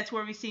baby. That's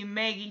where we see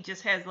Maggie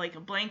just has like a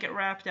blanket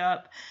wrapped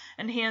up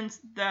and hands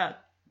the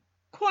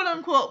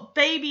quote-unquote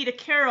baby to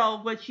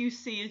Carol, which you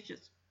see is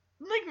just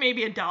like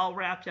maybe a doll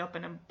wrapped up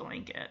in a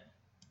blanket.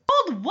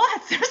 Hold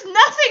what? There's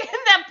nothing in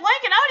that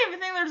blanket. I don't even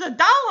think there's a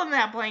doll in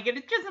that blanket.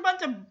 It's just a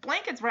bunch of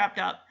blankets wrapped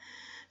up.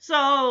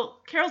 So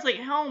Carol's like,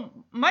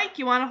 Mike,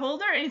 you want to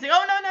hold her? And he's like,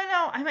 oh,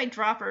 no, I might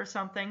drop her or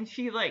something.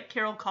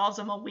 Carol calls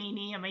him a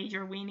weenie, a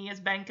major weenie, as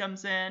Ben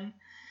comes in.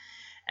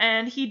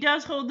 And he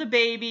does hold the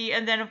baby.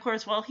 And then, of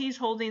course, while he's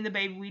holding the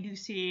baby, we do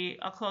see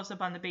a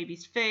close-up on the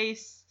baby's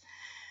face.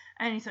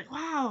 And he's like,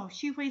 wow,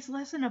 she weighs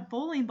less than a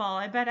bowling ball.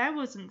 I bet I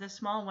wasn't this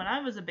small when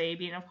I was a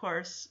baby. And, of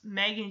course,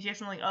 Maggie and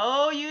Jason are like,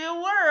 oh,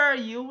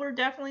 you were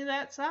definitely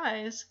that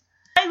size.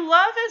 I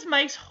love as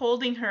Mike's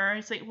holding her.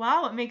 He's like,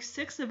 wow, it makes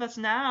 6 of us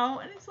now.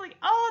 And it's like,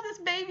 oh, this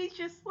baby's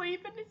just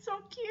sleeping. It's so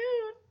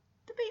cute.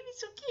 The baby's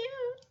so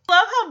cute. I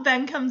love how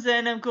Ben comes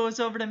in and goes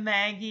over to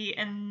Maggie.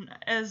 And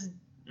as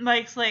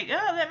Mike's like,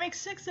 oh, that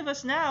makes 6 of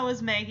us now,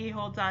 as Maggie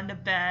holds on to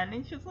Ben.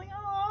 And she's like,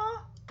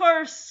 aw. Of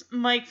course,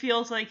 Mike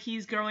feels like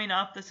he's growing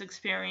up this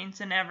experience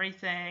and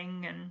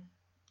everything. And,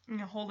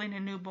 holding a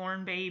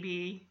newborn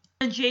baby.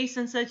 And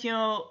Jason says,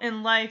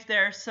 in life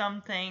there are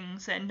some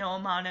things that no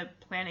amount of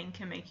planning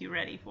can make you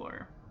ready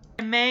for.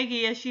 And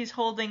Maggie, as she's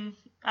holding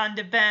on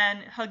to Ben,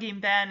 hugging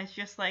Ben, is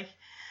just like,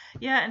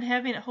 Yeah,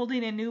 and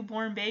holding a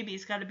newborn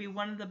baby's got to be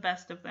one of the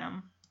best of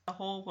them, the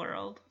whole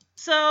world.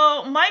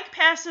 So Mike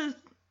passes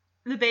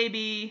the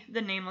baby,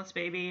 the nameless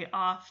baby,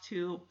 off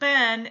to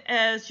Ben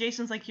as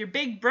Jason's like, your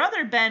big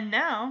brother Ben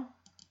now.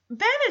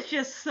 Ben is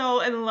just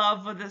so in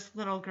love with this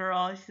little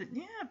girl. He said,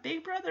 yeah,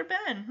 big brother Ben.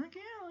 I'm like,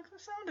 yeah, look at the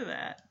sound of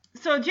that.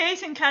 So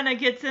Jason kind of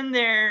gets in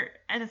there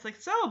and it's like,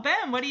 so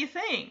Ben, what do you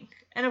think?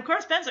 And of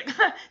course Ben's like,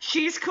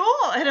 she's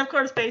cool. And of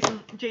course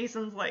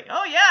Jason's like,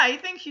 oh yeah, he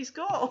thinks she's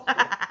cool.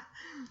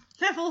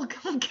 Simple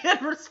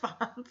good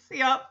response.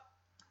 Yep.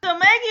 So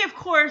Maggie, of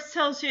course,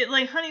 tells you,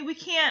 like, honey, we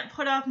can't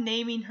put off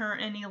naming her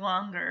any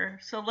longer.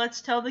 So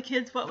let's tell the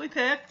kids what we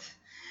picked.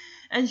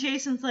 And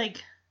Jason's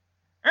like,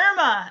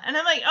 Irma. And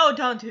I'm like, oh,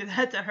 don't do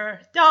that to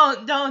her.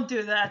 Don't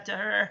do that to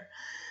her.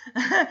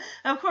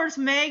 Of course,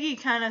 Maggie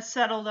kind of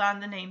settled on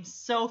the name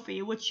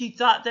Sophie, which she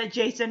thought that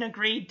Jason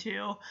agreed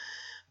to.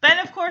 Ben,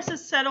 of course,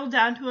 has settled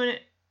down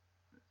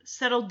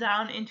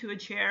into a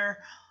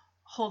chair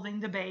holding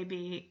the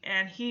baby.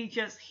 And he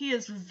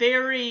is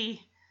very...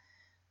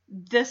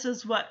 this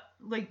is what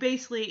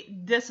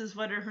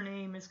her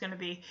name is going to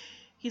be.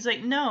 He's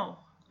like, no,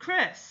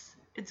 Chris.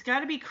 It's got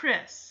to be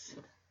Chris.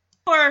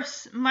 Of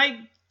course, Mike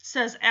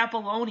says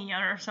Apollonia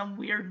or some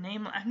weird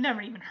name. I've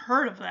never even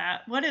heard of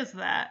that. What is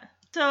that?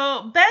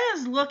 So Ben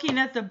is looking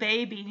at the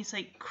baby and he's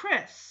like,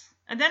 Chris.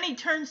 And then he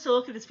turns to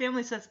look at his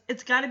family and says,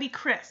 it's got to be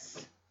Chris.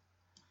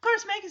 Of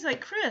course, Maggie's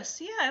like,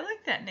 Chris. Yeah, I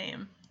like that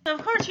name. So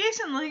of course,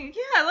 Jason like,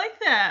 yeah, I like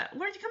that.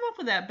 Where'd you come up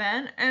with that,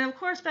 Ben? And of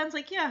course, Ben's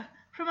like, yeah.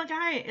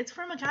 It's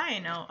from a guy I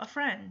know, a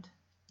friend.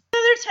 So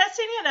they're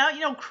testing it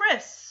out,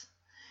 Chris.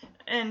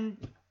 And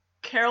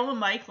Carol and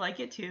Mike like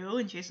it too,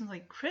 and Jason's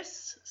like,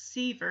 Chris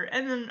Seaver.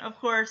 And then, of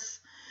course,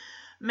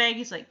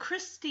 Maggie's like,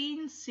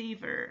 Christine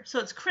Seaver. So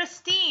it's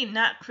Christine,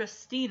 not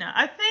Christina.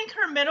 I think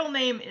her middle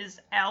name is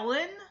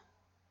Ellen.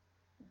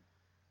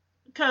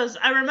 Because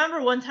I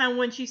remember one time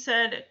when she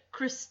said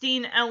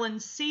Christine Ellen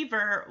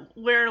Seaver,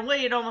 where in a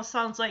way it almost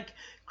sounds like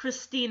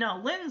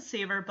Christina Lynn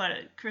Seaver, but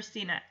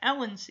Christina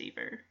Ellen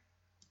Seaver.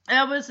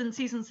 That was in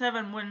season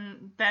 7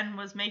 when Ben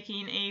was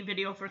making a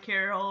video for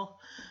Carol,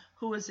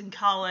 who was in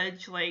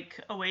college, like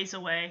a ways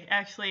away.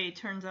 Actually, it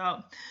turns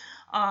out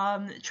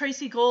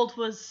Tracy Gold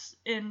was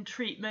in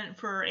treatment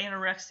for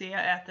anorexia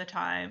at the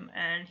time,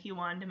 and he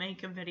wanted to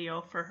make a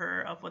video for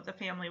her of what the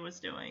family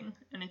was doing,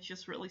 and it's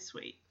just really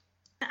sweet.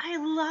 I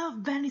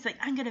love Ben. He's like,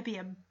 I'm going to be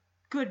a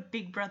good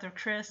big brother,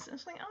 Chris. I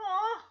was like,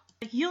 aw.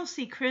 You'll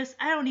see, Chris,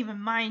 I don't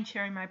even mind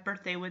sharing my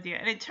birthday with you.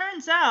 And it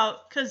turns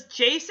out, because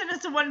Jason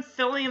is the one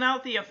filling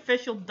out the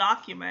official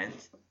document,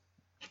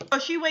 so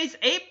she weighs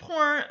 8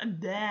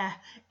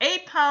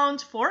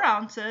 pounds, 4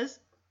 ounces,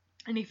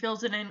 and he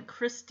fills it in.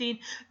 Christine.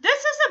 This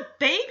is a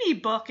baby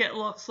book, it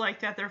looks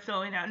like, that they're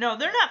filling out. No,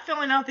 they're not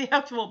filling out the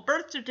actual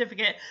birth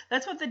certificate.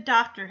 That's what the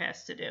doctor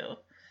has to do.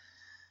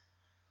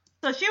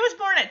 So she was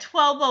born at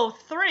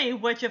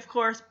 12:03, which, of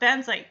course,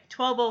 Ben's like,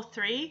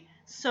 12:03?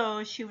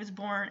 So she was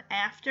born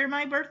after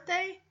my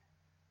birthday?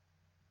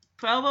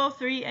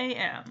 12:03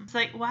 a.m. It's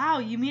like, wow,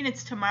 you mean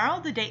it's tomorrow,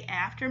 the day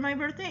after my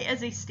birthday?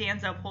 As he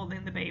stands up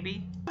holding the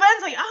baby.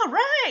 Ben's like, all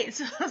right.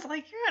 So I was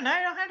like, yeah, now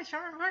I don't have to share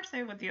my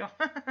birthday with you.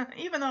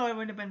 Even though I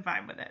would have been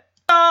fine with it.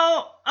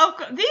 So,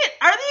 okay,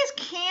 are these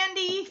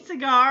candy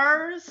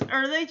cigars? Or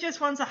are they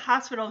just ones of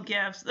hospital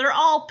gifts? They're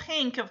all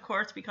pink, of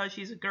course, because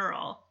she's a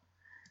girl.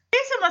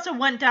 Jason must have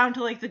went down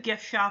to, like, the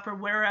gift shop or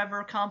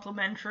wherever,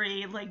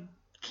 complimentary, like,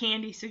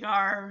 candy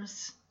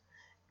cigars,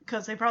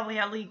 because they probably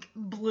had like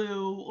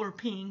blue or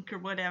pink or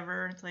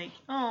whatever. It's like,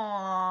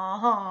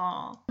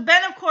 aww.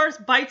 Ben, of course,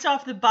 bites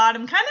off the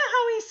bottom, kind of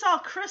how he saw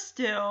Chris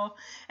do,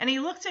 and he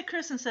looks at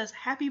Chris and says,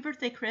 happy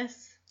birthday,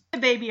 Chris. The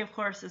baby, of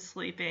course, is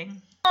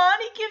sleeping. Aww,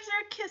 and he gives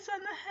her a kiss on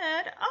the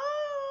head.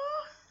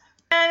 Aww.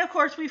 And, of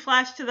course, we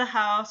flash to the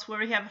house where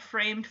we have a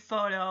framed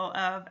photo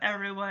of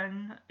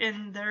everyone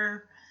in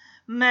their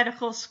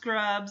medical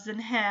scrubs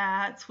and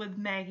hats with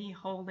Maggie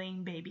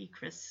holding baby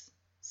Chris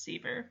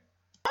Seaver.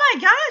 Oh my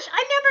gosh,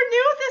 I never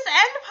knew this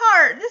end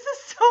part. This is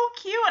so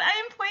cute.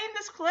 I am playing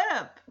this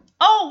clip.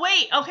 Oh,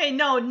 wait. Okay,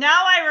 no,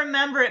 now I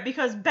remember it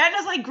because Ben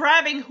is like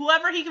grabbing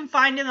whoever he can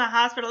find in the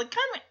hospital. Like,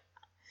 come with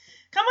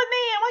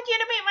me. I want you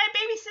to meet my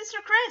baby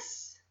sister,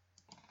 Chris.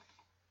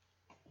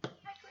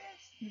 Hi,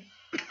 Chris.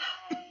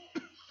 Hi.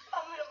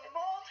 I'm going to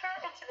mold her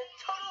into the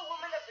total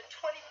woman of the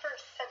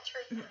 21st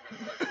century.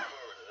 Looking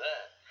forward to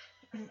that.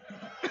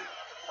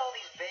 All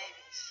these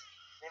babies.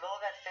 They've all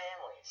got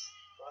families.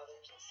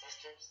 Brothers and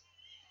sisters.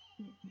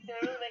 Yeah,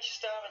 it really makes you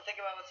stop and think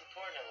about what's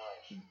important in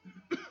life.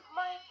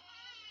 Mike,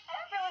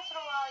 every once in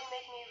a while you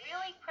make me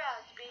really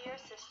proud to be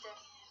your sister.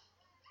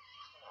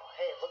 Oh,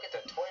 hey, look at the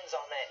twins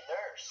on that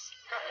nurse.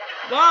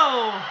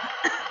 Whoa.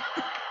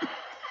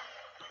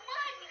 Come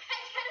on, you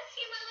guys gotta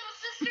see my little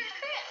sister,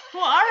 Chris.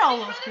 Who are all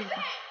those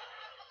people?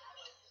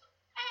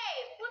 Hey,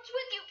 what's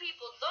with you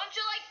people? Don't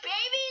you like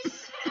babies?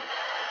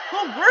 Who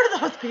were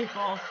those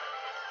people?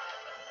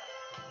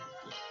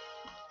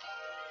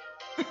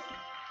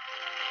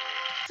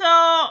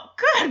 So,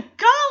 good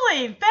God,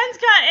 golly, Ben's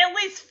got at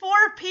least 4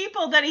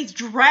 people that he's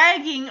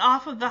dragging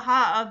off of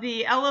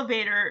the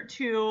elevator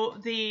to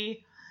the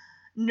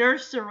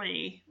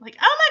nursery. Like,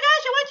 oh my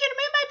gosh, I want you to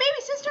meet my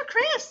baby sister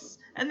Chris.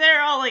 And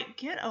they're all like,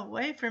 get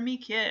away from me,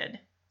 kid.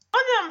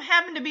 One of them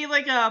happened to be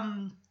like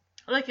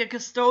a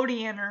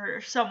custodian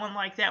or someone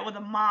like that with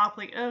a mop.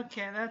 Like,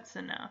 okay, that's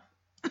enough.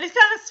 It's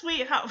kind of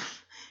sweet how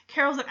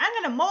Carol's like, I'm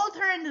going to mold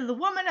her into the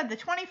woman of the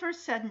 21st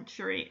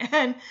century.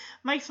 And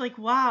Mike's like,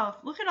 wow,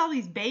 look at all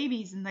these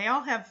babies. And they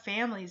all have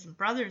families and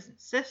brothers and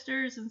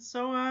sisters and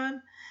so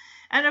on.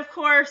 And of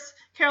course,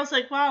 Carol's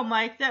like, wow,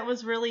 Mike, that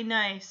was really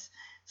nice.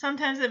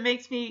 Sometimes it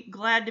makes me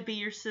glad to be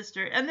your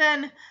sister. And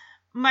then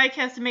Mike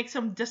has to make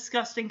some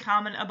disgusting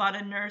comment about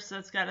a nurse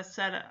that's got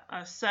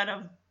a set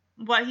of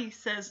what he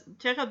says.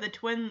 Check out the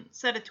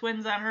set of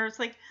twins on her. It's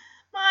like,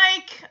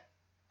 Mike,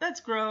 that's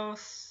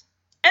gross.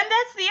 And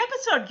that's the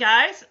episode,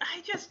 guys.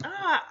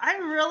 I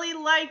really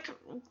like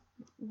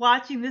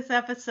watching this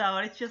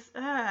episode. It's just,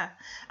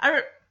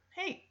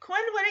 hey,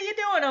 Quinn, what are you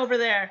doing over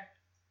there?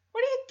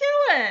 What are you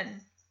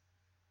doing?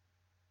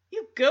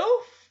 You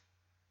goof?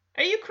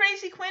 Are you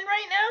crazy Quinn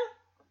right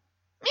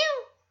now?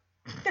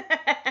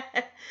 Meow.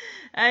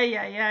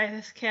 Ay,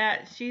 this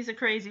cat, she's a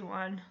crazy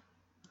one.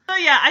 So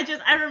yeah,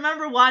 I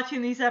remember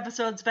watching these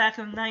episodes back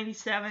in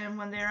 '97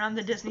 when they were on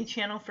the Disney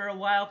Channel for a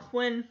while.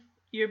 Quinn,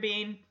 you're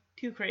being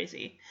too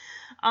crazy.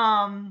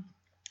 I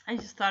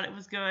just thought it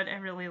was good. I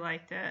really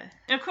liked it.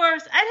 Of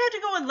course, I'd have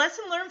to go with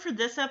lesson learned for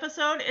this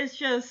episode. It's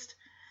just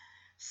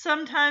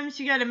sometimes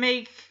you got to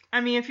make,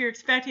 if you're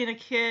expecting a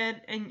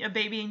kid and a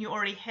baby and you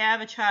already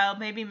have a child,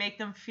 maybe make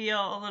them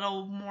feel a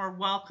little more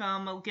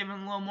welcome, or give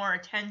them a little more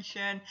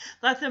attention.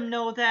 Let them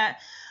know that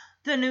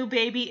the new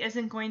baby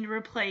isn't going to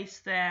replace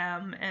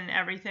them and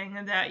everything,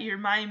 and that your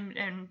mind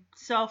and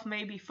self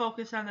may be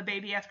focused on the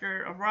baby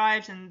after it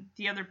arrives, and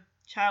the other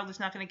child is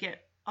not going to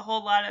get a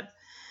whole lot of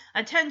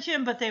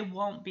attention, but they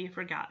won't be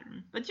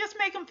forgotten. But just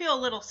make them feel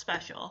a little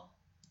special.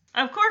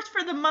 Of course,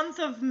 for the month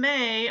of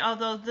May,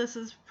 although this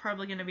is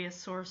probably going to be a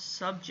sore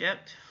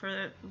subject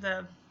for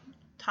the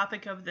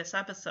topic of this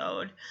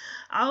episode,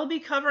 I'll be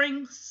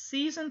covering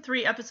Season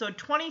 3, Episode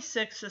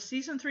 26, the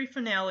Season 3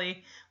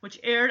 finale,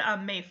 which aired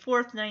on May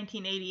 4th,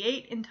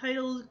 1988,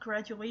 entitled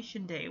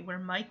Graduation Day, where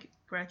Mike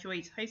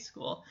graduates high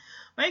school.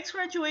 Mike's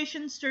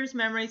graduation stirs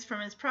memories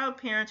from his proud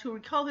parents who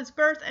recall his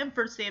birth and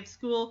first day of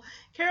school.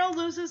 Carol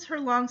loses her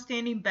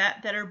long-standing bet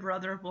that her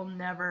brother will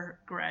never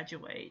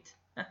graduate.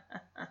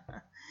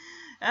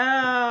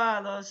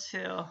 Those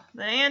two.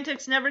 The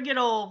antics never get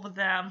old with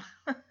them.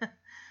 All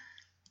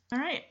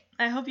right.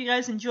 I hope you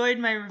guys enjoyed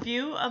my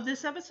review of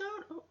this episode.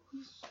 Oh,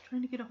 who's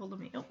trying to get a hold of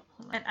me? Oh,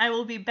 hold on. And I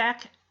will be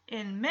back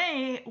in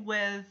May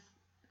with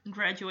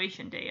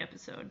Graduation Day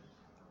episode.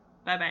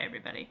 Bye-bye,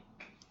 everybody.